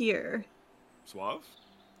we're here. Suave?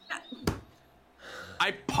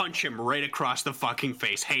 I punch him right across the fucking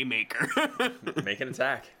face. Haymaker. Make an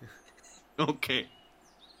attack. Okay.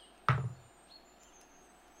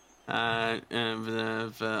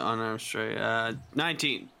 Unarmed straight.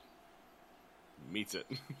 19. Meets it.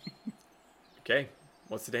 Okay,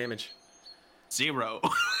 what's the damage? 0.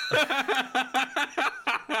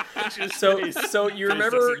 So you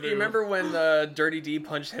remember when Dirty D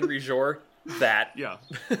punched Henry Jor? That. Yeah.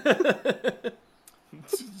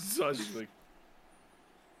 Such like.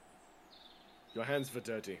 Your hands were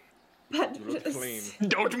dirty. But You look clean.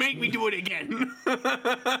 Don't make me do it again.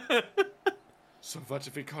 So what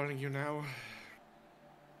are we calling you now?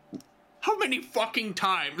 How many fucking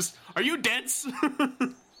times? Are you dense?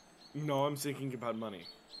 No, I'm thinking about money.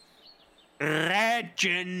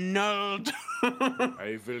 Reginald.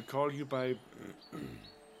 I will call you by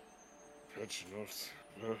Reginald.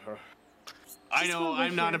 I know,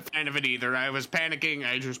 I'm not a fan of it either. I was panicking,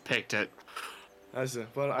 I just picked it.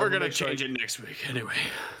 We're gonna change it next week anyway.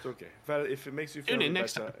 It's okay. Well, if it makes you feel Tune in better,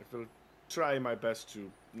 next time. I will try my best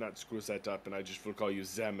to not screw that up, and I just will call you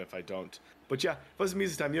Zem if I don't. But yeah, it wasn't me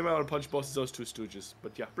this time. You might want to punch both of those two stooges.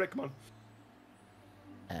 But yeah, Rick, come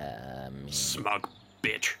on. Smug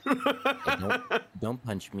bitch. Hey, don't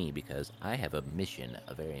punch me, because I have a mission,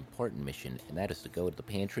 a very important mission, and that is to go to the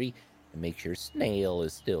pantry and make sure Snail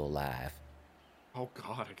is still alive. Oh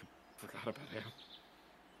God, I forgot about him.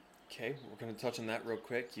 Okay, we're going to touch on that real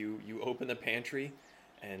quick. You open the pantry,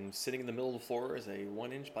 and sitting in the middle of the floor is a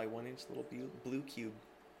 1 inch by 1 inch little blue cube.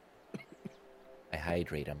 I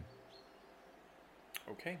hydrate him.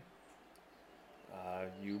 Okay.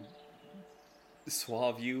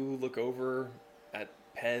 Suave, you look over at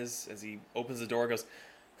Pez as he opens the door, goes,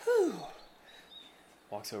 "Whew."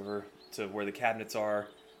 Walks over to where the cabinets are,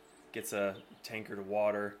 gets a tankard of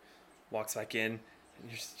water, walks back in, and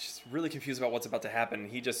you're just really confused about what's about to happen.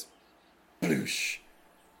 He just bloosh,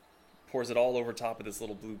 pours it all over top of this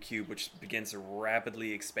little blue cube, which begins to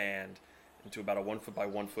rapidly expand into about a 1 foot by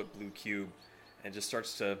 1 foot blue cube, and just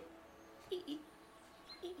starts to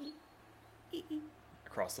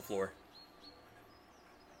across the floor.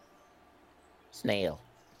 Snail.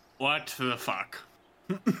 What the fuck?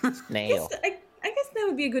 Snail. I guess that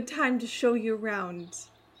would be a good time to show you around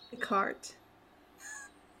the cart.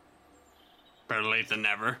 Better late than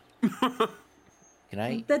never. Can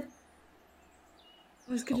I? I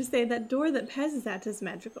was going to say that door that Pez is at is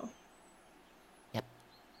magical. Yep.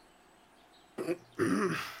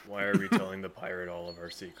 Why are we telling the pirate all of our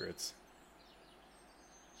secrets?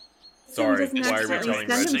 So he Sorry, doesn't why are we accidentally telling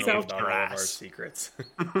send Reginald himself. about all of our Grass. secrets?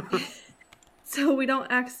 So we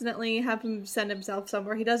don't accidentally have him send himself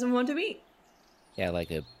somewhere he doesn't want to be. Yeah,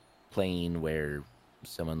 like a plane where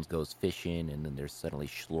someone goes fishing and then they're suddenly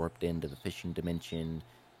slurped into the fishing dimension and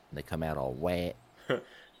they come out all wet.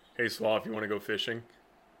 Hey, Suave, you want to go fishing?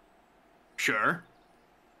 Sure.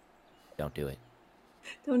 Don't do it.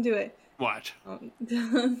 Don't do it. What?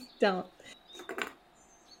 Don't.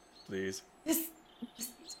 Please.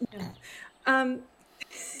 No.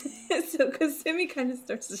 So Kasumi kind of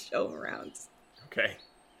starts to show him around. Okay.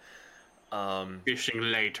 Fishing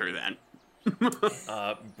later then.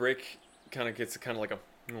 Brick kind of gets like a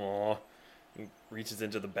aw. He reaches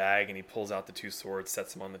into the bag and he pulls out the 2 swords,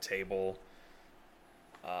 sets them on the table.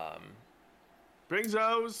 Bring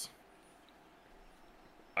those.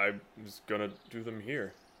 I was gonna do them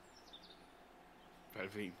here. But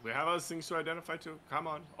we have other things to identify too. Come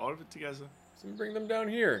on, all of it together. So bring them down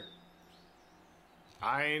here.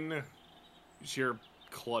 Fine. You hear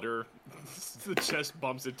clutter. The chest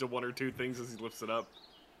bumps into 1 or 2 things as he lifts it up.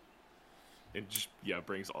 It just,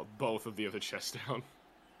 brings both of the other chests down.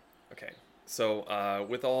 Okay. So,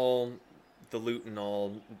 with all the loot and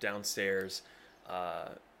all downstairs,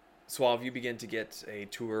 Suave, you begin to get a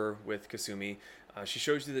tour with Kasumi. She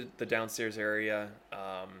shows you the downstairs area,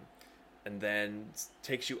 and then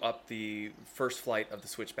takes you up the first flight of the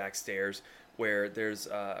switchback stairs, where there's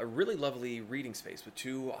a really lovely reading space with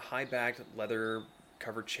 2 high-backed,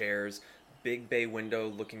 leather-covered chairs, big bay window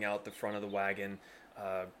looking out the front of the wagon,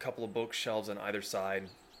 a couple of bookshelves on either side.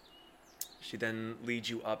 She then leads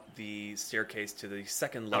you up the staircase to the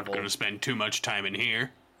second Not level. gonna spend too much time in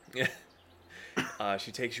here.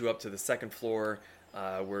 She takes you up to the second floor,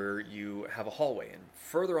 where you have a hallway. And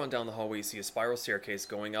further on down the hallway, you see a spiral staircase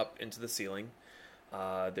going up into the ceiling.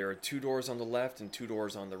 There are 2 doors on the left and 2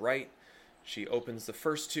 doors on the right. She opens the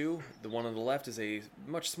first 2. The one on the left is a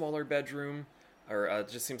much smaller bedroom, or it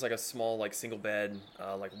just seems like a small, like, single bed,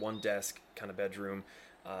 like 1 desk kind of bedroom.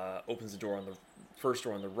 Opens the door on the first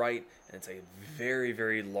door on the right, and it's a very,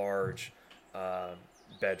 very large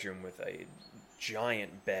bedroom with a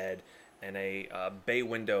giant bed and a bay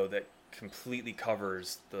window that completely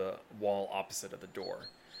covers the wall opposite of the door.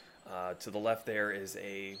 To the left there is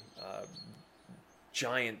a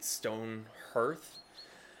giant stone hearth.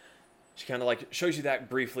 She kind of like shows you that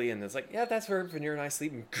briefly, and it's like, yeah, that's where Veneer and I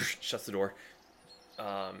sleep, and shuts the door.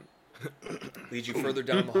 Leads you further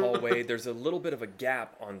down the hallway. There's a little bit of a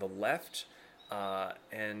gap on the left,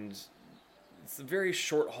 and it's a very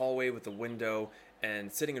short hallway with a window,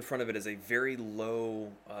 and sitting in front of it is a very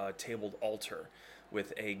low tabled altar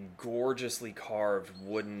with a gorgeously carved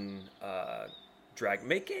wooden dragon.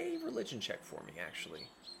 Make a religion check for me, actually.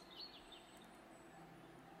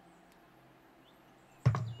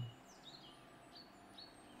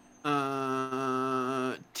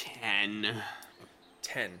 Uh, 10.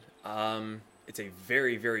 10. It's a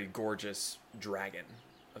very, very gorgeous dragon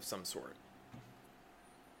of some sort.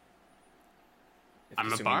 If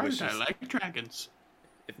I'm a Kasumi bard. wishes- I like dragons.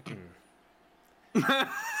 If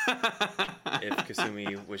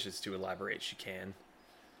Kasumi wishes to elaborate, she can.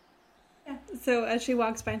 Yeah. So as she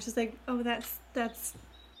walks by, and she's like, "Oh, that's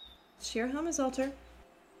Shirahama's altar.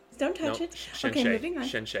 Don't touch No, it." Shensei. Okay, moving on.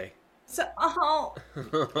 Shensei. So,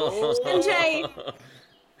 Shinjay,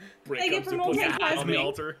 Break Thank you comes for and puts it on the multitasking.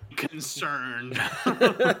 altar. Concerned.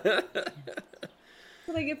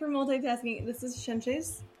 what I get for multitasking? This is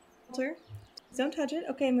Shinjay's altar. Don't touch it.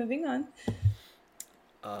 Okay, moving on.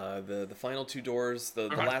 The final 2 doors, the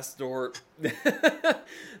last door, the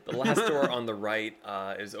last door on the right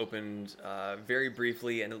is opened very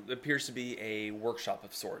briefly, and it appears to be a workshop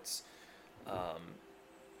of sorts.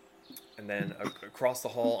 And then across the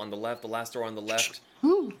hall on the left, the last door on the left,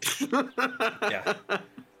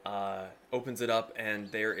 opens it up,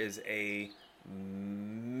 and there is a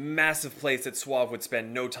massive place that Suave would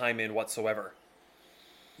spend no time in whatsoever.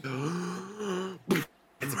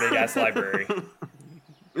 It's a big ass library.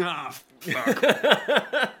 Ah, fuck.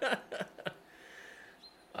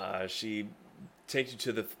 She takes you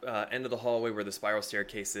to the end of the hallway where the spiral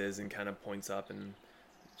staircase is, and kind of points up and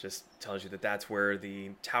just tells you that that's where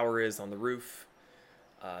the tower is on the roof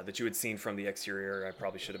that you had seen from the exterior. I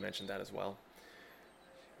probably should have mentioned that as well.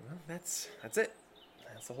 Well, that's it.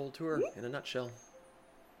 That's the whole tour in a nutshell.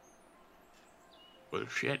 Well,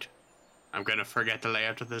 shit. I'm gonna forget the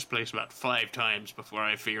layout of this place about 5 times before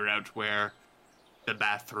I figure out where the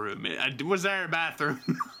bathroom is. Was there a bathroom?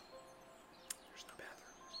 There's no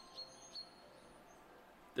bathroom.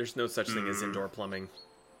 There's no such thing as indoor plumbing.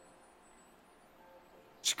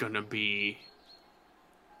 It's gonna be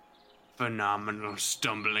phenomenal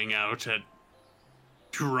stumbling out at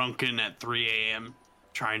drunken at 3 a.m.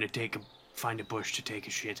 trying to find a bush to take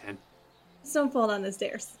a shit in. Just don't fall down the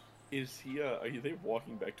stairs. Is he? Are they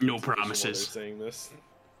walking back to No the station while promises. they're saying this?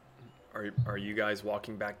 Are you guys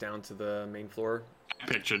walking back down to the main floor? I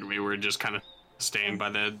pictured we were just kind of staying by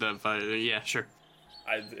the yeah, sure.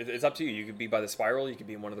 It's up to you. You could be by the spiral. You could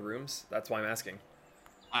be in one of the rooms. That's why I'm asking.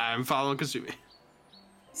 I'm following Kasumi.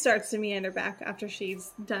 Starts to meander back after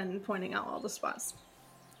she's done pointing out all the spots.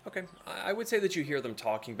 Okay. I would say that you hear them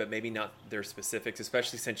talking, but maybe not their specifics,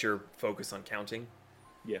 especially since you're focused on counting.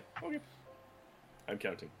 Yeah. Okay. I'm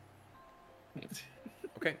counting.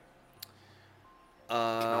 Okay.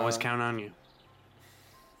 Can always count on you.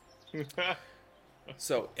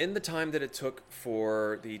 So, in the time that it took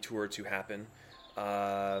for the tour to happen,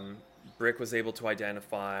 Brick was able to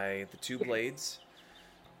identify the two blades.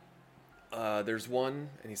 There's one,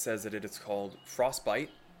 and he says that it is called Frostbite,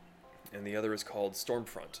 and the other is called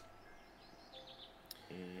Stormfront.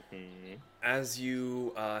 As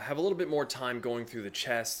you have a little bit more time going through the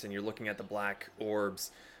chest and you're looking at the black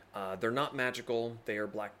orbs, they're not magical, they are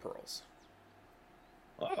black pearls.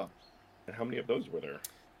 Ah. And how many of those were there?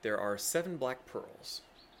 There are 7 black pearls.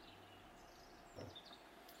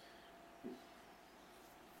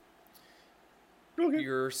 Okay.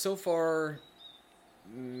 You're so far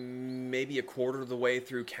maybe a quarter of the way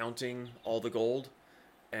through counting all the gold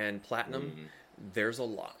and platinum. There's a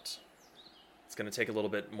lot. It's going to take a little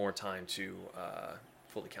bit more time to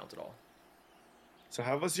fully count it all. So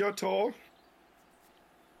how was your tour?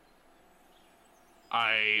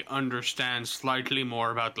 I understand slightly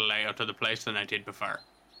more about the layout of the place than I did before.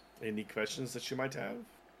 Any questions that you might have?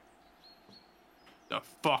 The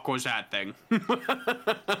fuck was that thing?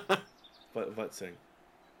 What thing?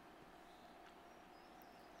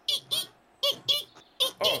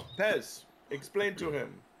 Oh, Pez, explain to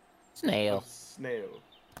him. Snail. Snail.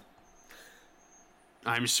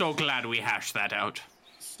 I'm so glad we hashed that out.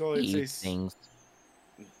 So Eat it's a things.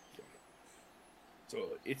 so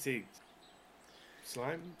it's a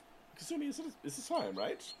slime. Kasumi, it's a slime,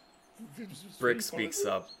 right? Brick speaks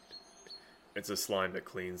up. It's a slime that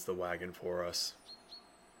cleans the wagon for us.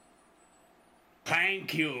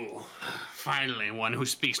 Thank you. Finally, one who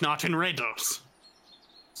speaks not in riddles.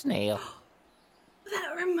 Snail.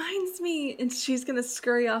 That reminds me. And she's going to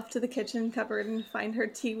scurry off to the kitchen cupboard and find her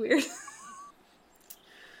tea weird.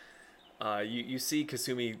 You see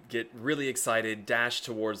Kasumi get really excited, dash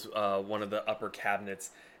towards one of the upper cabinets,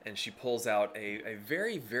 and she pulls out a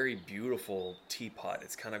very, very beautiful teapot.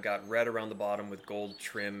 It's kind of got red around the bottom with gold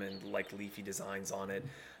trim and like leafy designs on it.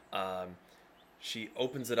 She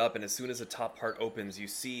opens it up, and as soon as the top part opens, you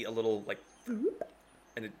see a little like,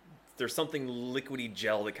 and there's something liquidy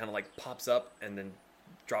gel that kind of like pops up and then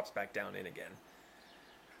drops back down in again.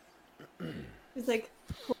 She's like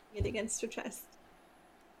holding it against her chest.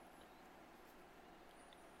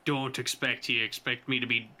 Don't expect me to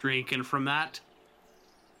be drinking from that.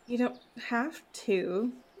 You don't have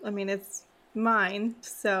to. I mean, it's mine,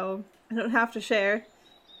 so I don't have to share.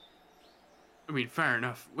 I mean, fair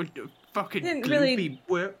enough. What the fucking Didn't gloopy really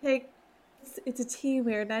whip? take. It's a tea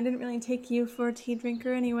weird. I didn't really take you for a tea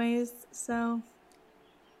drinker, anyways. So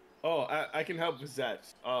Oh, I can help with that.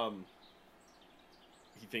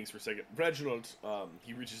 He thinks for a second. Reginald,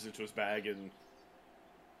 he reaches into his bag and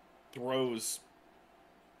throws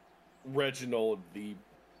Reginald the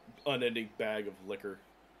unending bag of liquor.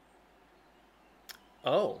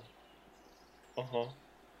 Oh. Uh-huh.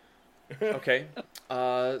 Okay.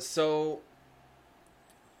 So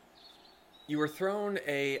you were thrown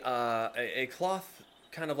a cloth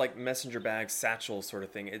kind of like messenger bag satchel sort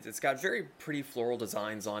of thing. It's got very pretty floral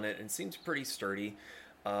designs on it and seems pretty sturdy.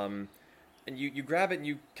 And you grab it and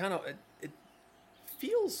you kind of it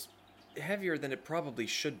feels heavier than it probably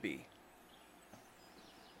should be.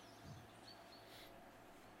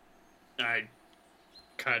 I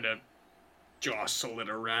kind of jostle it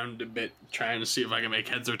around a bit, trying to see if I can make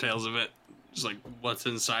heads or tails of it. Just like, what's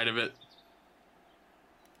inside of it?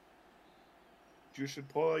 You should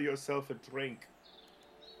pour yourself a drink.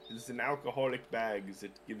 It's an alcoholic bag.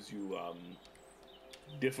 It gives you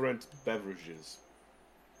different beverages.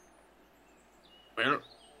 Well,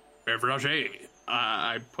 beverage.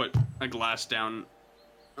 I put a glass down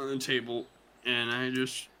on the table, and I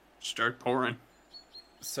just start pouring.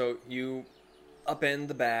 So you upend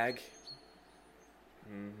the bag.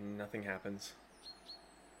 Nothing happens.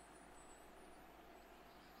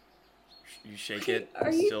 You shake it.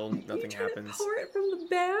 Still nothing happens. Pour it from the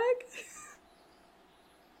bag.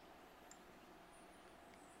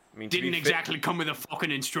 I mean, Didn't exactly come with a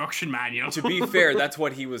fucking instruction manual. To be fair, that's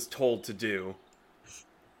what he was told to do.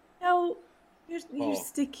 No, You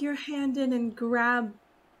stick your hand in and grab,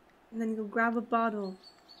 and then you grab a bottle.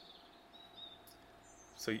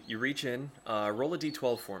 So you reach in. Roll a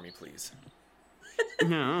d12 for me, please.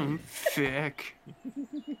 No, thick.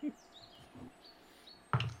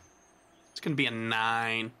 It's gonna be a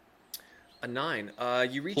 9. A 9.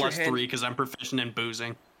 You reach Plus your hand... 3 because I'm proficient in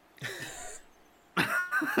boozing.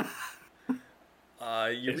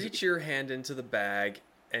 You reach your hand into the bag,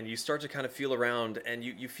 and you start to kind of feel around, and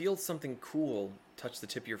you feel something cool touch the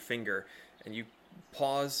tip of your finger, and you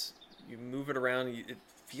pause, you move it around, it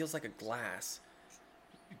feels like a glass.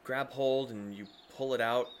 You grab hold, and you pull it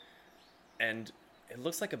out, and it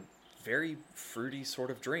looks like a very fruity sort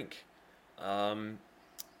of drink.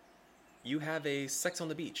 You have a Sex on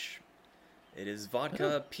the Beach. It is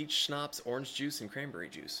vodka, peach schnapps, orange juice, and cranberry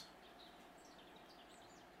juice.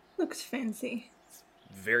 Looks fancy.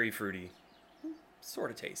 Very fruity.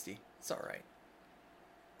 Sort of tasty. It's alright.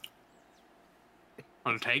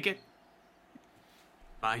 Wanna take it?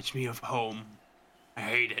 Reminds me of home. I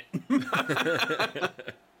hate it.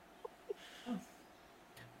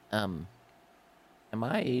 Am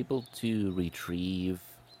I able to retrieve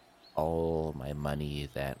all my money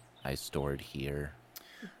that I stored here?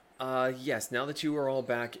 Yes, now that you are all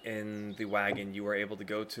back in the wagon, you are able to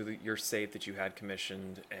go to your safe that you had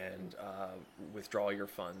commissioned and withdraw your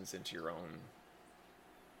funds into your own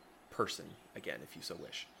person, again, if you so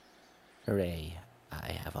wish. Hooray,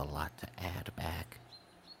 I have a lot to add back.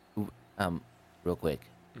 Ooh, real quick.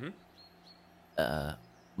 Mm-hmm.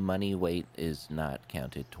 Money weight is not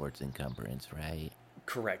counted towards encumbrance, right?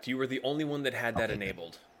 Correct. You were the only one that had that Okay,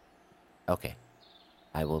 enabled. Okay.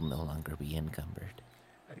 I will no longer be encumbered.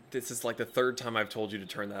 This is like the third time I've told you to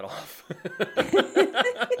turn that off.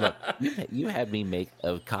 Look, you had me make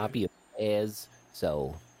a copy of as,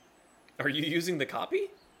 so... Are you using the copy?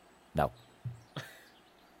 No.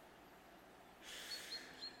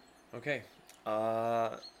 Okay.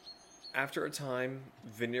 After a time,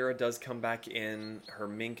 Vanera does come back in. Her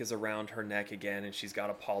mink is around her neck again, and she's got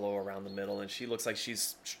Apollo around the middle, and she looks like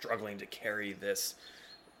she's struggling to carry this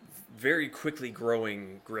very quickly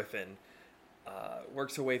growing griffin.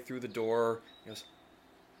 Works her way through the door. Goes,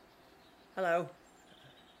 hello.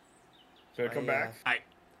 Should I come back? I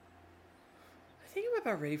think I'm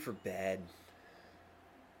about ready for bed.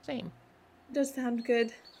 Same. Does sound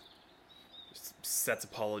good. Just sets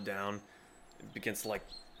Apollo down and begins to like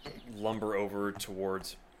lumber over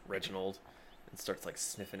towards Reginald and starts like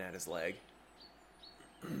sniffing at his leg.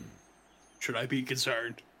 Should I be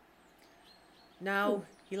concerned? No,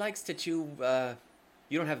 he likes to chew.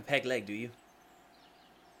 You don't have a peg leg, do you?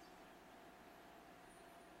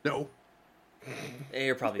 No.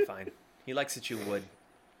 You're probably fine. He likes to chew wood.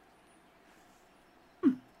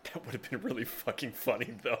 That would have been really fucking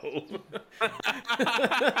funny, though.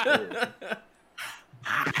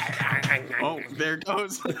 Oh, there it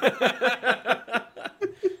goes.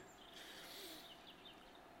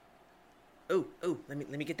 Oh, let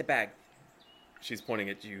me get the bag. She's pointing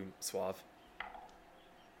at you, Suave.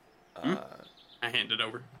 I hand it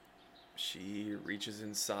over. She reaches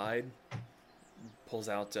inside, pulls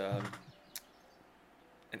out an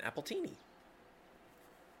appletini.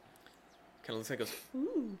 Kind of looks like it goes,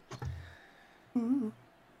 Ooh.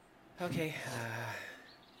 Okay.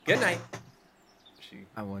 Good night. she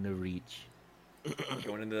I want to reach.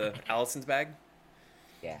 going into Allison's bag.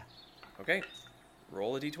 Yeah. Okay.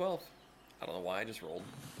 Roll a d12. I don't know why I just rolled.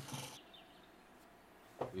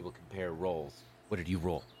 We will compare rolls. What did you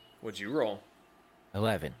roll? What'd you roll?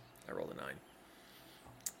 11. I rolled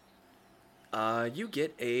a 9. You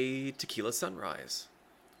get a tequila sunrise.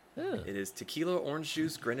 Oh. It is tequila, orange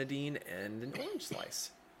juice, grenadine, and an orange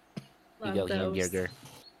slice. You go, Love those. hamburger.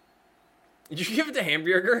 Did you give it to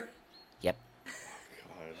Hamburger? Yep.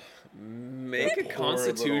 God, Make a That poor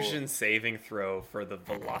constitution little- saving throw for the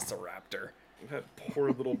Velociraptor. that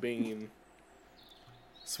poor little bean.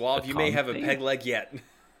 Suave, The you may have a con peg leg yet.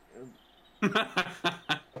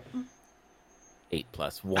 8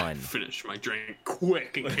 plus 1. Finish my drink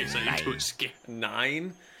quick in case I need to escape.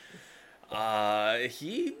 9.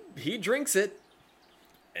 He drinks it,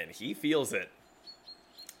 and he feels it.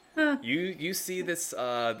 Huh. You see this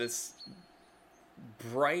this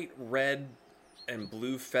bright red and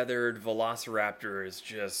blue feathered Velociraptor is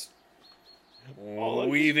just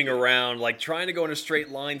weaving around, like trying to go in a straight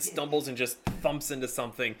line, stumbles and just thumps into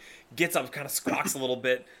something, gets up, kind of squawks a little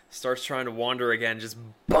bit, starts trying to wander again, just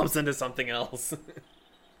bumps into something else.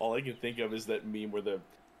 All I can think of is that meme where the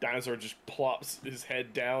dinosaur just plops his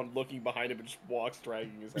head down, looking behind him, and just walks,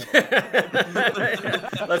 dragging his head.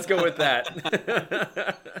 Let's go with that.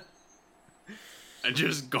 I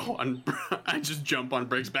just go on. I just jump on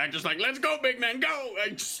Brick's back, just like, let's go, big man, go! I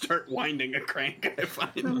just start winding a crank. I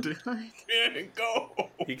find Oh, God. Yeah, go.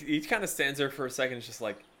 He kind of stands there for a second, it's just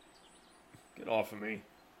like, get off of me.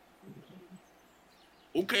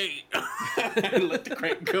 Okay. I let the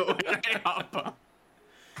crank go and I hop on.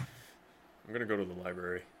 I'm gonna go to the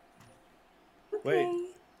library. Wait.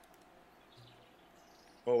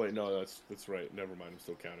 Oh wait, no, that's right. Never mind. I'm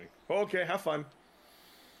still counting. Okay, have fun.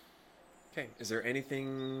 Okay, is there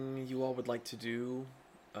anything you all would like to do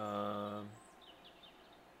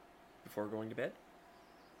before going to bed?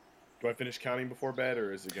 Do I finish counting before bed,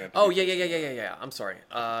 or is it gonna? Oh yeah. I'm sorry.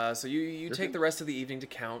 So you take good. the rest of the evening to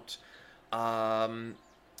count.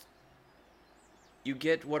 You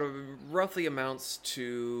get what roughly amounts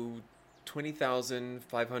to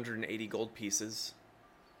 20,580 gold pieces.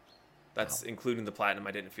 That's including the platinum.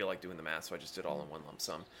 I didn't feel like doing the math, so I just did all in one lump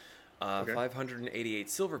sum. Okay. 588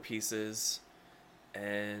 silver pieces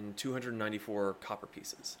and 294 copper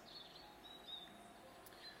pieces.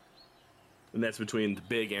 And that's between the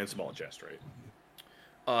big and small chest,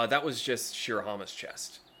 right? That was just Shirahama's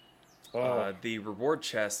chest. Oh. The reward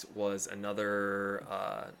chest was another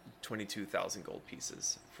 22,000 gold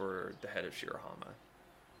pieces for the head of Shirahama.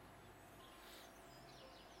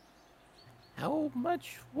 How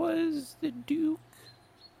much was the Duke?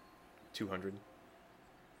 200,000.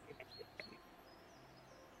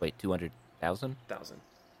 Wait, 200,000?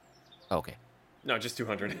 Okay. No, just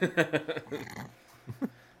 200.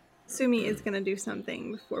 Sumi is going to do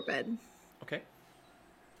something before bed. Okay.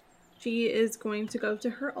 She is going to go to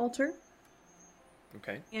her altar.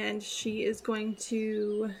 Okay. And she is going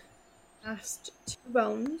to cast 2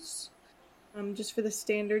 bones. Just for the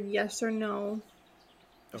standard yes or no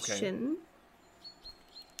question.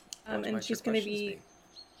 And she's going to be...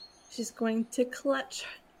 She's going to clutch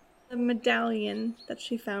the medallion that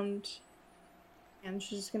she found. And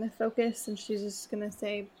she's just going to focus and she's just going to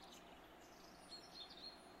say,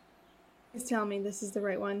 please tell me this is the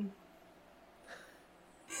right one.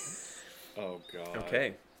 Oh god.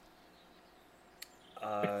 Okay.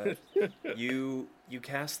 You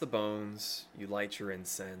cast the bones. You light your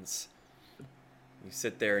incense. You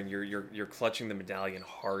sit there and you're clutching the medallion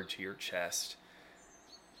hard to your chest.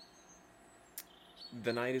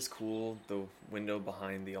 The night is cool. The window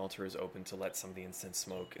behind the altar is open to let some of the incense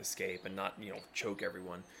smoke escape and not, choke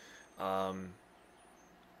everyone. And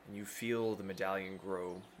you feel the medallion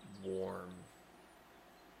grow warm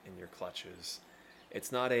in your clutches.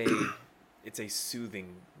 It's not it's a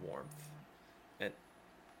soothing warmth. And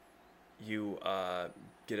you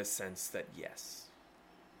get a sense that yes.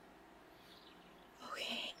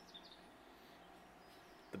 Okay.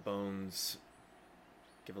 The bones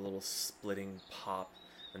give a little splitting pop,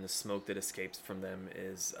 and the smoke that escapes from them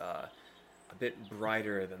is a bit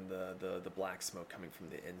brighter than the black smoke coming from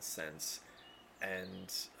the incense,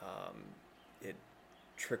 and it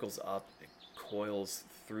trickles up, it coils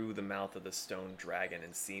through the mouth of the stone dragon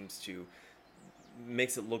and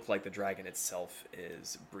makes it look like the dragon itself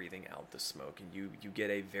is breathing out the smoke, and you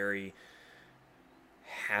get a very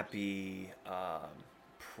happy,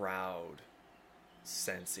 proud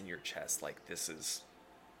sense in your chest, like this is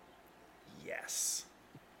yes.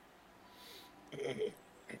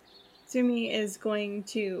 Sumi is going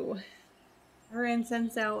to her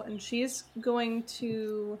incense out and she's going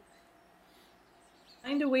to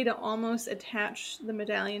find a way to almost attach the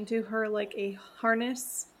medallion to her like a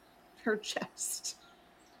harness, her chest.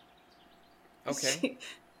 Okay. She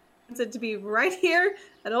wants it to be right here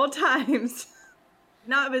at all times,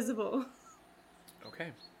 not visible.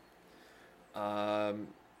 Okay.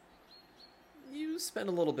 You spend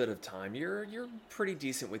a little bit of time. You're pretty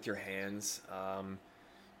decent with your hands. You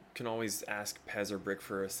can always ask Pez or Brick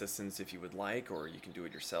for assistance if you would like, or you can do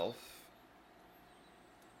it yourself.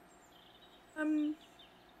 I'll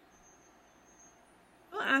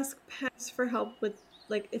ask Pez for help with,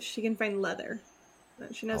 like, if she can find leather.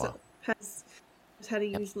 She knows that Pez knows how to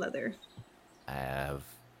use leather. I have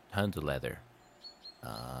tons of leather.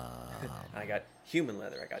 I got human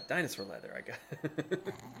leather. I got dinosaur leather. I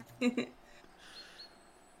got.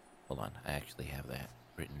 Hold on, I actually have that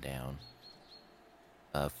written down.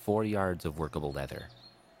 4 yards of workable leather.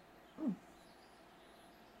 Oh.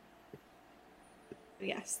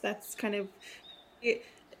 Yes, that's kind of... If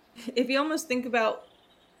you almost think about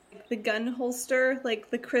like, the gun holster, like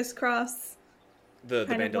the crisscross... The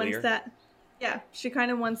bandolier? Wants that. Yeah, she kind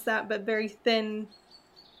of wants that, but very thin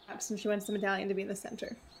perhaps, and she wants the medallion to be in the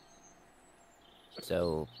center.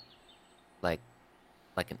 So, like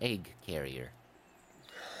an egg carrier.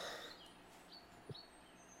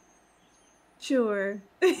 Sure.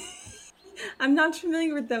 I'm not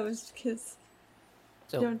familiar with those because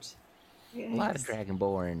So Don't. a lot of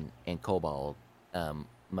Dragonborn and Kobold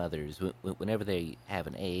mothers, whenever they have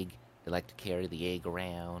an egg, they like to carry the egg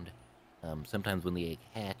around. Sometimes when the egg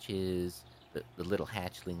hatches, the little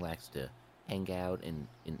hatchling likes to hang out in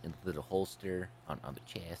a little holster on the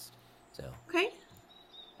chest. So, Okay,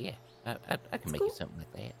 yeah, I can make cool. you something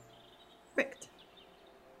like that. perfect.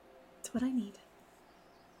 That's what I need.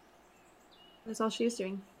 That's all she is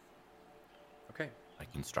doing. Okay. I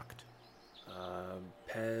construct.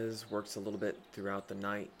 Pez works a little bit throughout the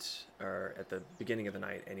night, or at the beginning of the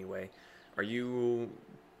night anyway. Are you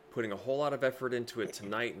putting a whole lot of effort into it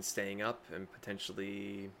tonight and staying up and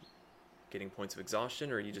potentially getting points of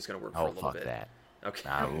exhaustion, or are you just going to work for a Oh, little fuck bit? that. Okay.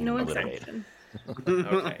 No a little bit. exhaustion.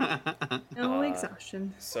 Okay. No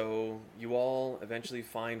exhaustion. So you all eventually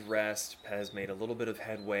find rest. Pez made a little bit of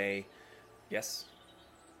headway. Yes?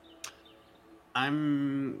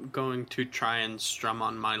 I'm going to try and strum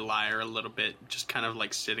on my lyre a little bit, just kind of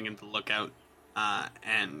like sitting in the lookout,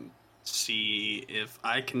 and see if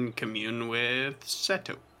I can commune with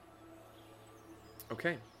Seto.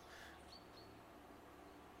 Okay.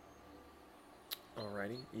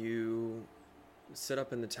 Alrighty. You sit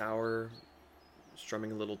up in the tower,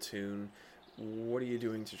 strumming a little tune. What are you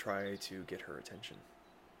doing to try to get her attention?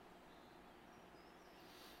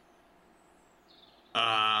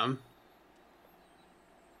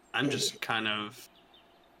 I'm just kind of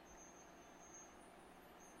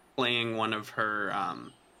playing one of her,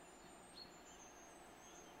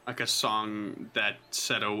 like a song that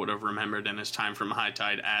Seto would have remembered in his time from High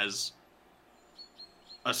Tide as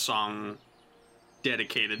a song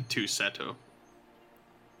dedicated to Seto.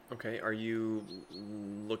 Okay, are you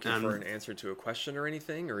looking for an answer to a question or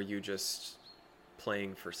anything, or are you just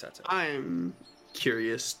playing for Seto? I'm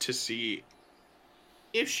curious to see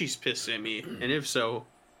if she's pissed at me, and if so,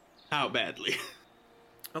 how badly.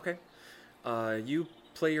 Okay. You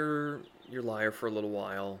play your lyre for a little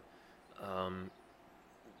while.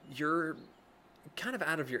 You're kind of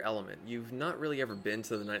out of your element. You've not really ever been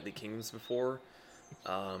to the Nightly Kingdoms before.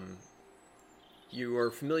 You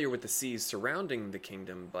are familiar with the seas surrounding the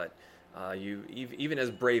kingdom, but you even as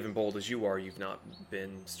brave and bold as you are, you've not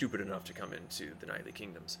been stupid enough to come into the Nightly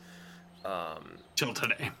Kingdoms. Till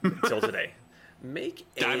today. Till today. Make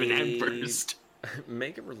Diving head first.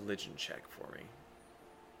 Make a religion check for me.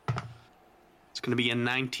 It's going to be a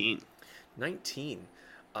 19. 19.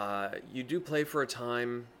 You do play for a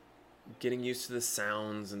time, getting used to the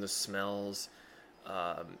sounds and the smells.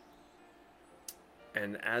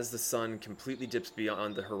 And as the sun completely dips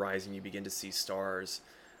beyond the horizon, you begin to see stars.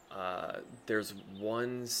 There's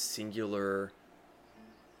one singular,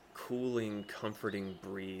 cooling, comforting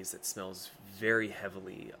breeze that smells very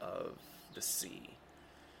heavily of the sea.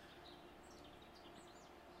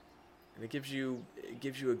 And it gives you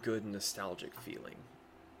a good nostalgic feeling.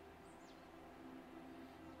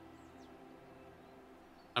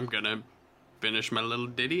 I'm gonna finish my little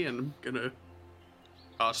ditty and I'm gonna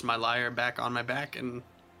toss my lyre back on my back and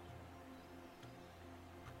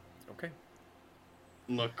Okay.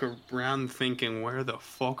 look around thinking, where the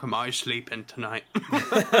fuck am I sleeping tonight?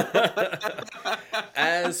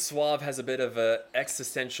 As Suave has a bit of a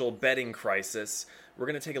existential bedding crisis, we're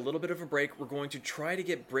going to take a little bit of a break. We're going to try to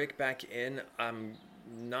get Brick back in. I'm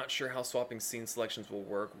not sure how swapping scene selections will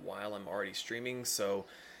work while I'm already streaming, so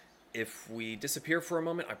if we disappear for a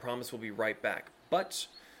moment, I promise we'll be right back. But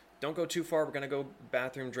don't go too far. We're going to go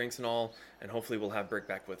bathroom, drinks, and all, and hopefully we'll have Brick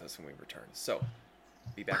back with us when we return. So,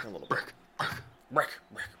 be back in a little bit. Brick.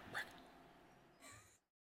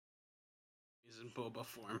 He's in boba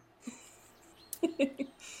form.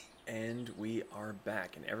 And we are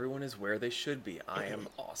back, and everyone is where they should be. I am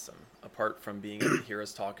awesome. Apart from being able to hear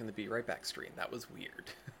us talk in the Be Right Back screen. That was weird.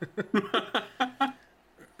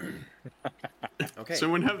 Okay.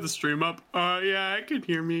 Someone have the stream up? Yeah, I can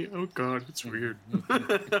hear me. Oh god, it's weird.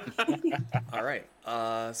 All right.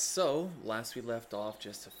 So, last we left off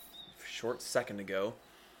just a short second ago,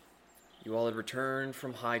 you all had returned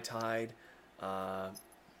from High Tide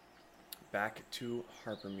back to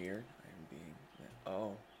Harpermere.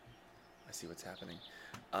 Oh, I see what's happening.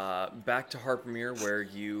 Back to Harpermere, where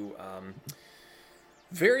you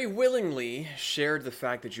very willingly shared the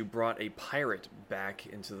fact that you brought a pirate back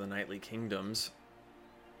into the Nightly Kingdoms.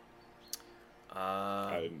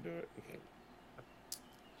 I didn't do it.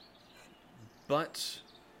 But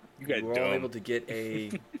You got were all dumb. able to get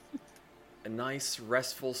a nice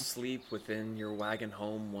restful sleep within your wagon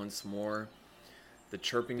home once more. The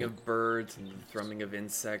chirping of birds and the thrumming of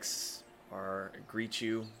insects greet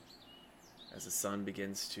you as the sun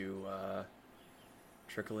begins to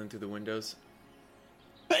trickle in through the windows.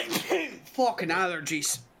 Fucking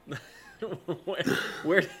allergies. where,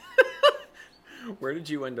 where where did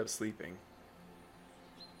you end up sleeping?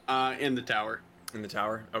 In the tower. In the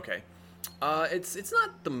tower? Okay. It's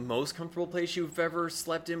not the most comfortable place you've ever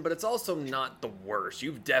slept in, but it's also not the worst.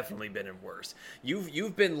 You've definitely been in worse.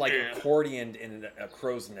 You've been like accordioned in a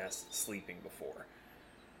crow's nest sleeping before.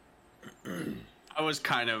 I was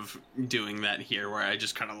kind of doing that here, where I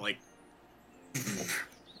just kind of like.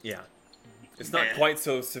 Yeah. It's not quite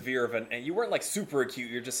so severe of and you weren't like super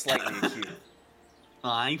acute, you're just slightly acute. Oh,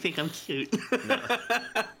 I think I'm cute.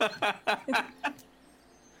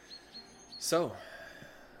 So,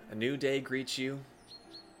 a new day greets you.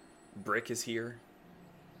 Brick is here.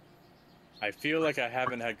 I feel like I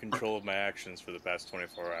haven't had control of my actions for the past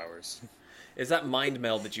 24 hours. Is that mind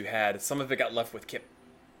meld that you had? Some of it got left with Kip.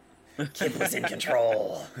 Kip was in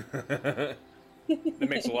control. That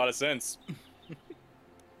makes a lot of sense.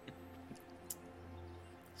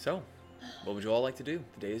 So, what would you all like to do?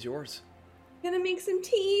 The day is yours. Gonna make some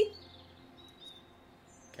tea.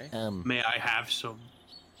 Okay. May I have some?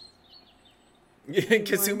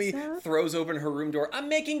 Kasumi throws open her room door. I'm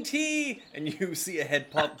making tea, and you see a head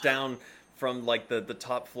pop down from like the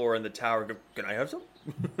top floor in the tower. Go, can I have some?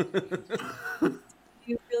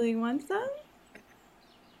 You really want some?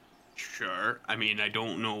 Sure. I mean, I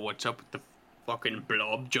don't know what's up with the fucking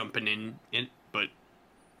blob jumping in it, but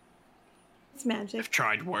It's magic. I've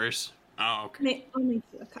tried worse. Oh, okay. I'll make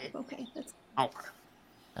you a cup. Okay, that's.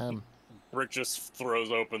 Okay. Brick just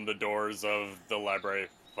throws open the doors of the library.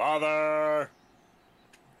 Father!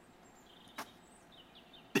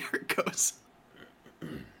 There it goes.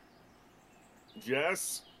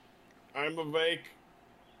 Yes, I'm awake.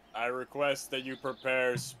 I request that you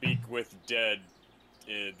prepare Speak with Dead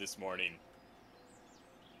this morning.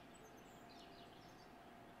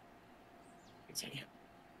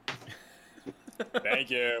 Thank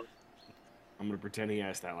you. I'm gonna pretend he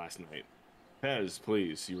asked that last night. Pez,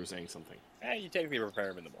 please, you were saying something. You technically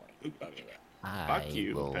prepare him in the morning. Fuck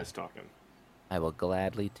you, Pez talking. I will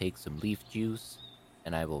gladly take some leaf juice,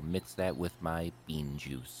 and I will mix that with my bean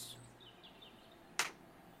juice.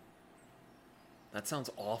 That sounds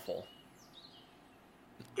awful.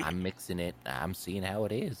 I'm mixing it. I'm seeing how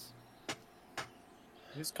it is.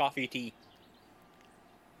 Who's coffee tea?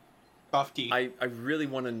 Coffee tea. I really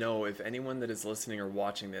want to know if anyone that is listening or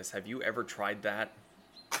watching this, have you ever tried that?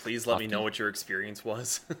 Please let me know what your experience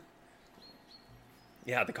was.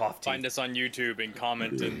 Yeah, the cough tea. Find us on YouTube and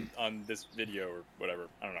comment on this video or whatever.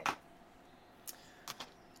 I don't know.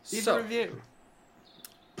 Leave So, a review.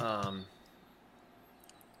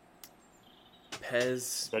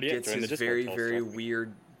 Pez But yeah, gets join the his Discord, very, tell us very something.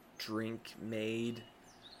 weird drink made.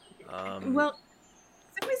 Well,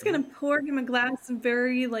 somebody's gonna pour him a glass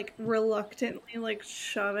very, like, reluctantly, like,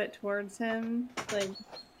 shove it towards him. Like,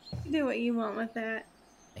 do what you want with that.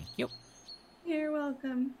 Thank you. You're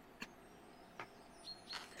welcome.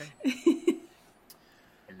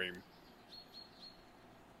 I mean,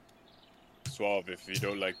 Suave, if you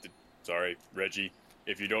don't like the... Sorry, Reggie.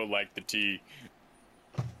 If you don't like the tea,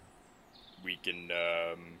 we can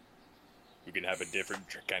have a different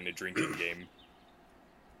kind of drinking game.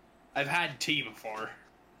 I've had tea before.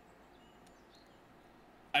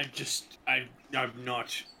 I'm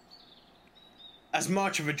not as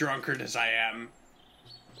much of a drunkard as I am.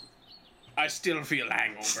 I still feel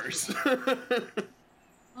hangovers.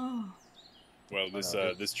 Oh. Well,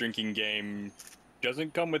 this drinking game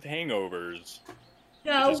doesn't come with hangovers. It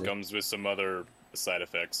No. just comes with some other side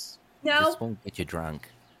effects. No. This won't get you drunk.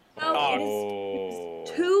 No. Oh.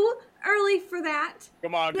 It's too early for that.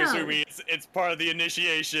 Come on, No. Kasumi, it's part of the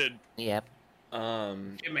initiation. Yep.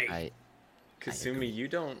 Gimme. I Kasumi, you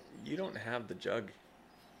don't have the jug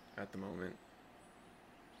at the moment.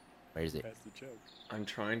 Where is it? That's the joke. I'm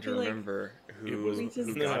trying to Like, remember it was-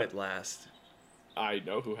 who got it last. I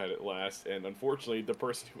know who had it last, and unfortunately, the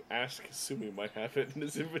person who asked Kasumi might have it in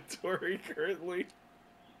his inventory currently.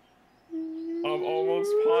 I'm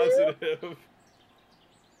almost positive.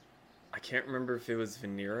 I can't remember if it was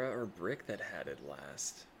Vanera or Brick that had it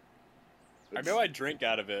last. I know I drank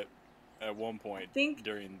out of it at one point Think-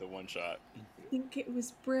 during the one shot. I think it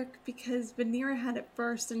was Brick because Vanera had it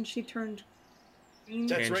first and she turned green.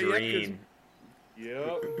 That's right, yeah, 'cause- Tangerine.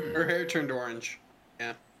 Yep. Her hair turned orange.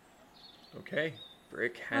 Yeah. Okay,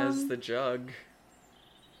 Brick has the jug.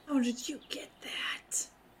 How did you get that?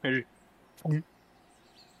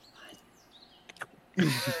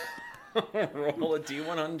 Roll a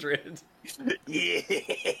D100.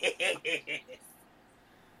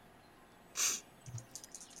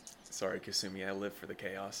 Sorry, Kasumi, I live for the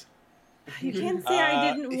chaos. You can't say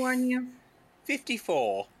I didn't warn you.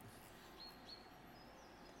 54.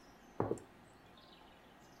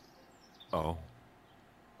 Oh.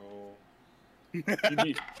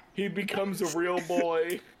 He becomes a real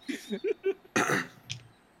boy.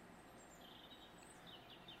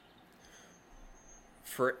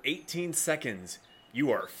 For 18 seconds,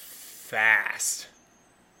 you are fast.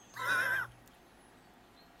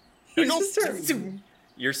 He's just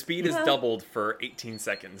Your speed is doubled for 18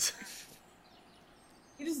 seconds.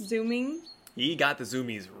 You're just zooming. He got the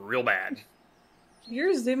zoomies real bad.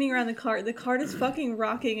 You're zooming around the cart. The cart is fucking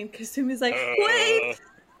rocking, and Kasumi's like, wait!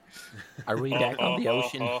 Are we back on the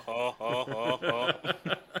ocean?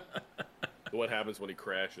 What happens when he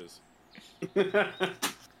crashes?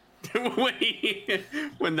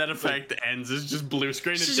 When that effect ends, it's just blue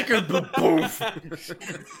screen.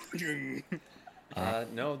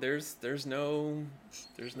 No, there's no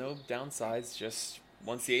downsides. Just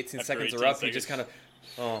once the 18 After seconds 18 are up, seconds. you just kind of,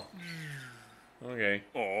 okay.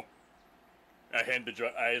 Oh. I hand the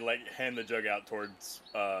jug. I hand the jug out towards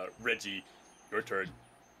Reggie. Your turn.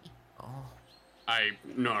 Oh. I'm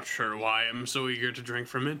not sure why I'm so eager to drink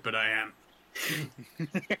from it, but I am.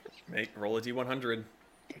 Roll a d100.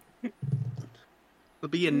 It'll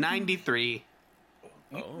be a 93.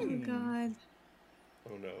 Oh my god.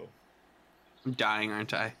 Oh no. I'm dying,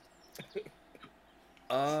 aren't I?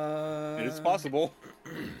 It's possible.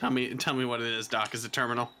 Tell me what it is, Doc. Is it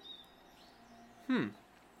terminal?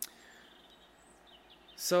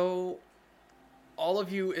 So, all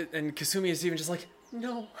of you, and Kasumi is even just like,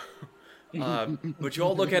 no. But you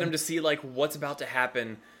all look at him to see like what's about to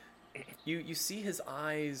happen. You see his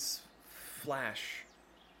eyes flash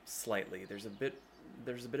slightly. There's a bit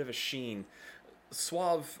of a sheen.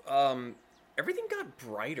 Suave, everything got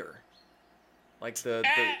brighter. Like the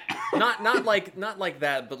not like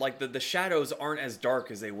that, but like the shadows aren't as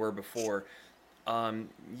dark as they were before.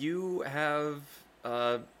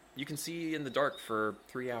 You can see in the dark for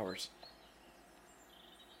 3 hours.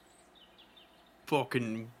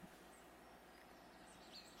 Fucking.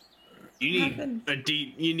 You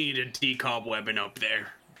need a decob weapon up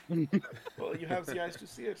there. Well, you have the eyes to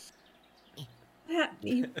see it. Yeah,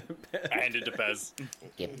 I handed to Pez.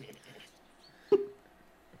 Yep.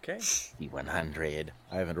 Okay. D100.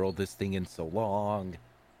 I haven't rolled this thing in so long.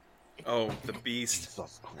 Oh, the beast.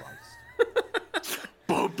 Jesus Christ.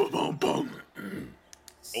 Boom, boom, boom, boom.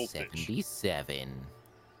 77.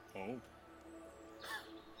 Oh.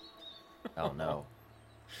 Oh no.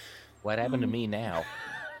 What happened to me now?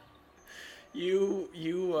 You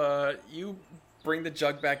bring the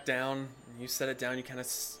jug back down. You set it down. You kind of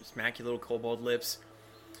smack your little kobold lips.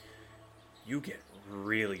 You get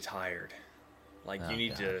really tired. Like you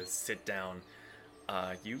need to sit down.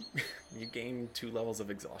 You gain 2 levels of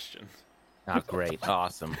exhaustion. Oh, great.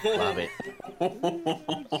 Awesome. Love it.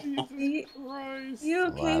 You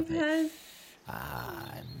okay, Love it. Pez?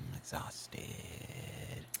 I'm exhausted.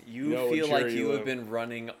 You No, feel Jerry, like you you have have- been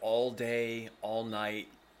running all day, all night,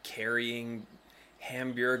 carrying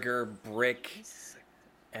hamburger, brick,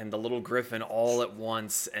 and the little griffin all at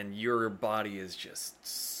once, and your body is just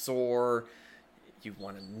sore. You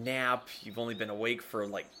want to nap. You've only been awake for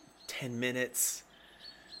like 10 minutes.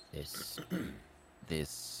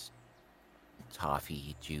 This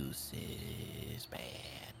toffee juice is bad.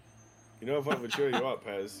 You know, if I would cheer you up,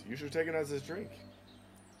 Pez, you should take it as his drink.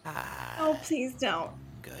 Oh, please don't.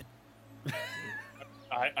 Good.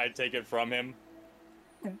 I take it from him.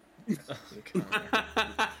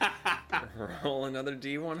 Roll another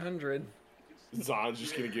D100. Zon's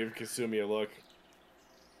just gonna give Kasumi a look.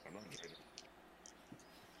 I'm not drinking.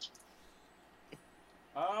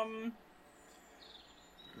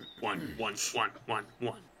 One.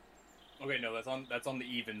 Okay, no, that's on the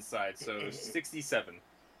even side. So 67.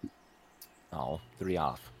 Oh, 3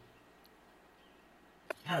 off.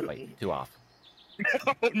 Wait, 2 off.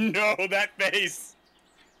 Oh no, that face.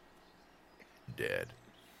 Dead.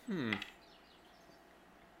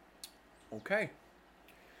 Okay.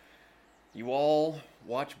 You all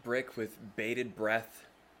watch Brick with bated breath.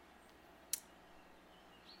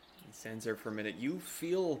 He stands there for a minute. You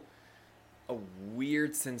feel a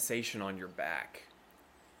weird sensation on your back.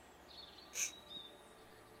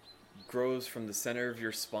 Grows from the center of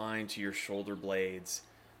your spine to your shoulder blades.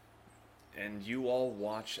 And you all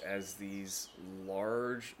watch as these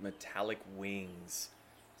large metallic wings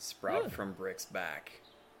sprout from Brick's back.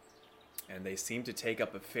 And they seem to take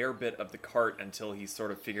up a fair bit of the cart until he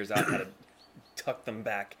sort of figures out how to tuck them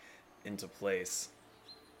back into place.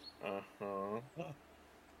 Uh-huh.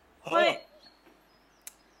 What?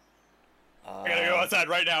 I gotta go outside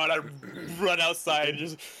right now, and I run outside and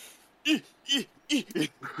just...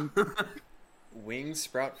 Wings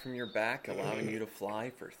sprout from your back, allowing you to fly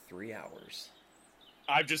for 3 hours.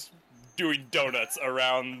 I'm just doing donuts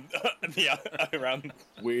around around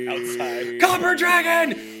We outside. Copper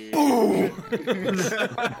Dragon! Boom!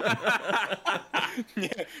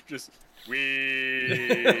 Yeah, just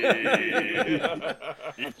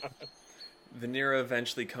Vanera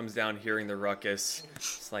eventually comes down hearing the ruckus.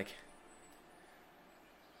 It's like,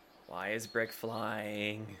 why is Brick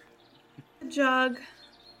flying? Jug.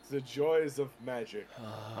 The joys of magic.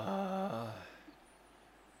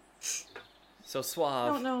 So I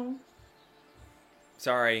suave. don't know.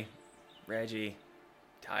 Sorry, Reggie.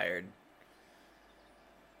 Tired.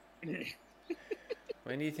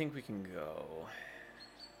 When do you think we can go?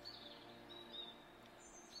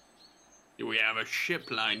 Do we have a ship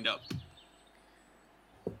lined up?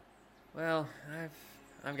 Well,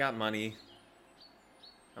 I've got money.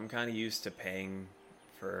 I'm kind of used to paying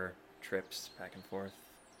for trips back and forth.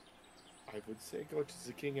 I would say go to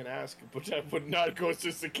the king and ask, but I would not go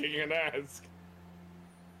to the king and ask.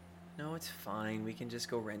 No, it's fine. We can just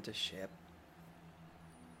go rent a ship.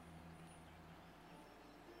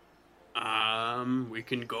 We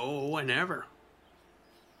can go whenever.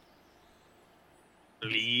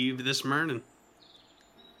 Leave this Merlin.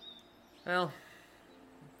 Well,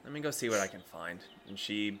 let me go see what I can find. And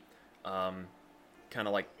she, kind of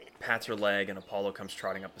like pats her leg, and Apollo comes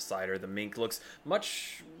trotting up beside her. The mink looks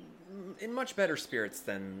in much better spirits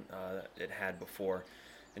than it had before,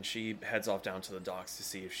 and she heads off down to the docks to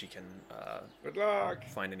see if she can Good luck.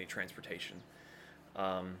 find any transportation.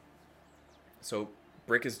 So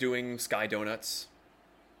Brick is doing sky donuts.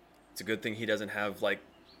 It's a good thing he doesn't have like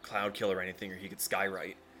Cloud Kill or anything, or he could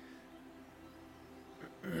skywrite.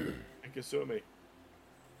 Kasumi,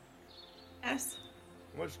 Yes.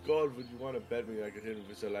 how much gold would you want to bet me I could hit him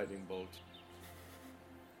with a lightning bolt?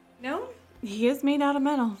 No, he is made out of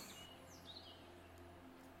metal.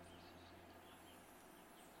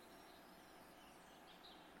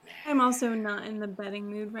 I'm also not in the betting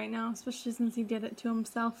mood right now, especially since he did it to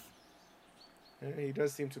himself. He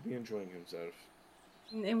does seem to be enjoying himself.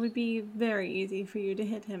 It would be very easy for you to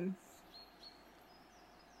hit him.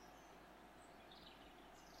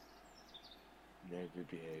 Yeah, good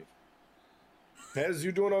behave. Pez,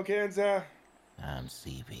 you doing okay in there? I'm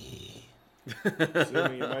CP.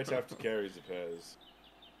 Assuming you might have to carry the Pez.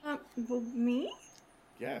 Well, me?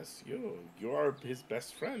 Yes, you are his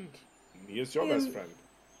best friend. He is your best friend.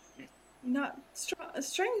 Not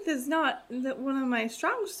strength is not one of my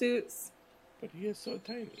strong suits. But he is so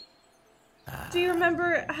tiny. Do you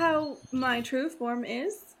remember how my true form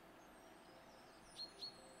is?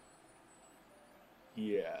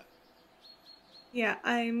 Yeah. Yeah,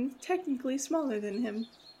 I'm technically smaller than him.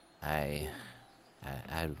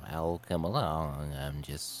 I'll come along. I'm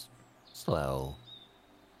just slow.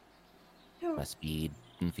 Oh, My speed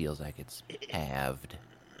feels like it's halved.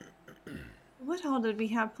 what all did we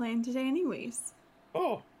have planned today, anyways?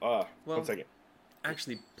 Oh, Well- 1 second.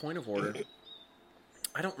 Actually, point of order.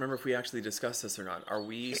 I don't remember if we actually discussed this or not. Are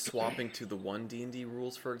we swapping to the one D&D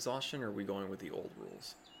rules for exhaustion, or are we going with the old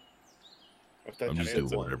rules? I'm just doing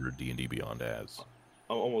whatever D&D Beyond has.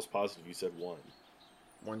 I'm almost positive you said 1.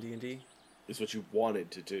 One D&D? Is what you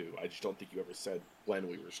wanted to do. I just don't think you ever said when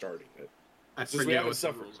we were starting it. I Since we forget haven't what the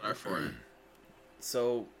suffered. rules are for it.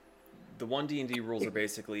 So, the one D&D rules are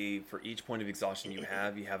basically, for each point of exhaustion you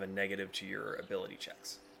have a negative to your ability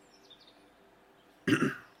checks.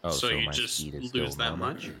 Oh, So you my just speed is lose still that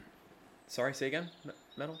normal? much? Sorry, say again?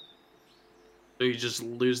 Metal? So you just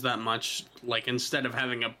lose that much? Like, instead of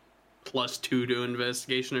having a +2 to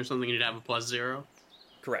investigation or something, you'd have a +0?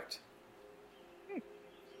 Correct.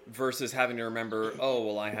 Versus having to remember, oh,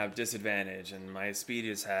 well, I have disadvantage, and my speed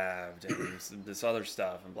is halved, and this other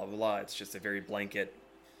stuff, and blah, blah, blah. It's just a very blanket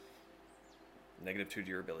 -2 to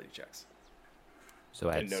your ability checks. So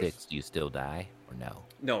at And no- 6, do you still die, or no?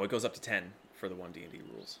 No, it goes up to 10 for the one D&D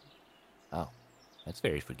rules. Oh, that's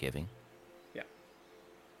very forgiving.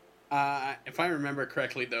 If I remember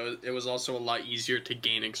correctly, though, it was also a lot easier to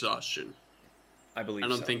gain exhaustion. I believe I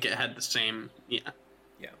don't so. think it had the same... Yeah.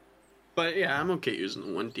 Yeah. But yeah, I'm okay using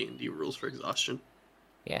the 1 D&D rules for exhaustion.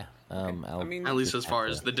 Yeah, I mean, At least just as far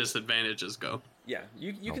have as to- the disadvantages go. yeah,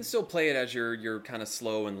 you can still play it as you're kind of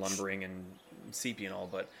slow and lumbering and seepy and all,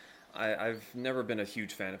 but I've never been a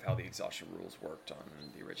huge fan of how the exhaustion rules worked on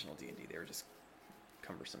the original D&D. They were just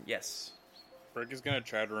cumbersome. Yes. Brick is gonna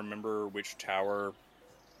try to remember which tower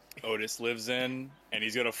Otis lives in, and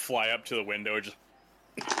he's gonna fly up to the window and just.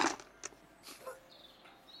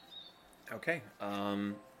 Okay.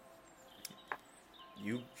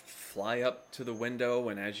 You fly up to the window,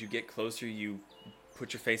 and as you get closer, you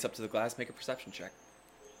put your face up to the glass. Make a perception check.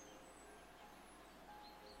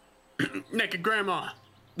 Naked grandma!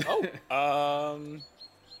 Oh,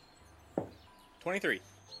 23.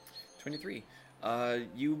 23.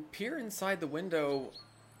 You peer inside the window,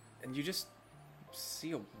 and you just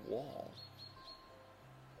see a wall.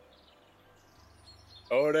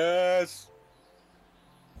 Otis!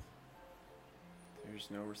 There's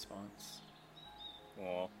no response.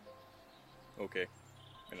 Aw. Okay.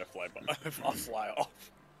 And I'll fly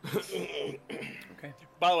off. Okay.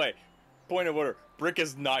 By the way, point of order. Brick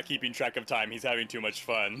is not keeping track of time. He's having too much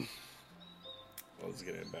fun. Well, this is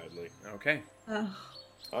gonna end badly. Okay.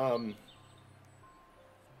 Um.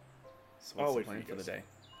 So I'll what's the wait for plan you for the guys. day?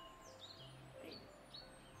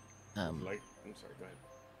 I'm sorry.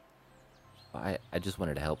 Go ahead. I just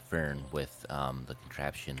wanted to help Fern with the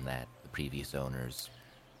contraption that the previous owners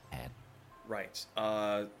had. Right.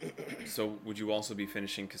 So would you also be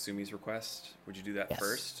finishing Kasumi's request? Would you do that Yes.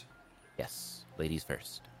 first? Yes, ladies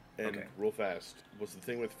first. And Okay. real fast, was the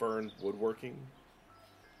thing with Fern woodworking?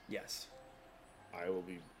 Yes. I will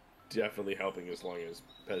be definitely helping as long as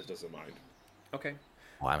Pez doesn't mind. Okay.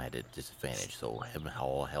 Well, I'm at a disadvantage, so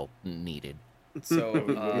all help needed. So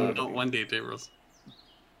Oh, 1D tables.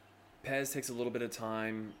 Pez takes a little bit of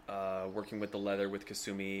time working with the leather with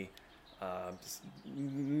Kasumi.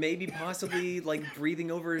 Maybe possibly like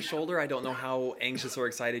breathing over his shoulder. I don't know how anxious or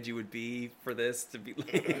excited you would be for this to be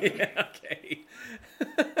okay.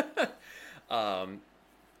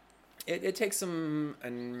 It takes him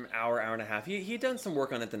an hour and a half. He had done some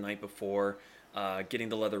work on it the night before, getting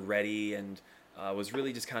the leather ready, and was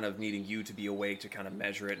really just kind of needing you to be awake to kind of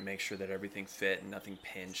measure it and make sure that everything fit and nothing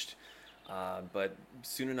pinched. But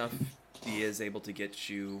soon enough, he is able to get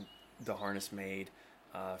you the harness made.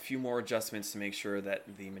 A few more adjustments to make sure that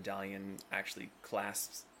the medallion actually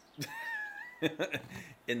clasps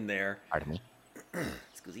in there. Pardon me.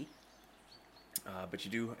 Scusi. But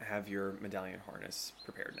you do have your medallion harness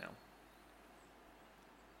prepared now.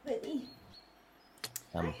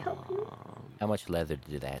 How much leather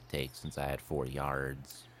did that take since I had 4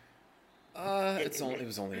 yards? It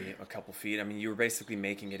was only a couple feet. I mean, you were basically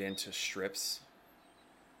making it into strips.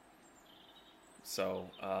 So,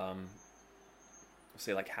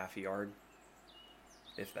 say like half a yard,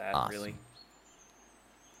 if that. Awesome. Really.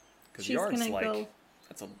 Because She's yard's gonna like go.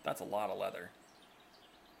 that's a lot of leather.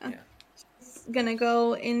 Yeah. She's gonna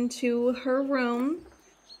go into her room,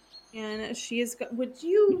 and she is. Would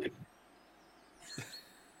you?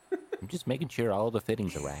 I'm just making sure all the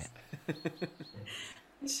fittings are right.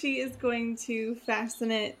 She is going to fasten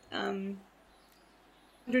it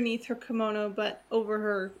underneath her kimono, but over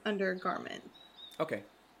her undergarment. Okay.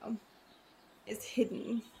 It's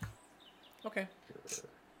hidden. Okay.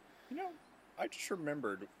 You know, I just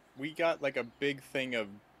remembered we got like a big thing of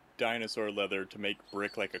dinosaur leather to make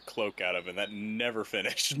Brick like a cloak out of, and that never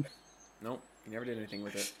finished. Nope. You never did anything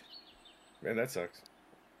with it. Man, that sucks.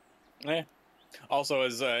 Eh. Also,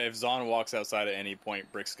 as if Zahn walks outside at any point,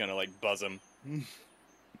 Brick's gonna like buzz him.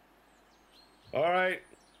 All right.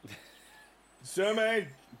 Sume,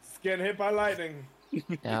 it's getting hit by lightning.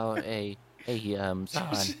 Now, hey, Zahn.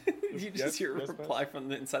 You just Yes, hear a yes, reply from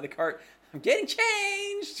the inside the cart. I'm getting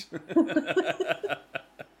changed.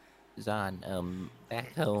 Zahn,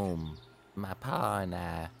 back home, my pa and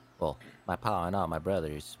I, well, my pa and all my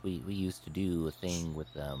brothers, we used to do a thing with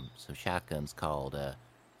some shotguns called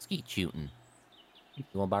skeet shooting. You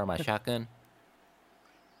want to borrow my shotgun?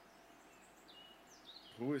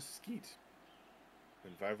 Who is Skeet?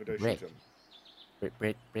 And why would I Rick. shoot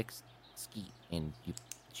him? Rick's skeet, and you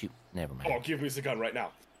shoot. Never mind. Oh, give me the gun right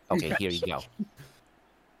now. Okay, here you go.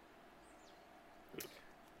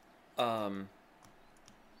 I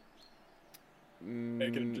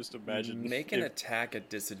can just imagine. Make an attack at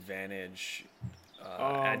disadvantage.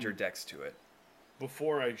 Add your dex to it.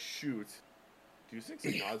 Before I shoot, do you think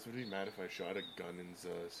the gods would be mad if I shot a gun in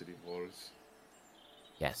the city walls?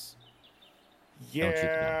 Yes. Yeah, shoot the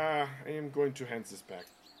gun. I am going to hand this back.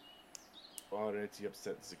 Already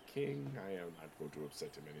upset the king. I am not going to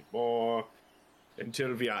upset him anymore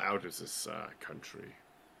until we are out of this country.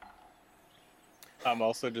 I'm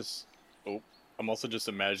also just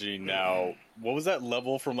imagining now. What was that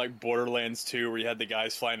level from like Borderlands 2 where you had the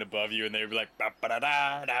guys flying above you and they'd be like,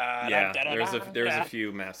 Yeah, there's a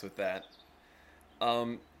few maps with that.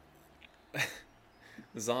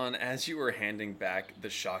 Zahn, as you were handing back the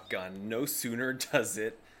shotgun, no sooner does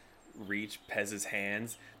it reach Pez's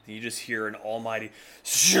hands than you just hear an almighty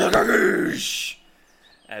 "Shagagish"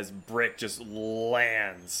 as Brick just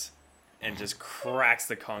lands and just cracks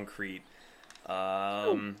the concrete.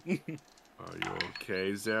 Are you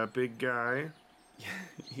okay there, big guy?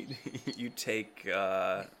 You take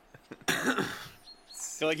let's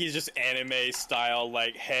feel like he's just anime style,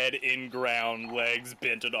 like head in ground, legs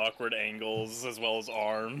bent at awkward angles, as well as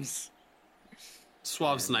arms.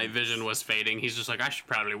 Suave's night vision was fading. He's just like, I should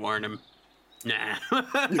probably warn him. Nah.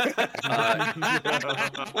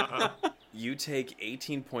 You take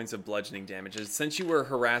 18 points of bludgeoning damage. Since you were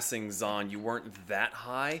harassing Zahn, you weren't that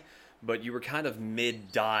high, but you were kind of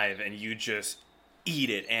mid-dive, and you just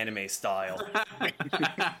eat it anime style.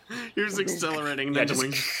 You're just accelerating and then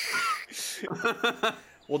doing...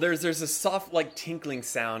 Well, there's a soft, like, tinkling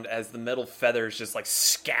sound as the metal feathers just, like,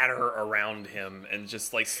 scatter around him and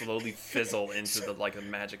just, like, slowly fizzle into the, like, the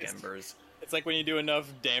magic embers. It's like when you do enough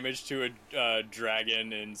damage to a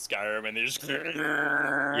dragon in Skyrim and they just...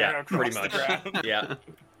 Yeah, pretty much. Yeah.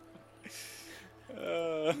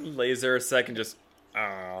 Laser a second, just...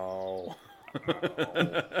 Ow.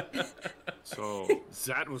 So,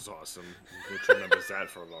 that was awesome. I'm going to remember that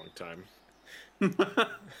for a long time.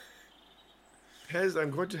 Pez,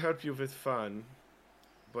 I'm going to help you with fun,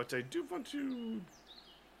 but I do want to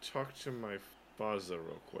talk to my father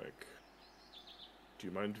real quick. Do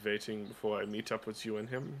you mind waiting before I meet up with you and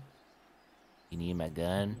him? You need my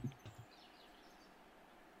gun?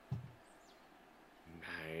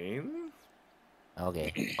 9?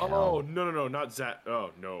 Okay. Oh, no, not that. Oh,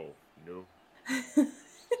 no.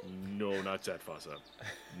 No, not that, Father.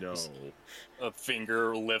 No. A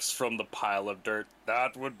finger lifts from the pile of dirt.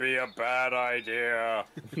 That would be a bad idea.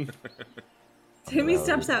 Timmy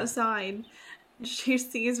steps outside. She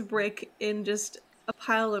sees Brick in just a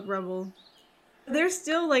pile of rubble. There's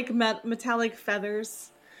still, like, metallic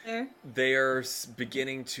feathers there. They are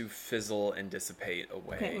beginning to fizzle and dissipate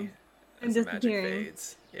away as the magic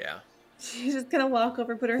fades. Yeah. She's just gonna walk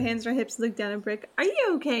over, put her hands on her hips, and look down at Brick. Are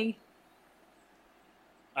you okay?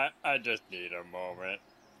 I just need a moment.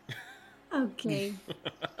 Okay.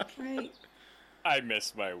 Right. I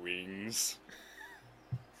miss my wings.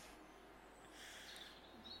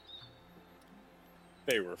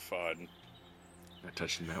 They were fun. Not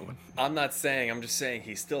touching that one. I'm not saying, I'm just saying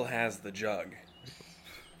he still has the jug.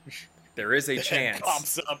 There is a chance.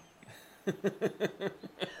 Pops up.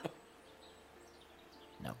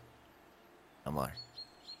 No. No more.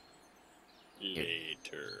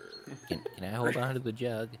 Later. Can I hold on to the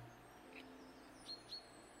jug?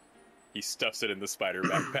 He stuffs it in the spider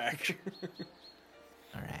backpack.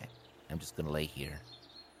 Alright. I'm just gonna lay here.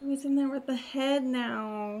 He's in there with the head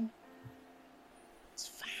now. It's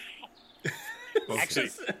fine. Actually,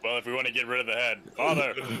 well, if we want to get rid of the head,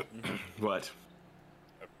 Father. What?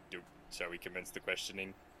 Shall we commence the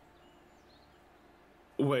questioning?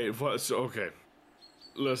 Wait, what? So, okay.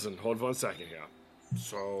 Listen, hold 1 second here.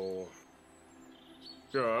 So...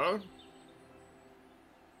 Yeah.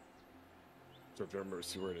 So, remember,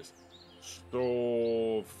 see where it is.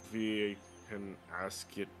 So, we can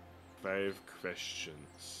ask it 5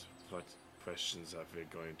 questions. What questions are we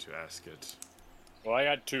going to ask it? Well, I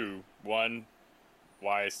got 2. 1,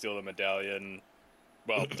 why steal the medallion?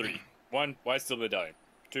 Well, 3. 1, why steal the medallion?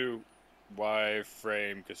 2, why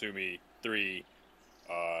frame Kasumi? 3,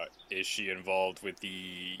 is she involved with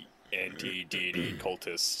the anti-deity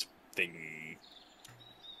cultist thing?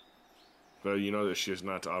 Well, you know that she is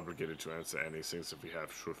not obligated to answer any things that we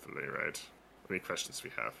have truthfully, right? Any questions we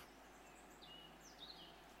have.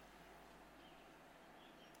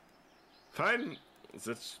 Fine.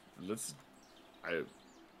 Let's... The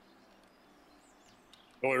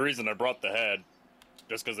only reason I brought the head,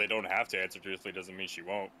 just because they don't have to answer truthfully doesn't mean she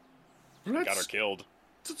won't. Got her killed.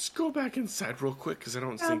 Let's go back inside real quick, because I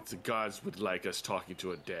don't think the gods would like us talking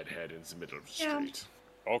to a dead head in the middle of the street.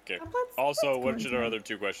 Okay. Also, what should our other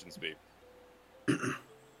 2 questions be?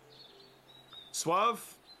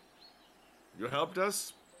 Suave, you helped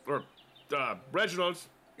us. Or, Reginald,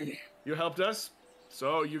 you helped us.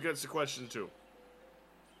 So you get the question too.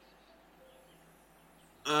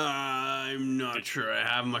 I'm not sure I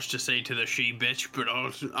have much to say to the she-bitch, but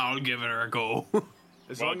I'll give it a go.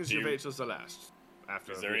 As long as you wait till the last.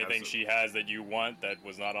 After is there anything she has that you want that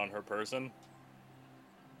was not on her person?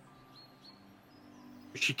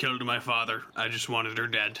 She killed my father. I just wanted her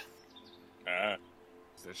dead.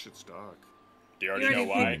 That shit's dark. Do you already know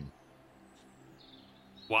why?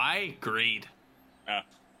 Why? Greed. Yep.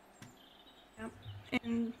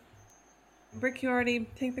 And Brick, you already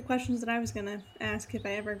picked the questions that I was gonna ask if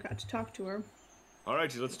I ever got to talk to her.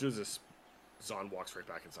 Alrighty, let's do this. Zahn walks right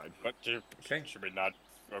back inside. But okay, should we not?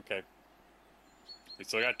 Okay. We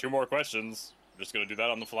still got 2 more questions. I'm just gonna do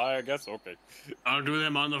that on the fly, I guess. Okay. I'll do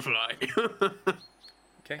them on the fly.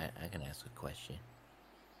 Okay. I can ask a question.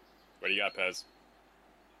 What do you got, Pez?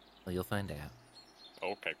 Well, you'll find out.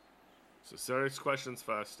 Okay. So serious questions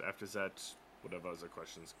first. After that, whatever other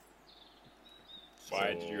questions.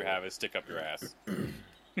 Why did you have it stick up your ass?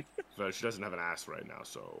 But she doesn't have an ass right now,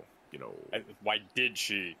 so, you know. Why did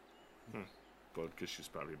she? But because she's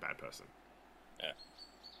probably a bad person. Yeah.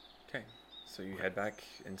 Okay, so you head back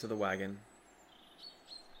into the wagon.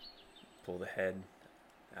 Pull the head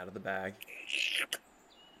out of the bag.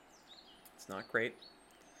 It's not great.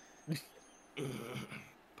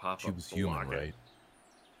 Pop She up was the human, wagon. right?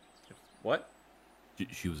 What?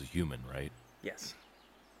 She was a human, right? Yes.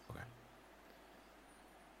 Okay.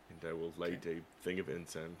 And I will light a thing of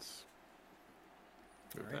incense.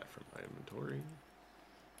 Move Alright. that from my inventory.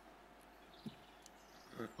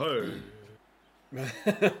 Hey.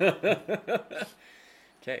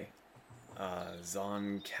 Okay.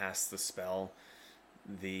 Zahn casts the spell.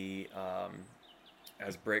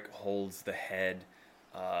 As Brick holds the head,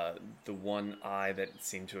 the one eye that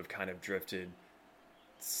seemed to have kind of drifted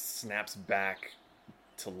snaps back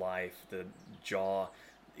to life. The jaw,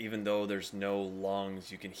 even though there's no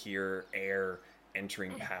lungs, you can hear air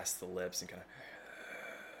entering past the lips and kind of.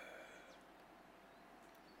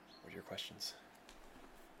 What are your questions?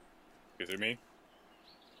 Kazumi?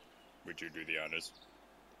 Would you do the honors?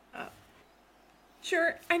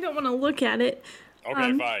 Sure, I don't want to look at it.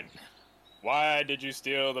 Okay, fine. Why did you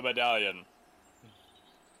steal the medallion?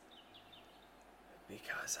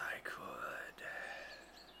 Because I could.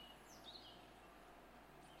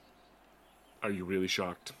 Are you really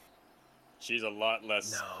shocked? She's a lot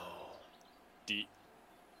less... No.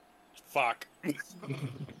 Fuck.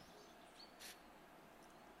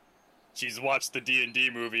 She's watched the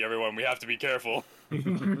D&D movie, everyone. We have to be careful.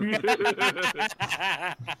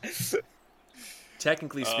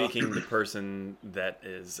 Technically speaking, the person that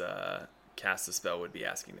is cast the spell would be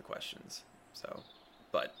asking the questions. So,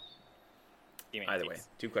 but either way,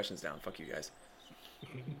 2 questions down. Fuck you guys.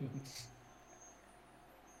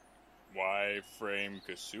 Why frame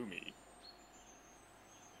Kasumi?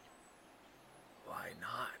 Why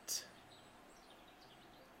not?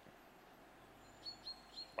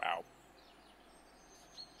 Wow.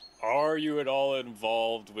 Are you at all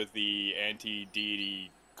involved with the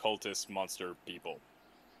anti-deity cultist monster people?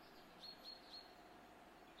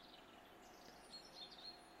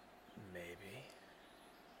 Maybe.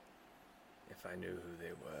 If I knew who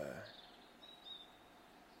they were.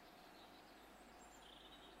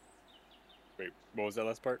 Wait, what was that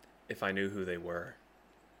last part? If I knew who they were.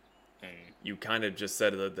 You kind of just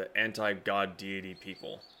said the anti-god deity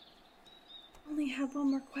people. Only have one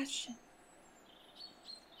more question.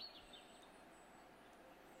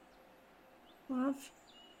 Love?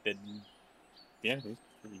 Yeah.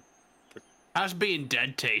 How's being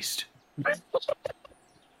dead taste?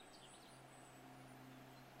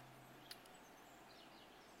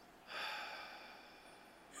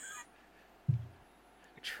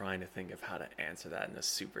 Trying to think of how to answer that in a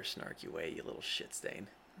super snarky way, you little shit stain.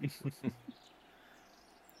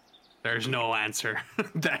 There's no answer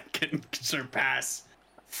that can surpass.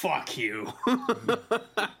 Fuck you.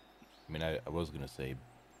 I mean, I was gonna say,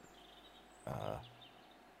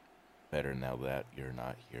 better now that you're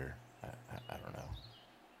not here. I don't know.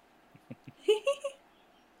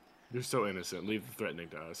 You're so innocent. Leave the threatening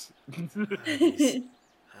to us.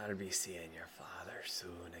 I'll be seeing your father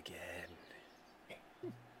soon again.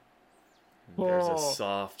 There's a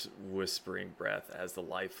soft whispering breath as the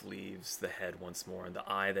life leaves the head once more, and the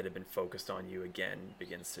eye that had been focused on you again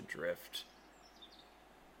begins to drift.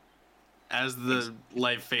 As the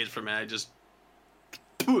life fades from it, I just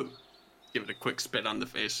give it a quick spit on the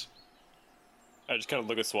face. I just kind of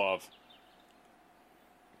look at Suave.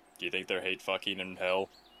 Do you think they're hate fucking in hell?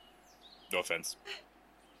 No offense.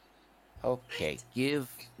 Okay, give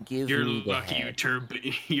You're me the lucky head.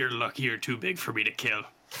 you're lucky you're too big for me to kill.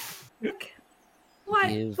 What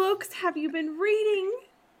Give- books have you been reading?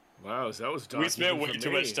 Wow, so that was We spent way even for too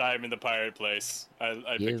me. much time in the pirate place. I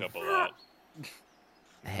picked Give- up a lot.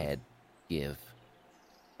 Head, give.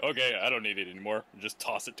 Okay, I don't need it anymore. Just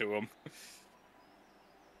toss it to him.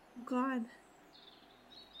 Oh, God.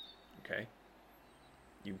 Okay.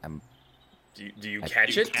 I'm Do you I-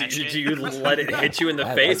 catch You it? catch do, it? do you let it hit you in the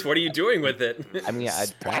I- face? What are you doing with it? I mean,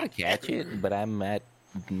 I'd try to catch it, but I'm at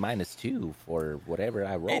 -2 for whatever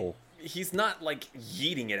I roll. He's not like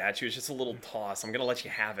yeeting it at you. It's just a little toss. I'm gonna let you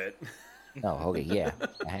have it. Oh, okay, yeah,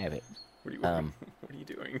 I have it. What are you, what are you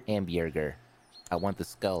doing? Hamburger, I want the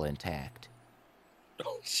skull intact.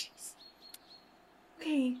 Oh, jeez.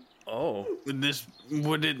 Okay. Oh,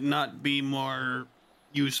 Would it not be more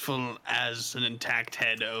useful as an intact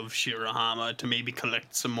head of Shirahama to maybe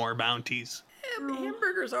collect some more bounties?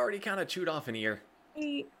 Hamburger's already kind of chewed off an ear.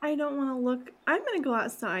 I don't want to look. I'm gonna go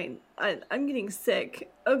outside. I'm getting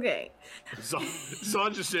sick. Okay.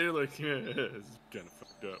 Zon just saying like, yeah, it's kind of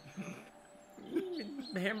fucked up.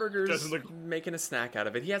 Hamburger's Doesn't look- making a snack out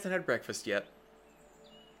of it. He hasn't had breakfast yet.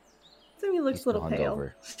 So he looks He's a little still pale.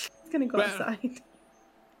 hungover. He's gonna go Well- outside.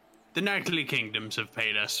 The Nightly Kingdoms have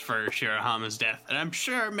paid us for Shirahama's death, and I'm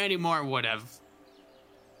sure many more would have.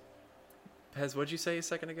 Pez, what'd you say a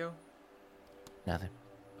second ago? Nothing.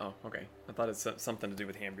 Oh, okay. I thought it's something to do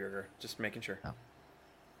with hamburger. Just making sure. Oh.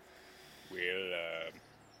 Well,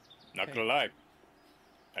 not gonna lie.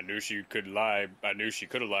 I knew she could lie. I knew she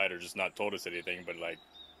could have lied or just not told us anything. But like,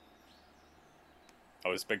 I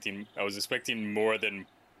was expecting more than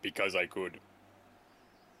because I could.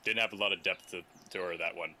 Didn't have a lot of depth to her,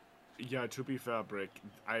 that one. Yeah, to be fair, Brick,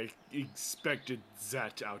 I expected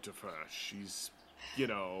that out of her. She's, you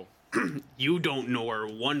know, You don't know her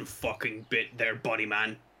one fucking bit there, buddy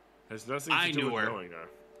man. has nothing I to do knew with her. knowing her.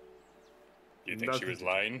 You think she Nothing was to-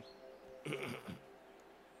 lying?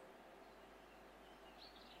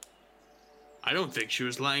 I don't think she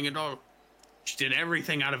was lying at all. She did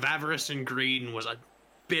everything out of avarice and greed and was a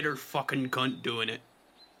bitter fucking cunt doing it.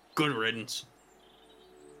 Good riddance.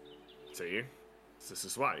 See? This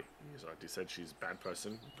is why. He's already said she's a bad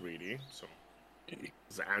person, greedy, so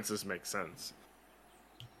the answers make sense.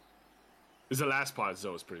 The last part,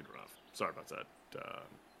 though, is pretty rough. Sorry about that,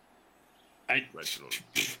 Reginald.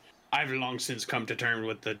 I've long since come to terms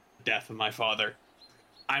with the death of my father.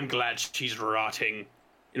 I'm glad she's rotting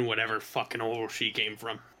in whatever fucking hole she came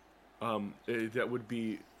from. That would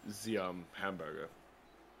be the, hamburger.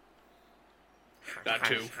 That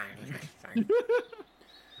too.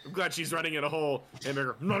 I'm glad she's running in a hole.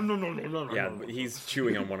 Hamburger. No. Yeah, but he's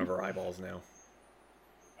chewing on one of her eyeballs now.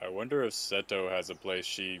 I wonder if Seto has a place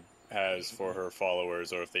she has for her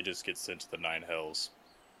followers, or if they just get sent to the Nine Hells.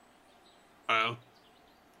 Well,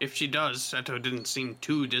 if she does, Seto didn't seem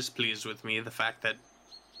too displeased with me, the fact that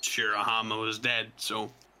Shirahama was dead, so...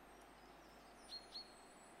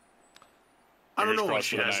 I don't Fingers know what crossed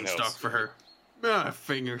she for the has in Nine stock Hells. for her.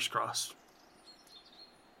 Fingers crossed.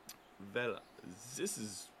 Well, this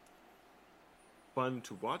is fun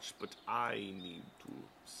to watch, but I need to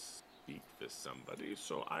speak with somebody,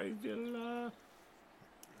 so I will,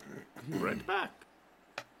 be right back.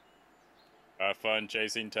 Have fun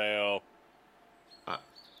chasing tail.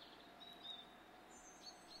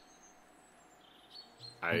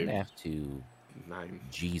 I'm gonna I have to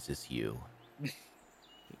Jesus you. I'm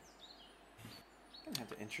gonna have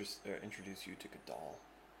to introduce you to Gadal.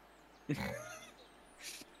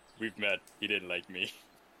 We've met. He didn't like me.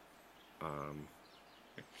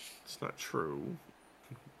 It's not true.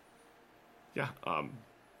 Yeah,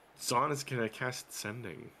 Zon is gonna cast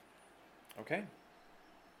Sending. Okay.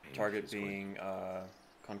 Target being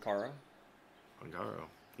Konkara. Angaro.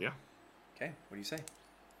 Yeah. Okay, what do you say?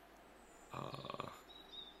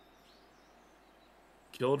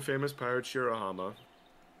 Killed famous pirate Shirahama.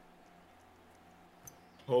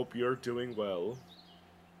 Hope you're doing well.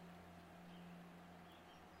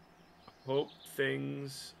 Hope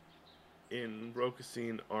things in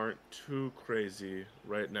Rokusin aren't too crazy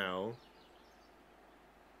right now.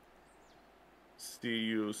 See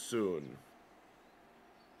you soon.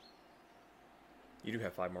 You do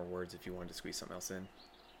have 5 more words if you wanted to squeeze something else in.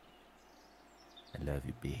 I love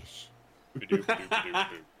you, bish.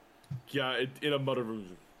 Yeah, in a mother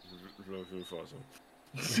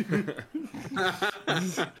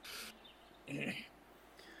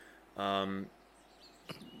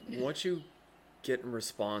What you get in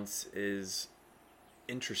response is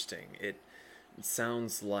interesting. It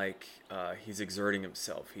sounds like he's exerting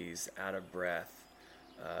himself. He's out of breath.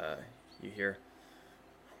 You hear,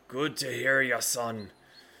 "Good to hear ya, son.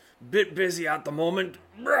 Bit busy at the moment.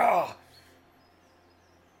 Brah!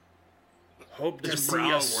 Hope to It's see ya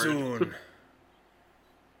brow word. soon.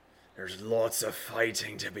 There's lots of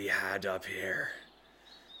fighting to be had up here."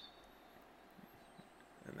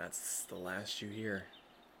 And that's the last you hear.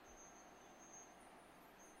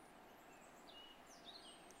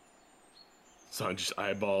 Son just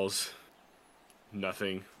eyeballs.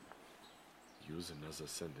 Nothing. Use another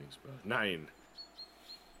sendings, bro. 9.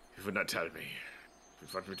 You would not tell me. You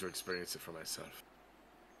want me to experience it for myself.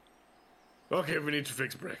 Okay, we need to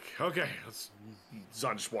fix Brick. Okay,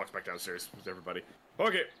 Zon just walks back downstairs with everybody.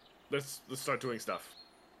 Okay, let's start doing stuff.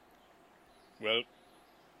 Well,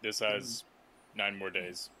 this has 9 more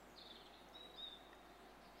days.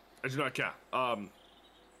 I do not care. Or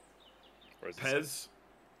is it Pez,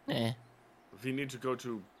 Eh. we need to go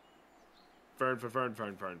to Fern. Oh,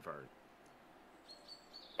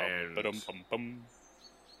 And ba-dum-bum-bum.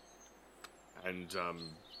 and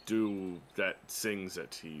that things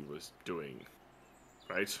that he was doing,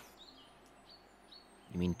 right?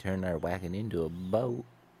 You mean turn our wagon into a boat?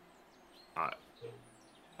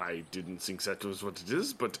 I didn't think that was what it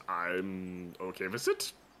is, but I'm okay with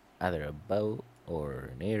it. Either a boat or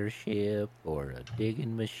an airship or a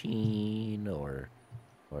digging machine or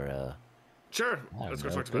a Sure, I let's don't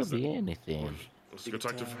go know. talk to Could Fez then. be anything. Let's go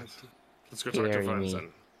talk to Fez. Let's go talk to Carry Fez me. then.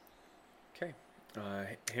 Okay.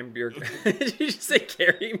 Hamburger. Did you just say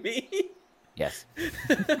carry me? Yes.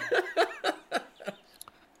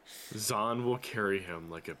 Zahn will carry him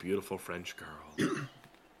like a beautiful French girl.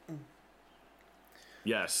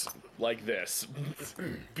 Yes, like this.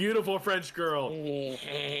 Beautiful French girl.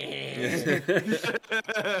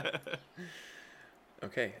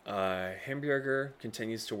 Okay. Hamburger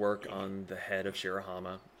continues to work on the head of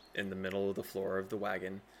Shirahama in the middle of the floor of the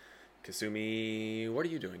wagon. Kasumi, what are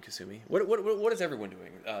you doing, Kasumi? What is everyone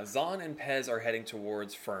doing? Zahn and Pez are heading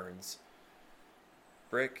towards Ferns.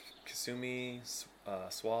 Brick, Kasumi,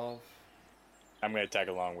 Suave. I'm gonna tag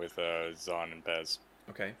along with Zahn and Pez.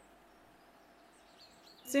 Okay.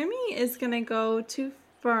 Zumi is gonna go to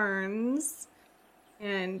Ferns,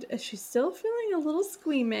 and she's still feeling a little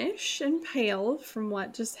squeamish and pale from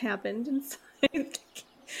what just happened inside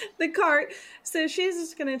the cart. So she's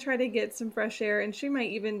just gonna try to get some fresh air, and she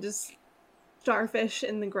might even just starfish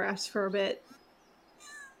in the grass for a bit.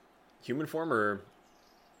 Human form or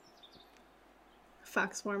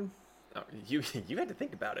Fox form. oh, you had to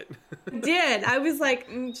think about it. Did I was like,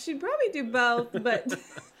 she'd probably do both, but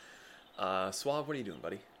Suave, what are you doing,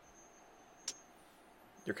 buddy?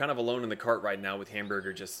 You're kind of alone in the cart right now with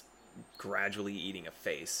Hamburger just gradually eating a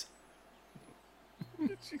face.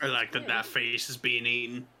 I like that face is being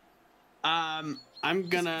eaten. I'm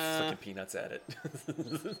gonna Sucking peanuts at it.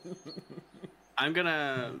 I'm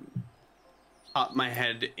gonna pop my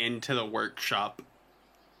head into the workshop.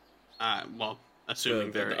 Well,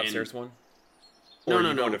 assuming they're the in upstairs one. No, Or are no,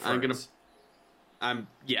 you no. going to Ferns? I'm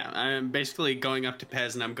basically going up to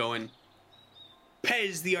Pez and I'm going,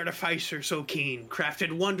 Pez, the artificer so keen,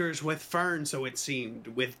 crafted wonders with fern, so it seemed.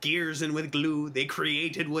 With gears and with glue, they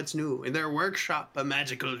created what's new. In their workshop, a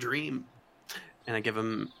magical dream. And I give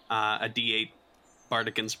him a D8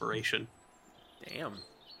 bardic inspiration. Damn.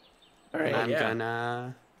 All right. And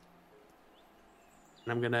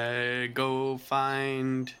I'm gonna go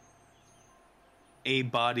find a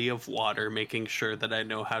body of water, making sure that I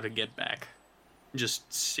know how to get back.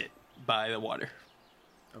 Just sit by the water.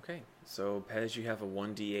 Okay, so Pez, you have a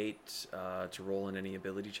 1d8 to roll in any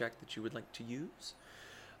ability check that you would like to use.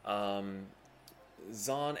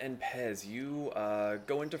 Zahn and Pez, you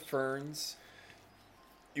go into Ferns.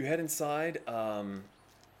 You head inside. The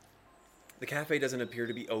cafe doesn't appear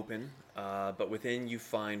to be open, but within you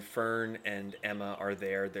find Fern and Emma are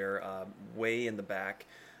there. They're way in the back.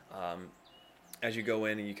 As you go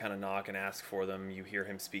in and you kind of knock and ask for them, you hear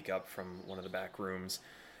him speak up from one of the back rooms.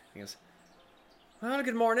 He goes, well,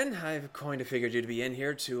 good morning. I've kind of figured you'd be in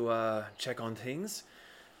here to check on things.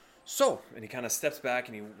 So, and he kind of steps back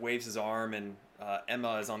and he waves his arm, and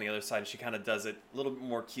Emma is on the other side, and she kind of does it a little bit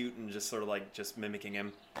more cute and just sort of like just mimicking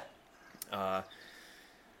him.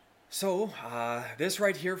 This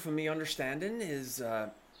right here, from me understanding, is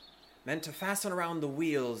meant to fasten around the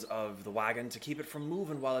wheels of the wagon to keep it from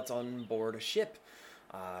moving while it's on board a ship.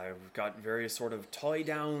 We've got various sort of tie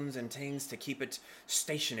downs and things to keep it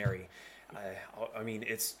stationary. I mean,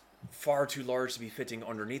 it's far too large to be fitting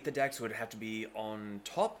underneath the deck, so it'd have to be on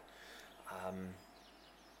top.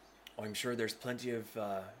 I'm sure there's plenty of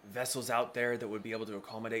vessels out there that would be able to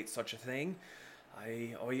accommodate such a thing.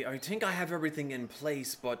 I think I have everything in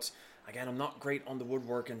place, but again, I'm not great on the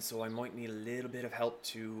woodworking, so I might need a little bit of help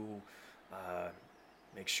to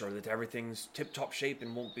make sure that everything's tip-top shape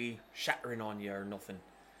and won't be shattering on you or nothing.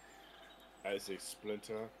 As a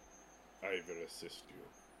splinter, I will assist you.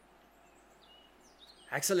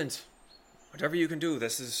 Excellent. Whatever you can do,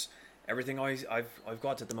 this is everything I've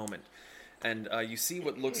got at the moment. And you see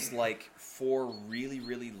what looks like 4 really,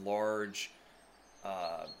 really large...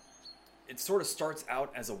 it sort of starts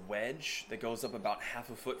out as a wedge that goes up about half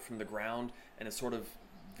a foot from the ground, and it sort of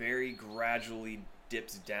very gradually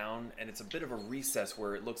dips down, and it's a bit of a recess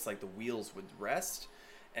where it looks like the wheels would rest,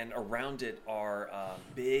 and around it are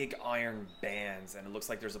big iron bands, and it looks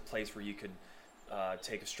like there's a place where you could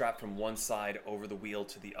take a strap from one side over the wheel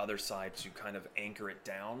to the other side to kind of anchor it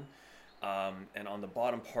down. And on the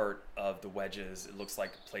bottom part of the wedges, it looks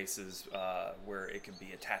like places where it could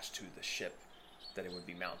be attached to the ship that it would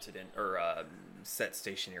be mounted in, or set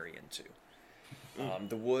stationary into.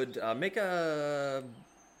 The wood, make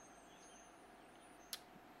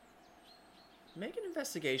make an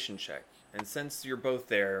investigation check. And since you're both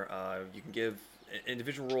there, you can give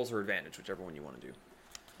individual rolls or advantage, whichever one you want to do.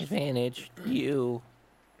 Advantage, you.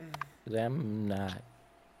 'Cause I'm not.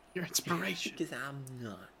 Your inspiration. Because I'm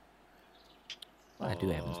not. Well, I do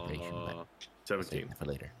have inspiration, but I'll save 17. that for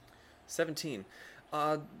later. 17.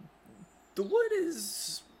 The wood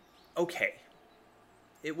is okay.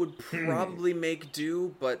 It would probably make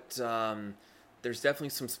do, but there's definitely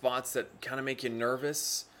some spots that kind of make you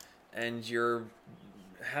nervous, and you're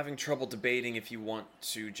having trouble debating if you want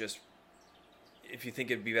to just, if you think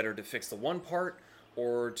it'd be better to fix the one part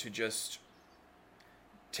or to just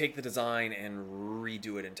take the design and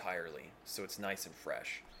redo it entirely so it's nice and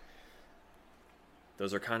fresh.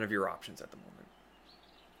 Those are kind of your options at the moment.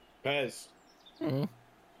 Pez. Mm-hmm.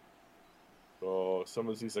 So some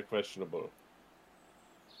of these are questionable.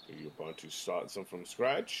 Do you want to start some from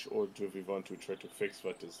scratch, or do we want to try to fix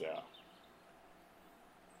what is there?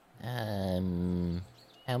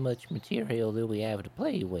 How much material do we have to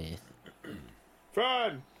play with?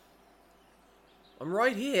 Fern! I'm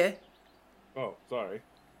right here. Oh, sorry.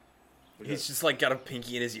 He's just like got a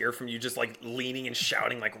pinky in his ear from you just like leaning and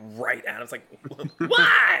shouting like right at him. It's like,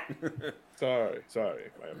 what? Sorry.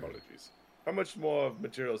 My apologies. How much more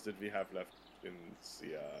materials did we have left in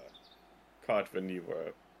the cart when you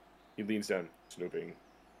were... He leans down, snooping.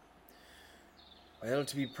 Well,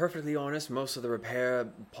 to be perfectly honest, most of the repair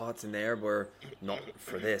pots in there were not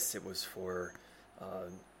for this. It was for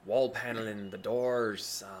wall paneling, the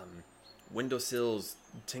doors, windowsills,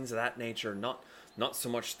 things of that nature. Not so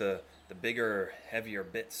much the bigger, heavier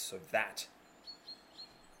bits of that.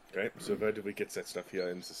 Okay, so where do we get that stuff here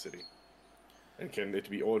in the city? And can it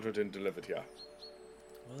be ordered and delivered here?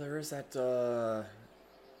 Well, there is that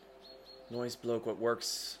noise bloke what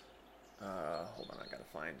works. Hold on, I gotta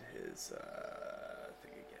find his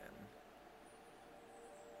thing again.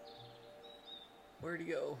 Where'd he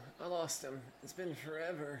go? I lost him. It's been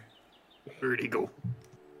forever. Where'd he go?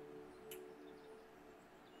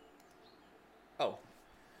 Oh.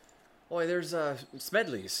 Boy, there's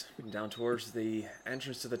Smedley's down towards the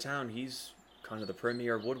entrance to the town. He's kind of the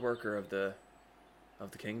premier woodworker of the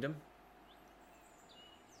kingdom.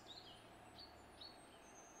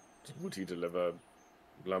 Would he deliver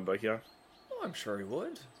lumber here? Oh, I'm sure he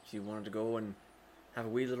would. If you wanted to go and have a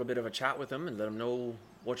wee little bit of a chat with him and let him know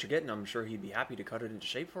what you're getting, I'm sure he'd be happy to cut it into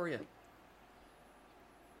shape for you.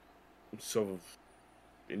 So,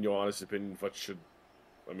 in your honest opinion, what should...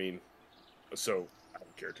 I mean, so, out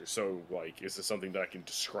of character, so, like, is this something that I can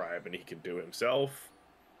describe and he can do himself?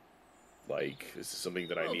 Like, is this something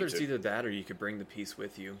that I need there's to... either that or you could bring the piece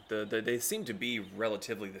with you. They seem to be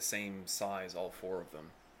relatively the same size, all four of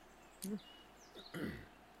them.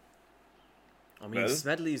 I mean, Well?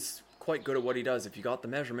 Smedley's quite good at what he does. If you got the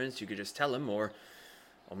measurements, you could just tell him, or...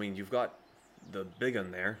 I mean, you've got the big one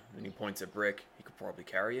there, and he points at Brick. He could probably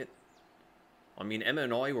carry it. I mean, Emma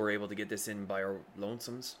and I were able to get this in by our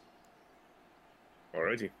lonesomes.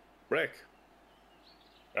 Alrighty. Brick.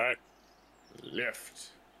 Alright. Lift.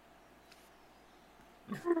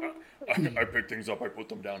 I pick things up, I put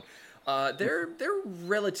them down. They're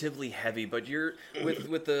relatively heavy, but you're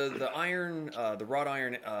with the iron, the wrought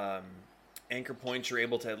iron anchor points, you're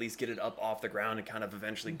able to at least get it up off the ground and kind of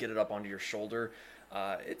eventually get it up onto your shoulder.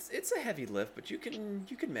 It's a heavy lift, but you can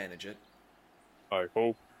manage it. Hi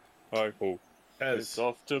ho. It's As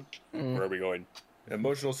off to... Where are we going?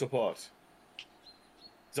 emotional support.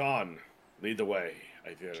 Don, lead the way,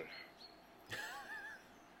 I fear.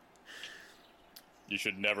 You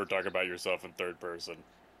should never talk about yourself in third person.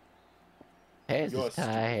 Pez You're is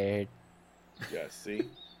tired. Yes, see?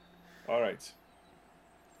 Alright.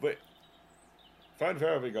 Wait. Find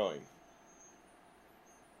where are we going?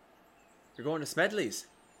 You're going to Smedley's.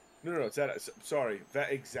 No, it's that... Sorry,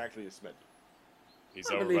 that exactly is meant. He's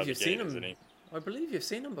I over believe by the you've gate, seen him. isn't he? I believe you've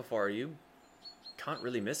seen him before. You can't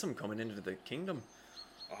really miss him coming into the kingdom.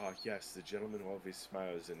 Ah, yes, the gentleman who always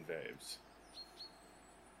smiles and waves.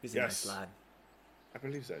 He's a Yes. nice lad. I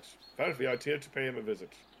believe that. Well, we are here to pay him a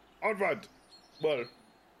visit. Onward! Well,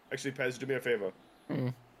 actually, Pez, do me a favor.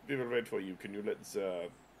 We will wait for you. Can you let the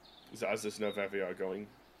others know where we are going?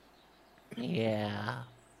 Yeah.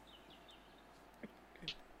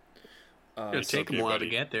 It'll so take him a cute, while buddy. to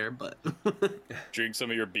get there, but Drink some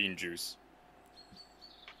of your bean juice.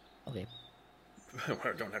 Okay.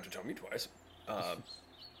 Well, don't have to tell me twice.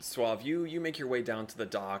 Suave, you make your way down to the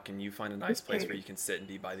dock and you find a nice place where you can sit and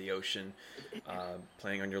be by the ocean,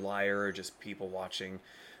 playing on your lyre or just people watching.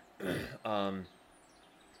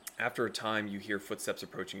 After a time, you hear footsteps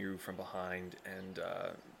approaching you from behind, and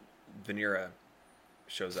Vanera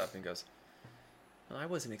shows up and goes, well, I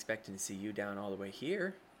wasn't expecting to see you down all the way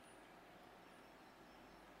here.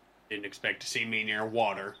 Didn't expect to see me near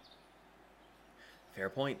water. Fair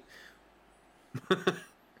point.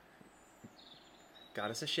 Got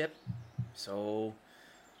us a ship, so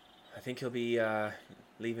I think he'll be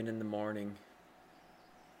leaving in the morning.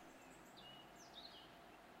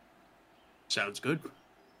 Sounds good.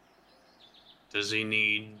 Does he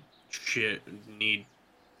need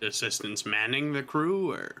assistance manning the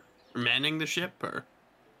crew or manning the ship or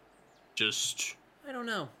just? I don't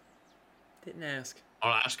know. Didn't ask.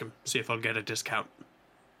 I'll ask him. See if I'll get a discount.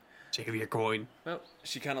 Save your coin. Well,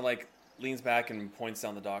 she kind of like leans back and points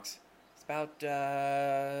down the docks. It's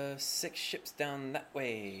about 6 ships down that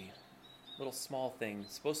way. Little small thing.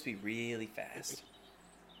 Supposed to be really fast.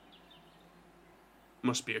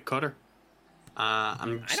 Must be a cutter.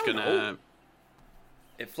 I'm just gonna. Know.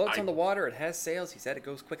 It floats on the water. It has sails. He said it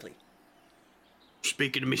goes quickly.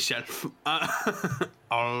 Speaking to myself,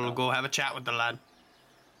 I'll go have a chat with the lad.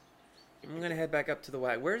 I'm gonna head back up to the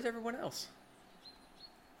wagon. Where's everyone else?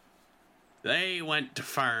 They went to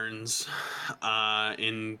Fern's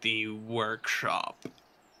in the workshop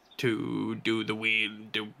to do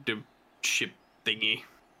the ship thingy.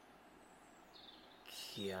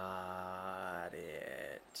 Got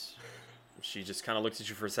it. She just kind of looks at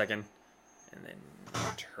you for a second, and then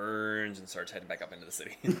turns and starts heading back up into the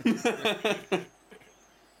city.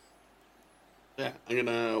 Yeah, I'm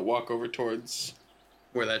gonna walk over towards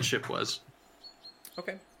where that ship was.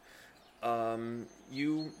 Okay.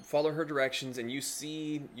 You follow her directions, and you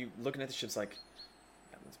looking at the ships like,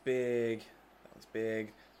 that one's big,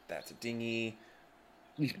 that's a dinghy,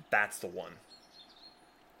 that's the one.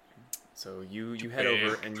 So you head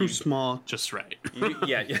over and too small, just right.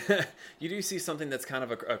 Yeah. You do see something that's kind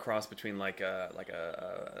of a cross between like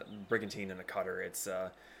a brigantine and a cutter. It's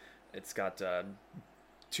got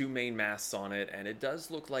 2 main masts on it, and it does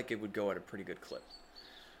look like it would go at a pretty good clip.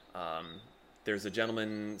 There's a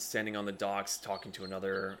gentleman standing on the docks talking to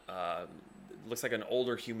another. Looks like an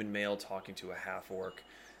older human male talking to a half-orc,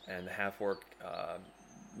 and the half-orc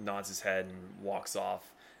nods his head and walks off.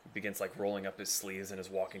 Begins like rolling up his sleeves and is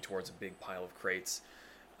walking towards a big pile of crates.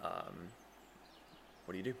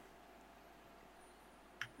 What do you do?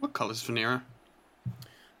 What color's Vanera?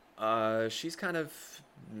 She's kind of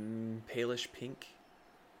palish pink,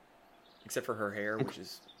 except for her hair, which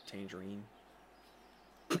is tangerine.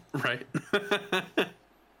 Right.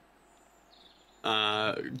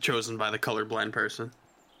 Chosen by the colorblind person.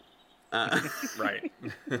 Right.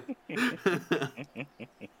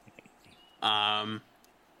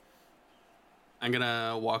 I'm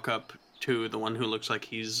gonna walk up to the one who looks like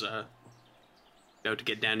he's out to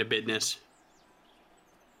get down to business.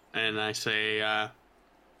 And I say,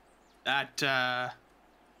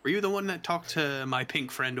 were you the one that talked to my pink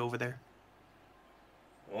friend over there?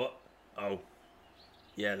 What? Oh.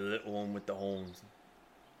 Yeah, the little one with the horns.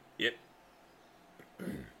 Yep.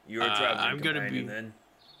 You're a traveling companion then?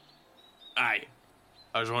 Aye.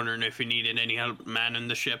 I was wondering if you needed any help manning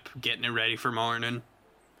the ship, getting it ready for morning.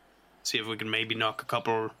 See if we can maybe knock a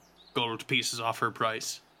couple gold pieces off her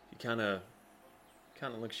price. He kind of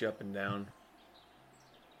looks you up and down.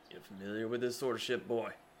 You familiar with this sort of ship,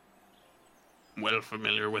 boy? Well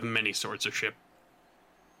familiar with many sorts of ship.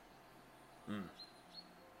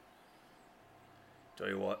 Tell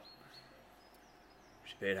you what.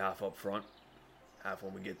 She paid half up front, half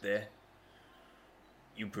when we get there.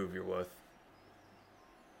 You prove your worth.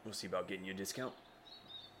 We'll see about getting you a discount.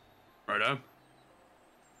 Righto.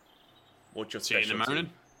 What's your See you in specialty?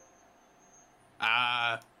 the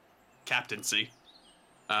morning? Captaincy.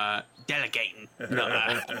 Delegating.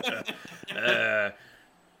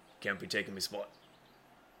 Can't be taking me spot.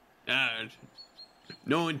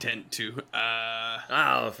 No intent to.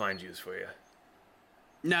 I'll find use for you.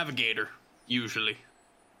 Navigator, usually.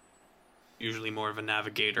 Usually more of a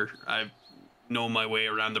navigator. I know my way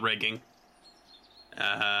around the rigging.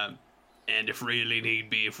 And if really need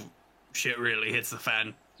be, if shit really hits the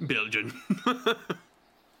fan, bilging.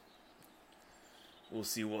 We'll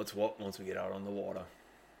see what's what once we get out on the water.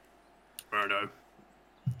 Righto.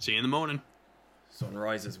 See you in the morning. Sun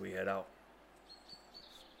rises, we head out.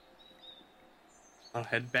 I'll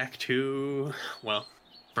head back to,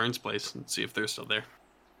 Fern's place and see if they're still there.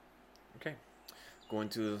 Okay. Going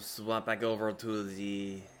to swap back over to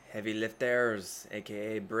the heavy lifters,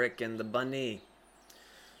 aka Brick and the Bunny.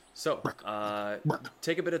 So,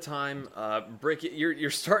 take a bit of time. Brick, you're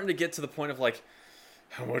starting to get to the point of like,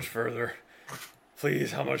 how much further?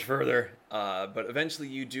 Please, how much further? But eventually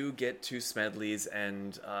you do get to Smedley's,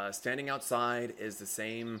 and standing outside is the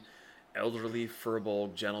same elderly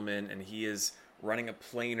furball gentleman, and he is running a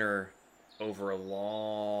planer over a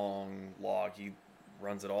long log. He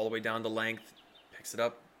runs it all the way down to length, picks it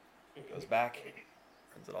up, Goes back,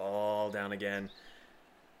 turns it all down again.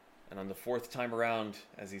 And on the fourth time around,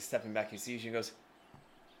 as he's stepping back, he sees you and goes,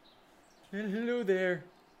 "Well, hello there.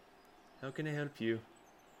 How can I help you?"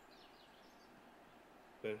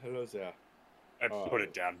 Hello there. I put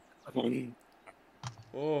it down.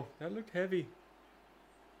 Oh, that looked heavy.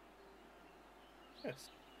 Yes.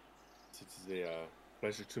 It's a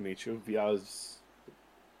pleasure to meet you. We are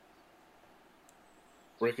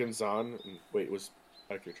Rick and Zahn. Wait, was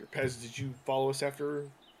Pez? Did you follow us after,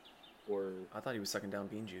 or? I thought he was sucking down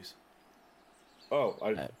bean juice. Oh,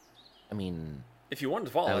 I mean, If you wanted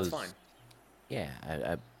to follow, I that's was- fine. yeah,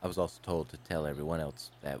 I was also told to tell everyone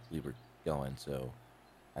else that we were going, so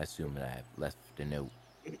I assume that I left a note.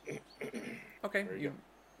 Okay, There you you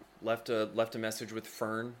left a message with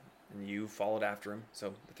Fern, and you followed after him.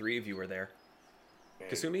 So the three of you were there.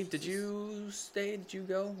 Kasumi, did you stay? Did you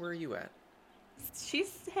go? Where are you at?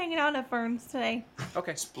 She's hanging out at Fern's today.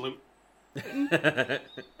 Okay. Sploot.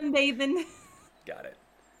 I'm bathing. Got it.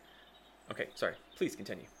 Okay, sorry. Please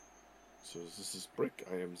continue. So this is Brick.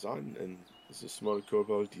 I am Zahn, and this is small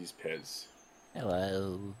kobold. He's Pez.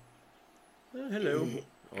 Hello. Hello.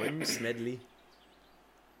 I'm Smedley.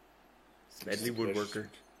 Smedley woodworker.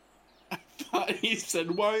 Thought he said,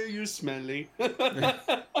 "Why are you smelly?"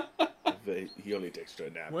 He only takes extra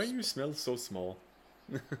naps. Why do you smell so small?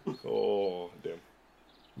 Oh, damn.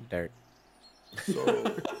 Dirt.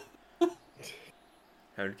 So,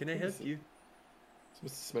 How can I help you? Mr.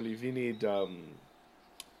 Smelly, we need 4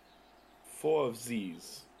 of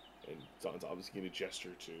these. And Zahn's obviously going to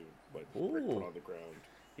gesture to what Rick put Ooh. on the ground.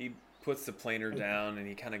 He puts the planer down and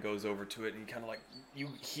he kind of goes over to it and he kind of like, you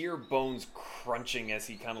hear bones crunching as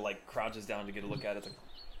he kind of like crouches down to get a look at it. It's like,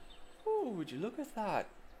 oh, would you look at that?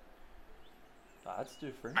 That's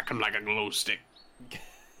different. Acting like a glow stick.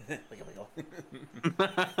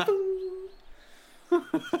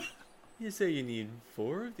 You say you need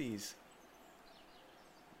 4 of these.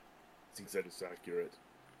 I think that is accurate.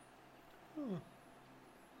 Oh.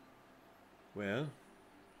 Well,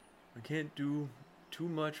 I can't do too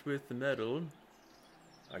much with the metal.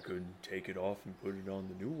 I could take it off and put it on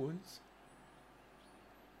the new ones.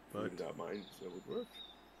 But Without mine, that would work.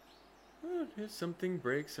 well, if something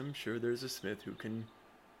breaks, I'm sure there's a smith who can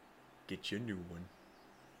get you a new one.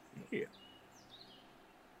 Yeah.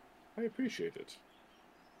 I appreciate it.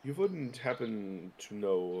 You wouldn't happen to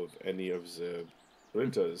know of any of the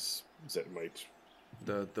splinters that might...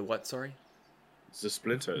 The what, sorry? The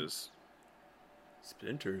splinters.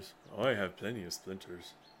 Splinters? I have plenty of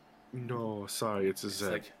splinters. No, sorry, it's a It's Z.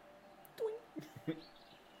 like,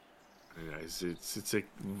 It's a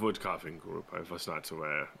wood carving group. I was not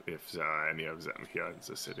aware if there are any of them here in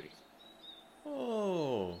the city.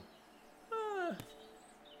 oh.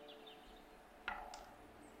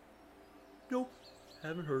 Nope.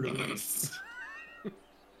 Haven't heard of it.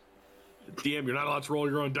 DM, you're not allowed to roll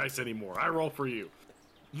your own dice anymore. I roll for you.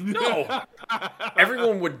 No!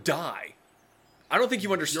 Everyone would die. I don't think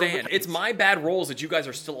you understand. It's my bad rolls that you guys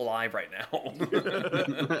are still alive right now.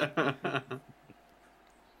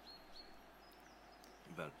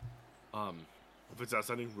 Then, if it's not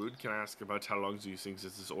something rude, can I ask about how long do you think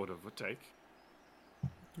this order would take?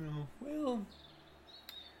 Oh, well,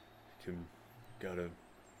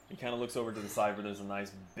 He kind of looks over to the side where there's a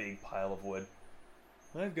nice big pile of wood.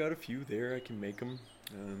 I've got a few there. I can make them.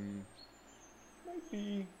 Might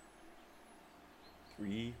be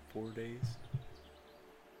 3-4 days.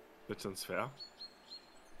 That sounds fair.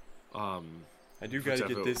 I do gotta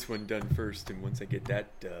get this one done first, and once I get that,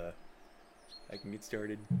 I can get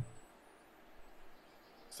started.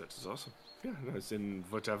 That is awesome. Yeah, that's in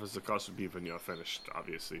whatever the cost would be when you're finished,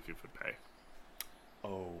 obviously, if you would pay.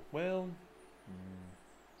 Oh, well,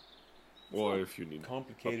 Or if you need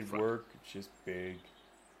complicated upfront. work. It's just big.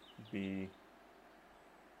 Be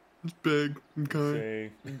It's big,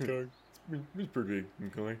 okay. say it's pretty big.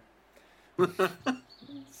 Okay.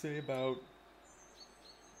 Say about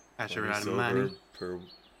That's 20 your out of silver money.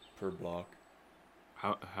 per block.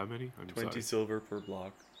 How many? I'm 20 sorry. silver per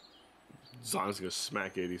block. Zon's gonna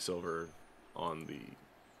smack 80 silver on the...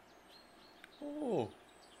 Oh,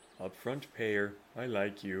 upfront payer. I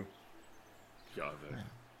like you. Yeah,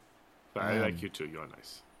 but I like you too. You're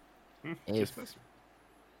nice. If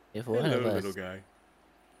one Hello, of us, little guy.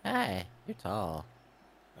 hi, you're tall.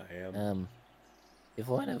 I am. If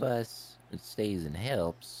one of us stays and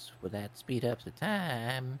helps, would that speed up the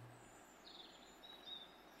time?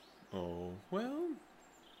 Oh, well.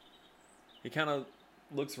 He kind of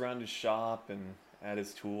looks around his shop and at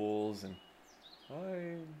his tools, and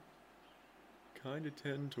I kind of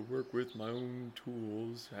tend to work with my own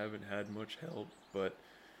tools. Haven't had much help, but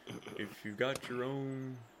if you got your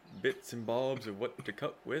own bits and bobs of what to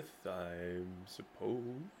cut with, I suppose.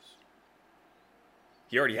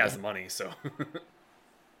 He already has the money, so.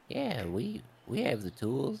 Yeah, we have the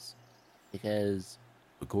tools because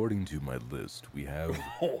According to my list, we have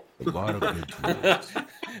Oh. a lot of good tools.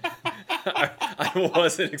 I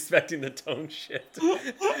wasn't expecting the tone shift.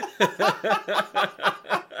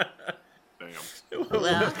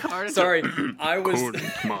 Damn. Sorry, I was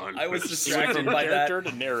Come on. I was Switch distracted from by that.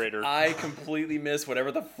 character to narrator. I completely missed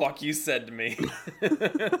whatever the fuck you said to me.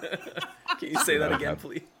 Can you say that again,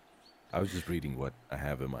 please? I was just reading what I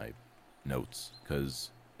have in my notes,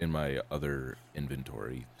 because in my other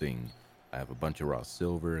inventory thing, I have a bunch of raw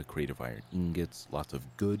silver, creative iron ingots, lots of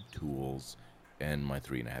good tools, and my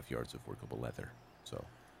 3.5 yards of workable leather. So,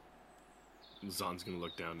 Zon's gonna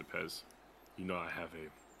look down to Pez. You know I have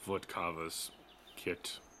a woodcarver's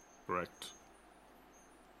kit, correct?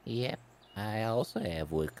 Yep, I also have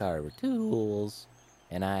woodcarver tools,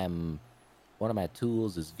 and one of my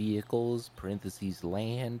tools is vehicles, parentheses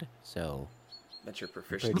land, so That's your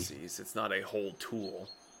proficiencies. It's not a whole tool.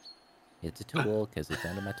 it's a tool because it's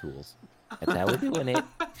under my tools. That's how we're doing it.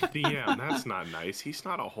 DM, that's not nice. He's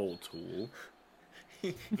not a whole tool.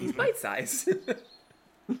 He's bite size.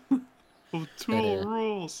 Oh, tool But,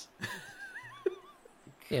 rules.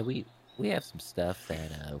 Yeah, we have some stuff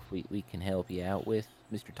that we can help you out with,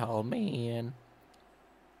 Mr. Tall Man.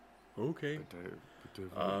 Okay. But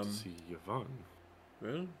I want to see Yvonne.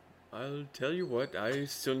 Well, I'll tell you what. I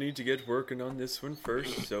still need to get working on this one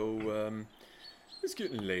first. So, it's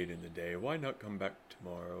getting late in the day. Why not come back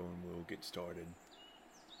tomorrow and we'll get started?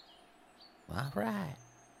 All right.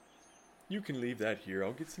 You can leave that here.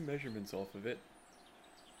 I'll get some measurements off of it.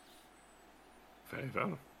 Very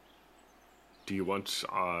well. Do you want,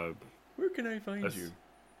 Where can I find Yes. you?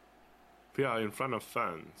 we are in front of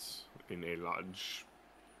Ferns in a large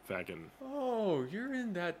wagon. Oh, you're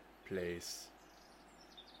in that place.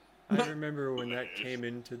 I remember when that came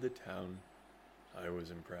into the town. I was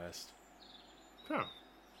impressed. Oh,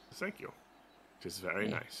 thank you. It is very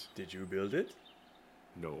Yeah. nice. Did you build it?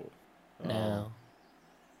 No. No.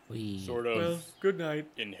 We Sort of Well, good night.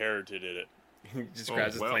 inherited it. He just Oh,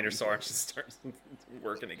 grabs his well. planer saw and just starts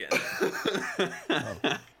working again.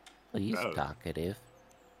 well, he's Oh. talkative.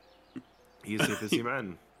 He's a busy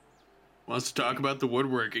man. Wants to talk about the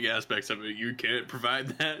woodworking aspects of it. You can't provide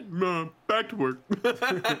that. No, back to work.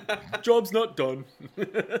 Job's not done. All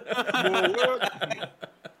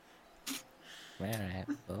right.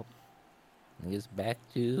 Well, I guess back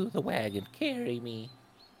to the wagon. Carry me.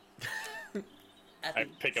 I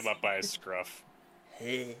pick him up by his scruff.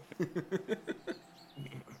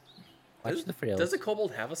 Watch the frills. Does a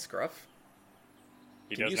kobold have a scruff?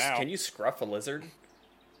 He Can does you now. can you scruff a lizard?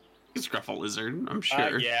 You scruff a lizard, I'm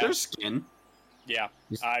sure. yeah. Their skin. Yeah,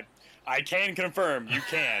 Just- I can confirm. You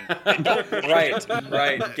can. They don't like Right, it.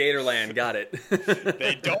 right. Gatorland, got it.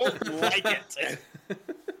 They don't like it.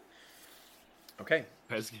 Okay.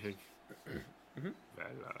 Pesking.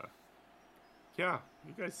 Well, yeah,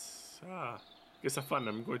 you guys have fun.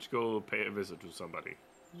 I'm going to go pay a visit to somebody.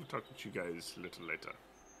 We'll talk with you guys a little later.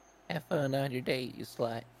 Have fun on your date, you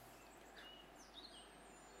slut.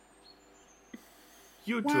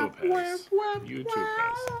 You too, Pez. You too,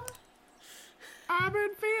 Pez. I've been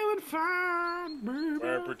feeling fine, baby.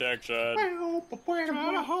 Wear protection.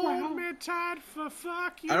 Try to hold me tight for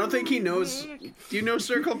fuck you. I don't think he knows. Do you know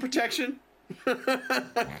circle of protection?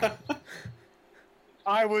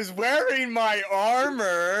 I was wearing my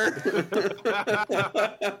armor.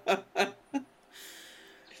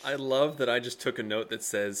 I love that I just took a note that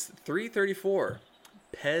says 334,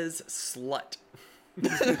 Pez slut.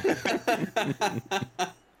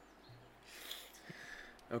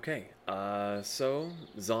 Okay, so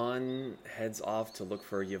Zahn heads off to look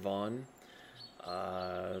for Yvonne.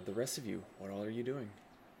 The rest of you, what all are you doing?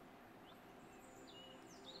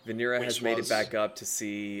 Vanira Which has made it was- back up to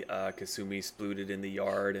see Kasumi splooted in the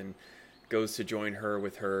yard and goes to join her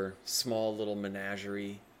with her small little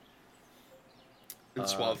menagerie. And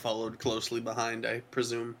Swab followed closely behind, I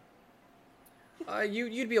presume.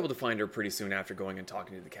 You'd be able to find her pretty soon after going and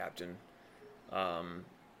talking to the captain.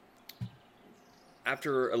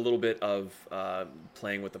 After a little bit of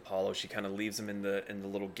playing with Apollo, she kind of leaves him in the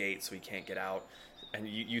little gate so he can't get out. And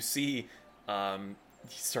you see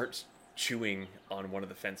he starts chewing on one of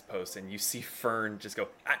the fence posts, and you see Fern just go,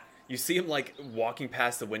 ah! You see him like walking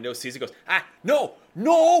past the window, sees it, goes, ah, no,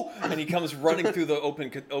 no! And he comes running through the open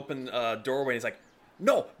doorway, and he's like,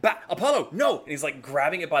 no, Apollo, no! And he's like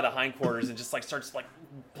grabbing it by the hindquarters and just like starts like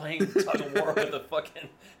playing tug of war with the fucking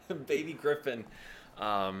baby griffin.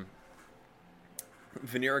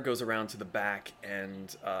 Vanira goes around to the back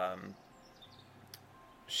and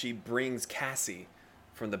she brings Cassie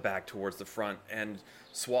from the back towards the front. And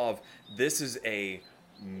Suave, this is a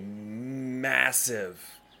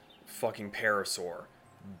massive fucking parasaur.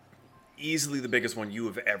 Easily the biggest one you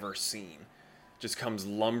have ever seen. Just comes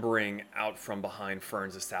lumbering out from behind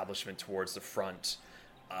Fern's establishment towards the front.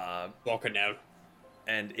 Walking out.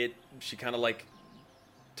 And she kind of like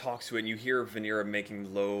talks to it, and you hear Vanera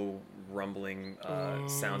making low rumbling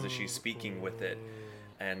sounds as she's speaking with it.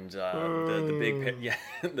 And the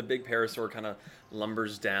big parasaur kind of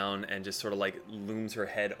lumbers down and just sort of like looms her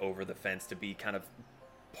head over the fence to be kind of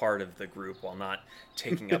part of the group while not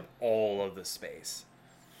taking up all of the space.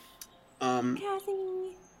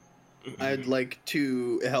 Cassie. I'd like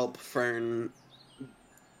to help Fern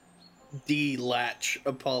delatch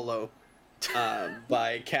Apollo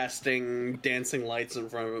by casting dancing lights in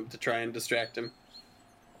front of him to try and distract him.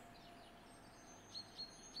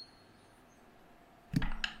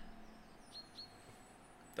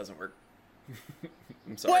 Doesn't work.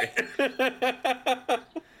 I'm sorry.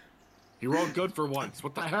 You rolled good for once.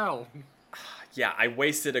 What the hell? Yeah, I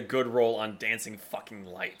wasted a good roll on dancing fucking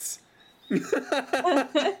lights.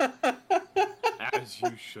 As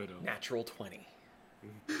you should have. Natural 20.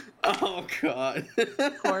 Oh god.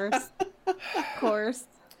 Of course.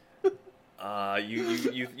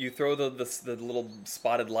 You throw the little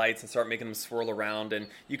spotted lights and start making them swirl around, and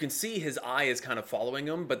you can see his eye is kind of following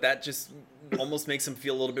him, but that just almost makes him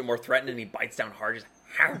feel a little bit more threatened, and he bites down hard. Just,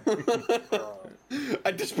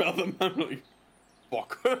 I dispel them. I'm like,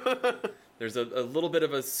 fuck. There's a little bit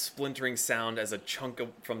of a splintering sound as a chunk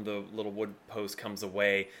from the little wood post comes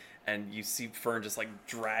away, and you see Fern just like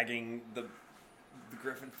dragging the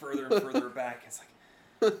griffin further and further back. It's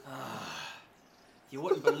like, you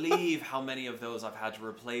wouldn't believe how many of those I've had to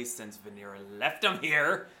replace since Vanera left them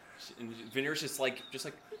here. And Vanera's just like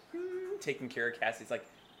taking care of Cassie. It's like,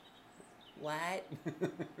 what?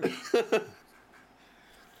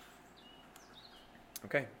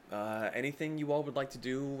 Okay. Anything you all would like to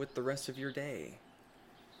do with the rest of your day?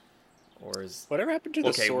 Or is whatever happened to the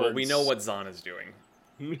okay? swords? Well, we know what Zahn is doing.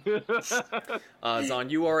 Zahn,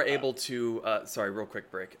 you are able to. Sorry, real quick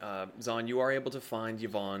break. Zahn, you are able to find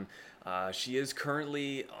Yvonne. She is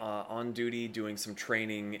currently on duty doing some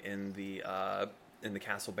training in the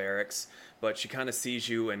castle barracks, but she kind of sees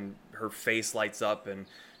you and her face lights up, and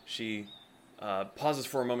she pauses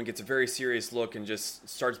for a moment, gets a very serious look, and just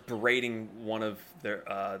starts berating one of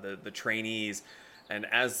the trainees. And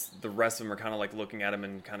as the rest of them are kind of like looking at him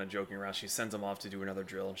and kind of joking around, she sends him off to do another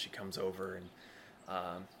drill, and she comes over and,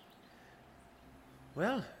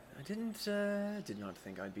 well, I did not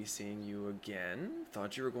think I'd be seeing you again.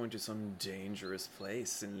 Thought you were going to some dangerous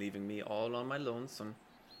place and leaving me all on my lonesome.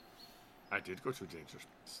 I did go to a dangerous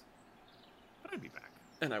place, but I'd be back.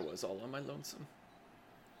 And I was all on my lonesome.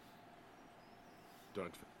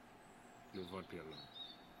 Don't. You won't be alone.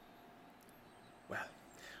 Well,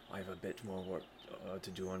 I have a bit more work to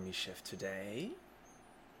do on me shift today.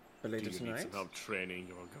 But later Do you tonight. need some help training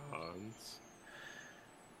your guards?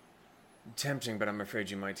 Tempting, but I'm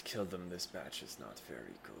afraid you might kill them. This batch is not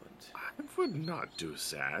very good. I would not do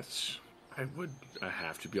that. I would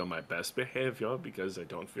have to be on my best behavior because I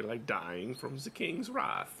don't feel like dying from the king's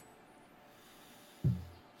wrath.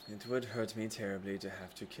 It would hurt me terribly to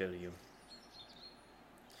have to kill you.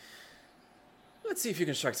 Let's see if you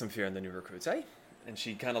can strike some fear in the new recruits, eh? And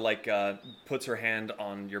she kind of like puts her hand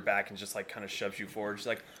on your back and just like kind of shoves you forward. She's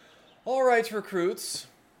like, all right, recruits.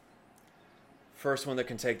 First one that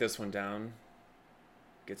can take this one down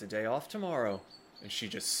gets a day off tomorrow. And she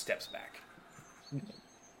just steps back.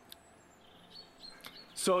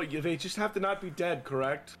 So they just have to not be dead,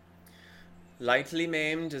 correct? Lightly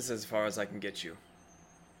maimed is as far as I can get you.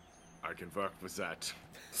 I can work with that.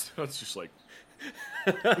 So it's just like...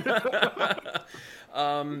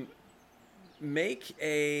 Make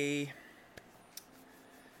a...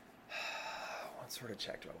 What sort of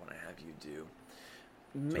check do I want to have you do?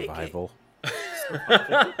 Survival.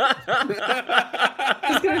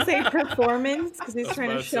 He's gonna say performance because he's trying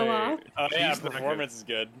to show off. Oh yeah, performance is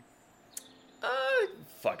good.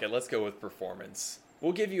 Fuck it, let's go with performance.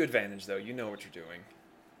 We'll give you advantage though. You know what you're doing.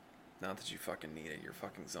 Not that you fucking need it. You're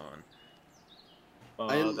fucking Zahn.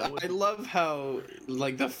 I love how,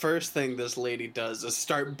 like, the first thing this lady does is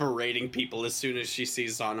start berating people as soon as she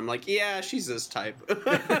sees Zahn. I'm like, yeah, she's this type.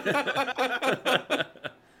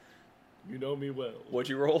 You know me well. What'd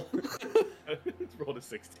you roll? Rolled a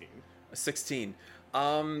 16. A 16.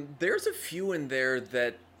 There's a few in there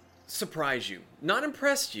that surprise you. Not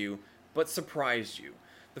impressed you, but surprised you.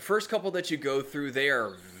 The first couple that you go through, they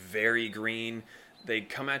are very green. They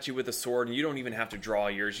come at you with a sword, and you don't even have to draw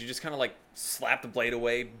yours. You just kind of like slap the blade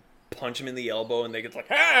away, punch them in the elbow, and they get like,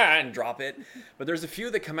 ah, and drop it. But there's a few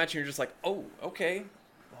that come at you, and you're just like, oh, okay,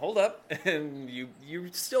 hold up. And you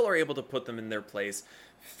still are able to put them in their place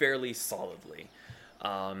fairly solidly.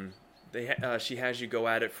 She has you go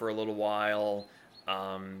at it for a little while.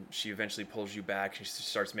 She eventually pulls you back. She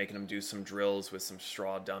starts making them do some drills with some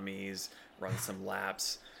straw dummies, run some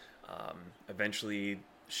laps. Eventually,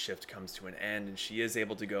 shift comes to an end, and she is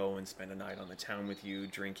able to go and spend a night on the town with you,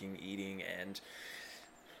 drinking, eating, and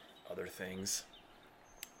other things.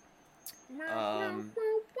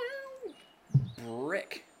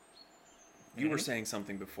 Brick, you were saying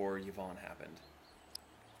something before Yvonne happened.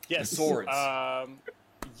 Yes. The swords.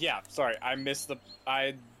 Yeah, sorry, I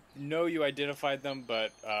know you identified them,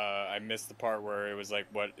 but I missed the part where it was like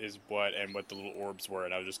what is what and what the little orbs were,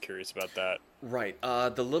 and I was just curious about that. Right.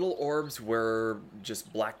 The little orbs were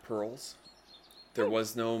just black pearls. There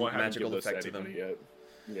was no magical effect to them. Yet.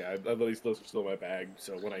 Yeah, at least those are still in my bag,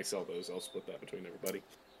 so when I sell those, I'll split that between everybody.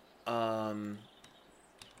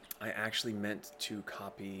 I actually meant to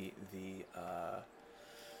copy the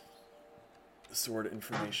sword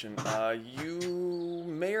information. You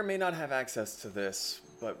may or may not have access to this,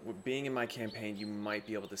 but being in my campaign, you might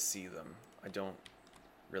be able to see them. I don't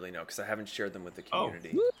really know, because I haven't shared them with the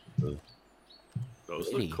community. Oh.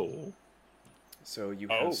 Those look cool. So you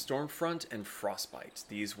have Stormfront and Frostbite.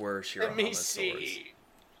 These were Shirahama's swords.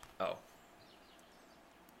 Oh.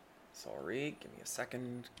 Sorry, give me a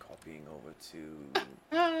second. Copying over to...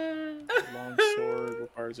 Longsword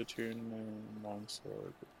requires attunement.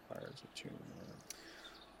 Longsword requires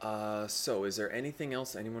attunement. So is there anything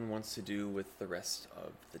else anyone wants to do with the rest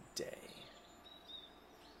of the day?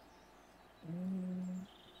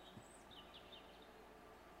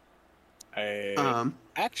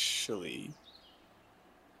 Actually,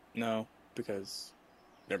 no, because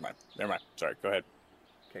never mind. Sorry, go ahead.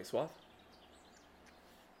 Okay, Swath.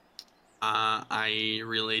 I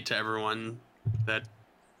relate to everyone that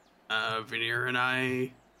Veneer and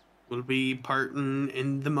I will be parting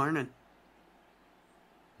in the morning.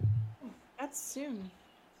 That's soon.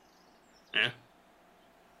 Yeah.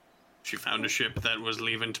 She found a ship that was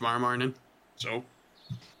leaving tomorrow morning, so...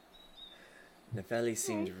 Nefeli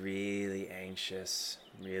seemed really anxious,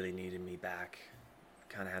 really needed me back.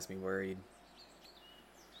 Kind of has me worried.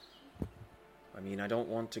 I mean, I don't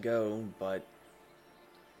want to go, but...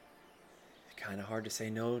 kind of hard to say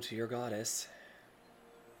no to your goddess.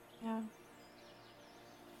 Yeah.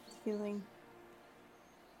 Feeling.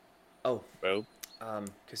 Oh. Well.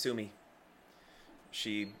 Kasumi.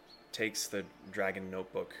 She takes the dragon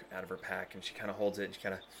notebook out of her pack and she kind of holds it and she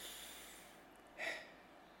kind of...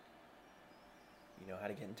 You know how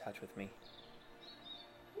to get in touch with me.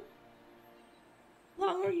 How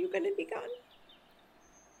long are you going to be gone?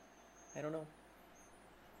 I don't know.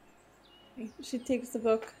 She takes the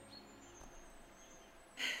book.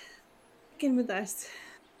 Begin with us.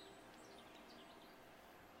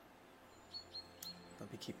 I'll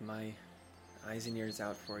be keeping my eyes and ears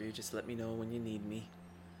out for you. Just let me know when you need me.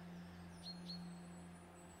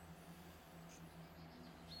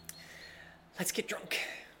 Let's get drunk.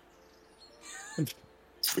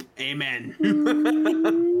 Amen.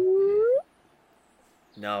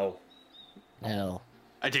 No. No.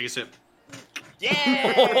 I take a sip.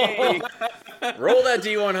 Yay! Roll that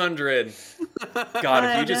D100. God,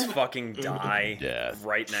 if you just fucking die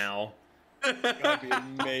right now. That'd be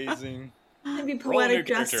amazing. That'd be poetic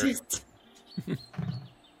justice.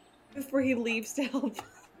 Before he leaves to help.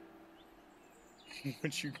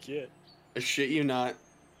 What'd you get? I shit you not.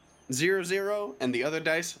 0, 0, and the other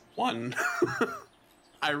dice 1.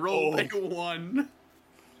 I rolled a 1.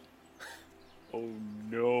 Oh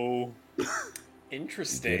no.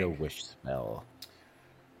 Interesting. Get a wish spell.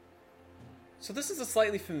 So this is a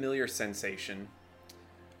slightly familiar sensation.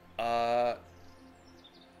 I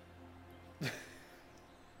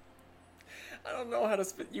don't know how to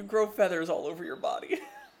spit. You grow feathers all over your body.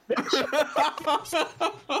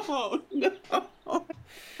 Oh, no.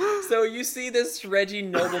 So you see this Reggie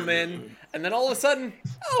nobleman, and then all of a sudden,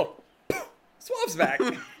 Swab's back.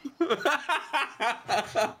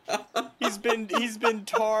 He's been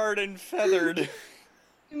tarred and feathered.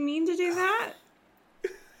 You mean to do that?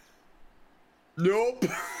 Nope.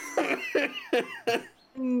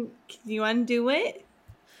 Can you undo it?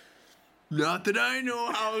 Not that I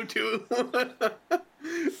know how to.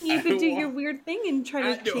 You could do your weird thing and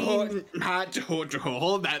try to change.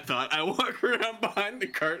 Hold that thought. I walk around behind the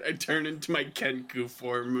cart. I turn into my Kenku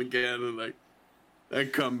form again, and I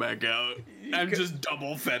come back out. I'm just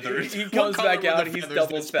double feathered. He comes back out. He's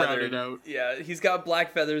double feathered. Out? Yeah, he's got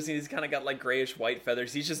black feathers. And he's kind of got like grayish white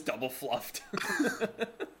feathers. He's just double fluffed.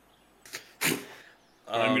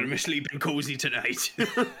 I'm gonna be sleeping cozy tonight.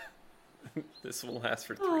 This will last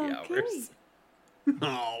for 3 Okay. hours.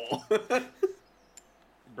 Oh.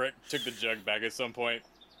 Brick took the jug back at some point.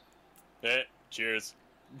 Cheers.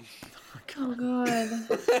 Oh god.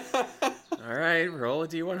 All right, roll a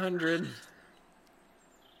d100.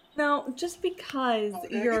 Now, just because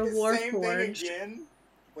you're Warforged, again?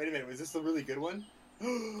 Wait a minute, was this the really good one?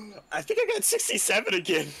 I think I got 67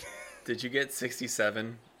 again. Did you get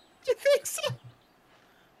 67? You think so?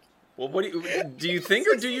 Well, what do you think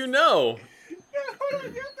or do you know? Yeah, hold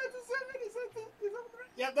on, yeah, that's a 7. Is that right?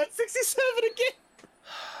 Yeah, that's 67 again.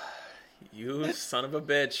 You son of a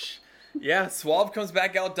bitch. Yeah, Suave comes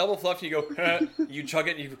back out double fluff and you go, you chug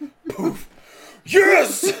it and you poof.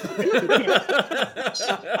 Yes!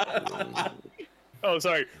 Oh,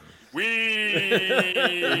 sorry.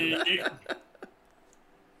 We.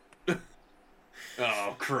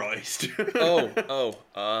 Oh, Christ.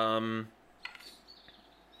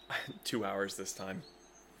 2 hours this time.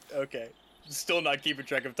 Okay. Still not keeping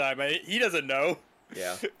track of time. He doesn't know.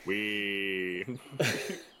 Yeah. We.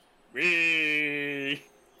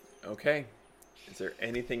 Okay. Is there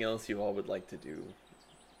anything else you all would like to do?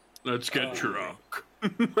 Let's get drunk.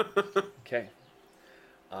 Okay.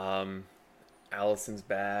 Allison's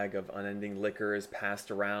bag of unending liquor is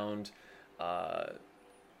passed around.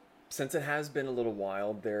 Since it has been a little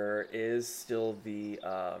while, there is still the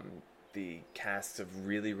casks of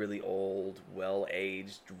really, really old,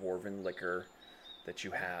 well-aged dwarven liquor that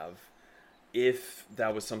you have. If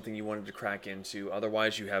that was something you wanted to crack into.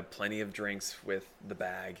 Otherwise, you have plenty of drinks with the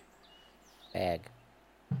bag. Bag.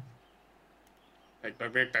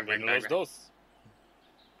 Los dos.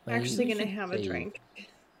 actually gonna have a drink.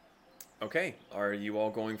 Okay. Are you all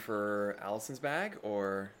going for Allison's bag,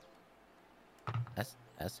 or... I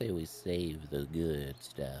say we save the good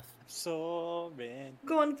stuff. Soaring.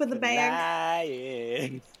 Going for the bag.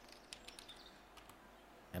 Flying.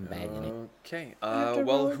 I'm bagging it. Okay. have to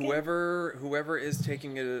Well, roll again? whoever is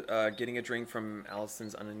taking getting a drink from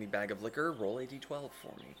Allison's unending bag of liquor, roll a d12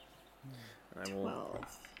 for me. And I will.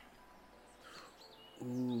 12.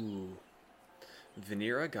 Ooh.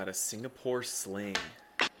 Vanera got a Singapore Sling,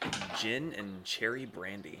 gin and cherry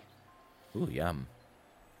brandy. Ooh, yum.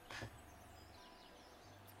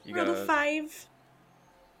 You Roll got a 5.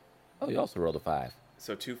 Oh, you also rolled a 5.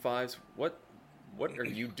 So 2 5s. What are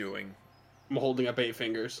you doing? I'm holding up 8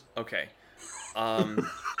 fingers. Okay.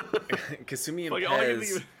 Kasumi and Like, all I can Pez,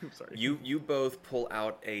 think of- I'm sorry. you both pull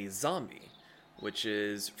out a zombie, which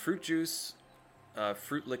is fruit juice,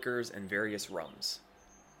 fruit liquors, and various rums.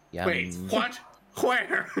 Yum. Wait, what?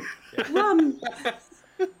 Where? Rum.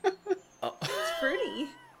 Oh. It's fruity.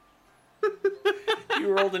 You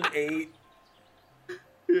rolled an 8.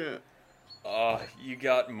 Yeah. You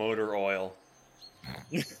got motor oil.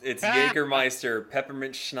 It's Jägermeister,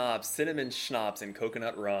 peppermint schnapps, cinnamon schnapps, and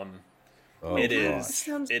coconut rum. Oh, It gosh. is.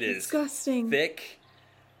 Sounds It is disgusting. thick,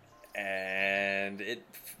 and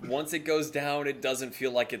once it goes down, it doesn't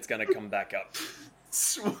feel like it's gonna come back up.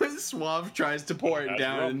 Suave tries to pour it That's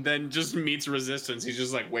down rough. and then just meets resistance. He's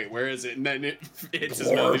just like, wait, where is it? And then it hits his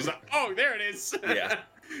mouth. He's like, oh, there it is. Yeah.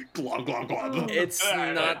 Glub, glub, glub. It's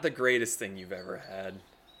not the greatest thing you've ever had.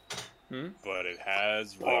 But it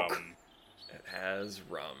has rum. It has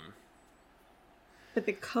rum. But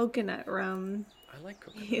the coconut rum. I like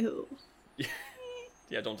coconut. Ew.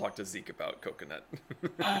 Yeah, don't talk to Zeke about coconut.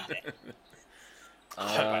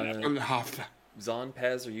 Zon,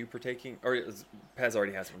 Pez, are you partaking? Or Pez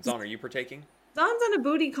already has one. Zon, are you partaking? Don's on a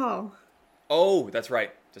booty call. Oh, that's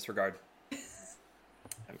right. Disregard. I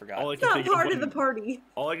forgot. All I It's can not think part of of the party.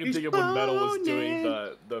 All I can think of when Metal was doing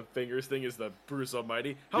the fingers thing is the Bruce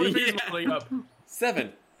Almighty. How many fingers am I holding up?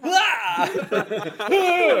 7. Yeah.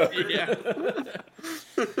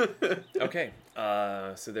 Okay,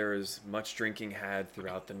 so there is much drinking had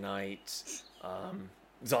throughout the night.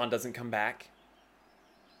 Zon doesn't come back.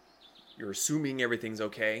 You're assuming everything's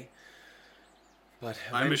okay. But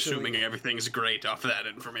I'm eventually- assuming everything's great off that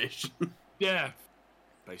information. Yeah.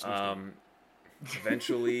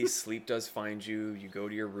 Eventually, sleep does find you. You go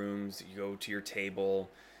to your rooms. You go to your table.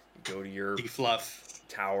 You go to your Defluff.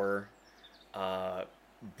 tower.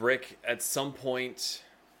 Brick, at some point...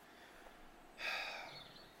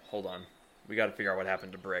 Hold on. We got to figure out what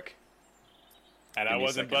happened to Brick. And Give I me a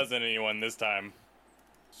wasn't second. buzzing anyone this time.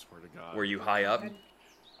 Swear to God. Were you high up?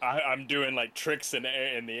 I'm doing like tricks in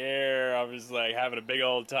the air. I was like having a big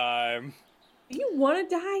old time. You want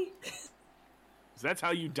to die? So that's how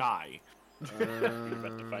you die. You're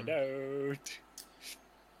about to find out.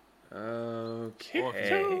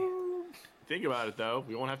 Okay. Think about it though.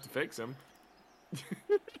 We won't have to fix him.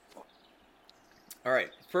 All right.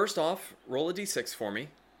 First off, roll a d6 for me.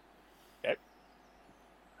 Okay.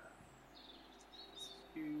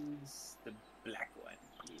 Choose the black one.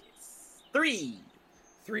 Yes. 3.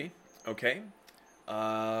 3. Okay.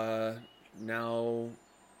 Now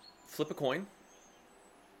flip a coin.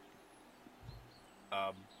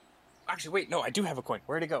 Actually, wait. No, I do have a coin.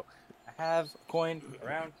 Where'd it go? I have a coin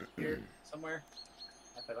around here somewhere.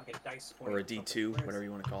 I have like a dice coin. Or a D2, whatever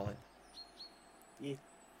you want to call it. Yeah.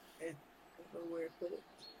 I don't know where to put it.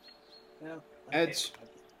 No. It's.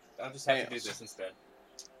 I'll just have to do this instead.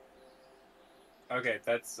 Okay,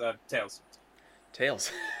 that's tails.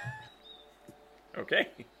 Tails. Okay.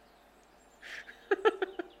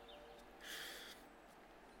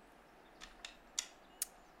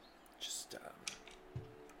 Just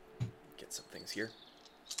get some things here.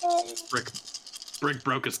 Brick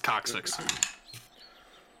broke his coccyx.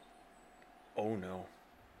 Oh no.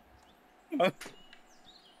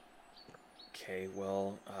 Okay,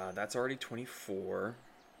 well, that's already 24.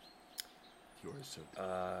 Yours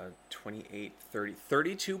so 28, 30,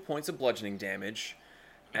 32 points of bludgeoning damage.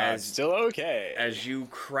 Still okay. As you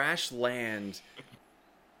crash land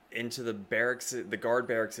into the barracks, the guard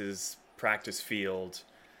barracks' practice field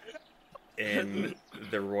in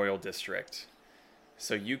the Royal District.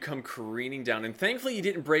 So you come careening down, and thankfully you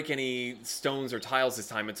didn't break any stones or tiles this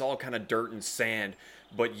time. It's all kind of dirt and sand,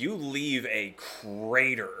 but you leave a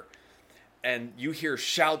crater. And you hear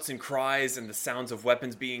shouts and cries and the sounds of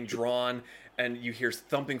weapons being drawn, and you hear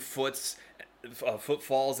thumping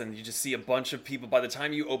footfalls, and you just see a bunch of people. By the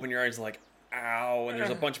time you open your eyes, like, ow, and there's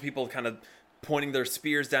a bunch of people kind of pointing their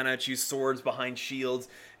spears down at you, swords behind shields.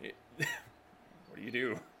 What do you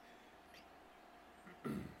do?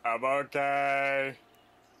 I'm okay.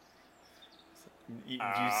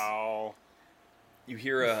 Ow. You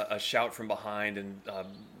hear a shout from behind, and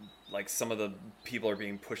like some of the people are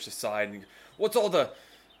being pushed aside. And what's all the...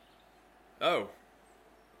 Oh.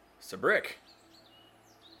 It's a brick.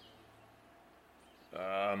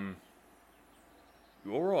 You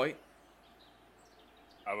alright?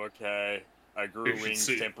 I'm okay. I grew wings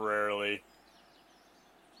temporarily.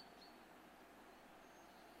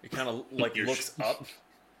 He kind of like looks up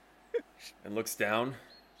and looks down.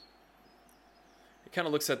 He kind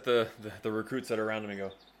of looks at the recruits that are around him and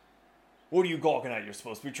go, "What are you gawking at? You're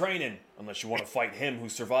supposed to be training, unless you want to fight him who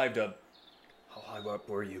survived a... How high up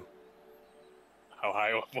were you?" How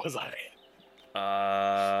high up was I?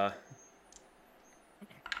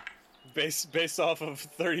 Based off of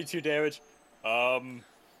 32 damage, what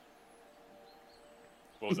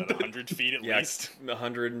was that, 100 feet at least?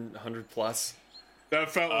 100 plus.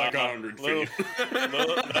 That felt like 100 feet.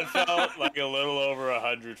 That felt like a little over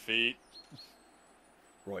 100 feet.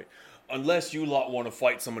 Right. Unless you lot want to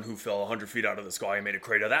fight someone who fell 100 feet out of the sky and made a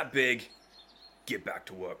crater that big, get back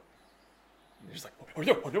to work. And you're just like, oh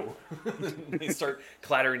no, oh no. They start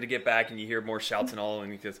clattering to get back, and you hear more shouts and all,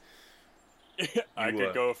 and he goes... I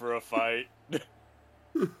could go for a fight.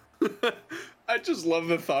 I just love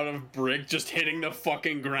the thought of Brick just hitting the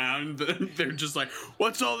fucking ground. They're just like,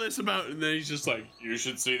 what's all this about? And then he's just like, you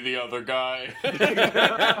should see the other guy. Damn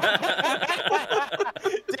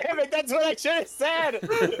it, that's what I should have said.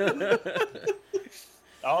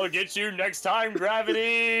 I'll get you next time,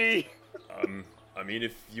 Gravity. I mean,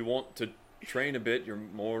 if you want to train a bit, you're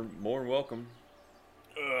more than welcome.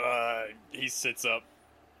 He sits up.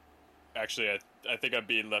 Actually, I think I'm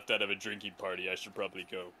being left out of a drinking party. I should probably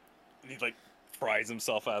go. And he, like, pries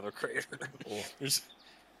himself out of a crater. Oh.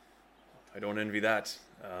 I don't envy that.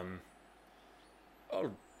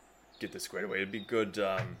 I'll get this squared away. It'd be good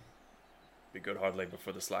hard labor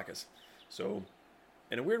for the slackers. So,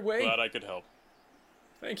 in a weird way... Glad I could help.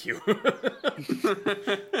 Thank you.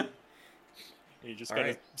 He just kind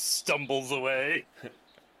of stumbles away.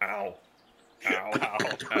 Ow. Ow.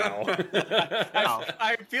 Ow. Ow.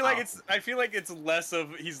 I feel like it's less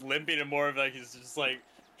of he's limping and more of like he's just like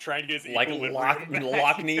trying to get his equilibrium back.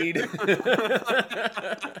 Lock-kneed.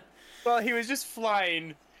 Well, he was just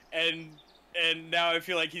flying, and now I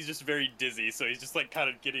feel like he's just very dizzy, so he's just like kind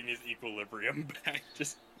of getting his equilibrium back.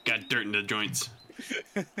 Just got dirt in the joints.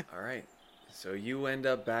 All right. So you end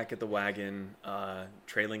up back at the wagon,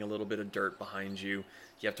 trailing a little bit of dirt behind you.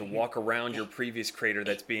 You have to walk around your previous crater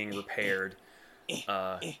that's being repaired. You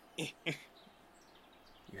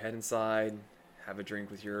head inside, have a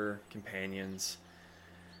drink with your companions.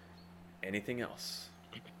 Anything else?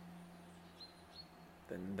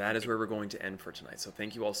 Then that is where we're going to end for tonight. So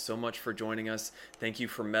thank you all so much for joining us. Thank you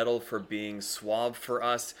for Metal for being suave for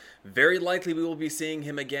us. Very likely we will be seeing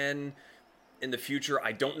him again in the future.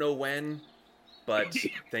 I don't know when, but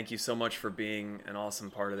thank you so much for being an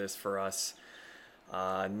awesome part of this for us.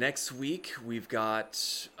 Next week, we've got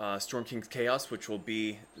Storm King's Chaos, which will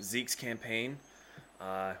be Zeke's campaign.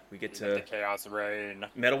 We get to... the Chaos Reign.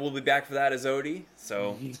 Metal will be back for that as Odie,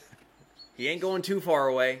 so he ain't going too far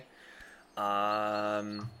away.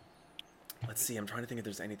 Let's see, I'm trying to think if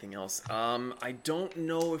there's anything else. I don't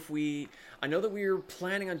know if we... I know that we were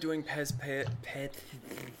planning on doing Pez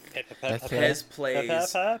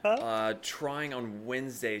Plays, trying on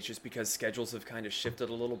Wednesdays just because schedules have kind of shifted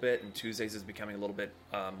a little bit, and Tuesdays is becoming a little bit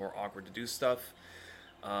more awkward to do stuff.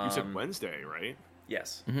 You said Wednesday, right?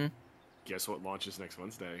 Yes. Mm-hmm. Guess what launches next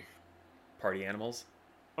Wednesday? Party Animals.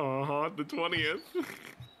 Uh-huh, the 20th.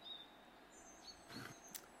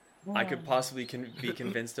 I could possibly be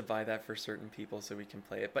convinced to buy that for certain people so we can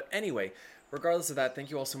play it. But anyway, regardless of that,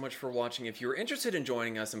 thank you all so much for watching. If you're interested in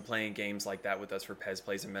joining us and playing games like that with us for Pez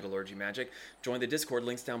Plays and Metallurgy Magic, join the Discord.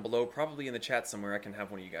 Links down below, probably in the chat somewhere. I can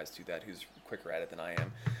have one of you guys do that who's quicker at it than I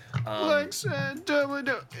am. We're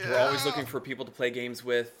always looking for people to play games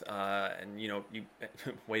with. And, you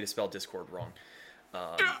way to spell Discord wrong.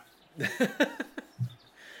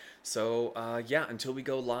 So, yeah, until we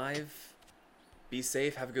go live... Be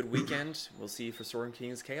safe. Have a good weekend. We'll see you for Storm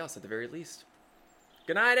King's Chaos at the very least.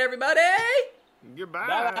 Good night, everybody! Goodbye.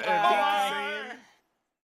 Bye.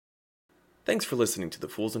 Thanks for listening to the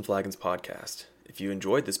Fools and Flagons podcast. If you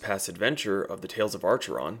enjoyed this past adventure of the Tales of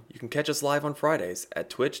Archeron, you can catch us live on Fridays at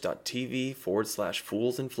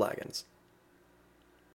twitch.tv/Fools and Flagons.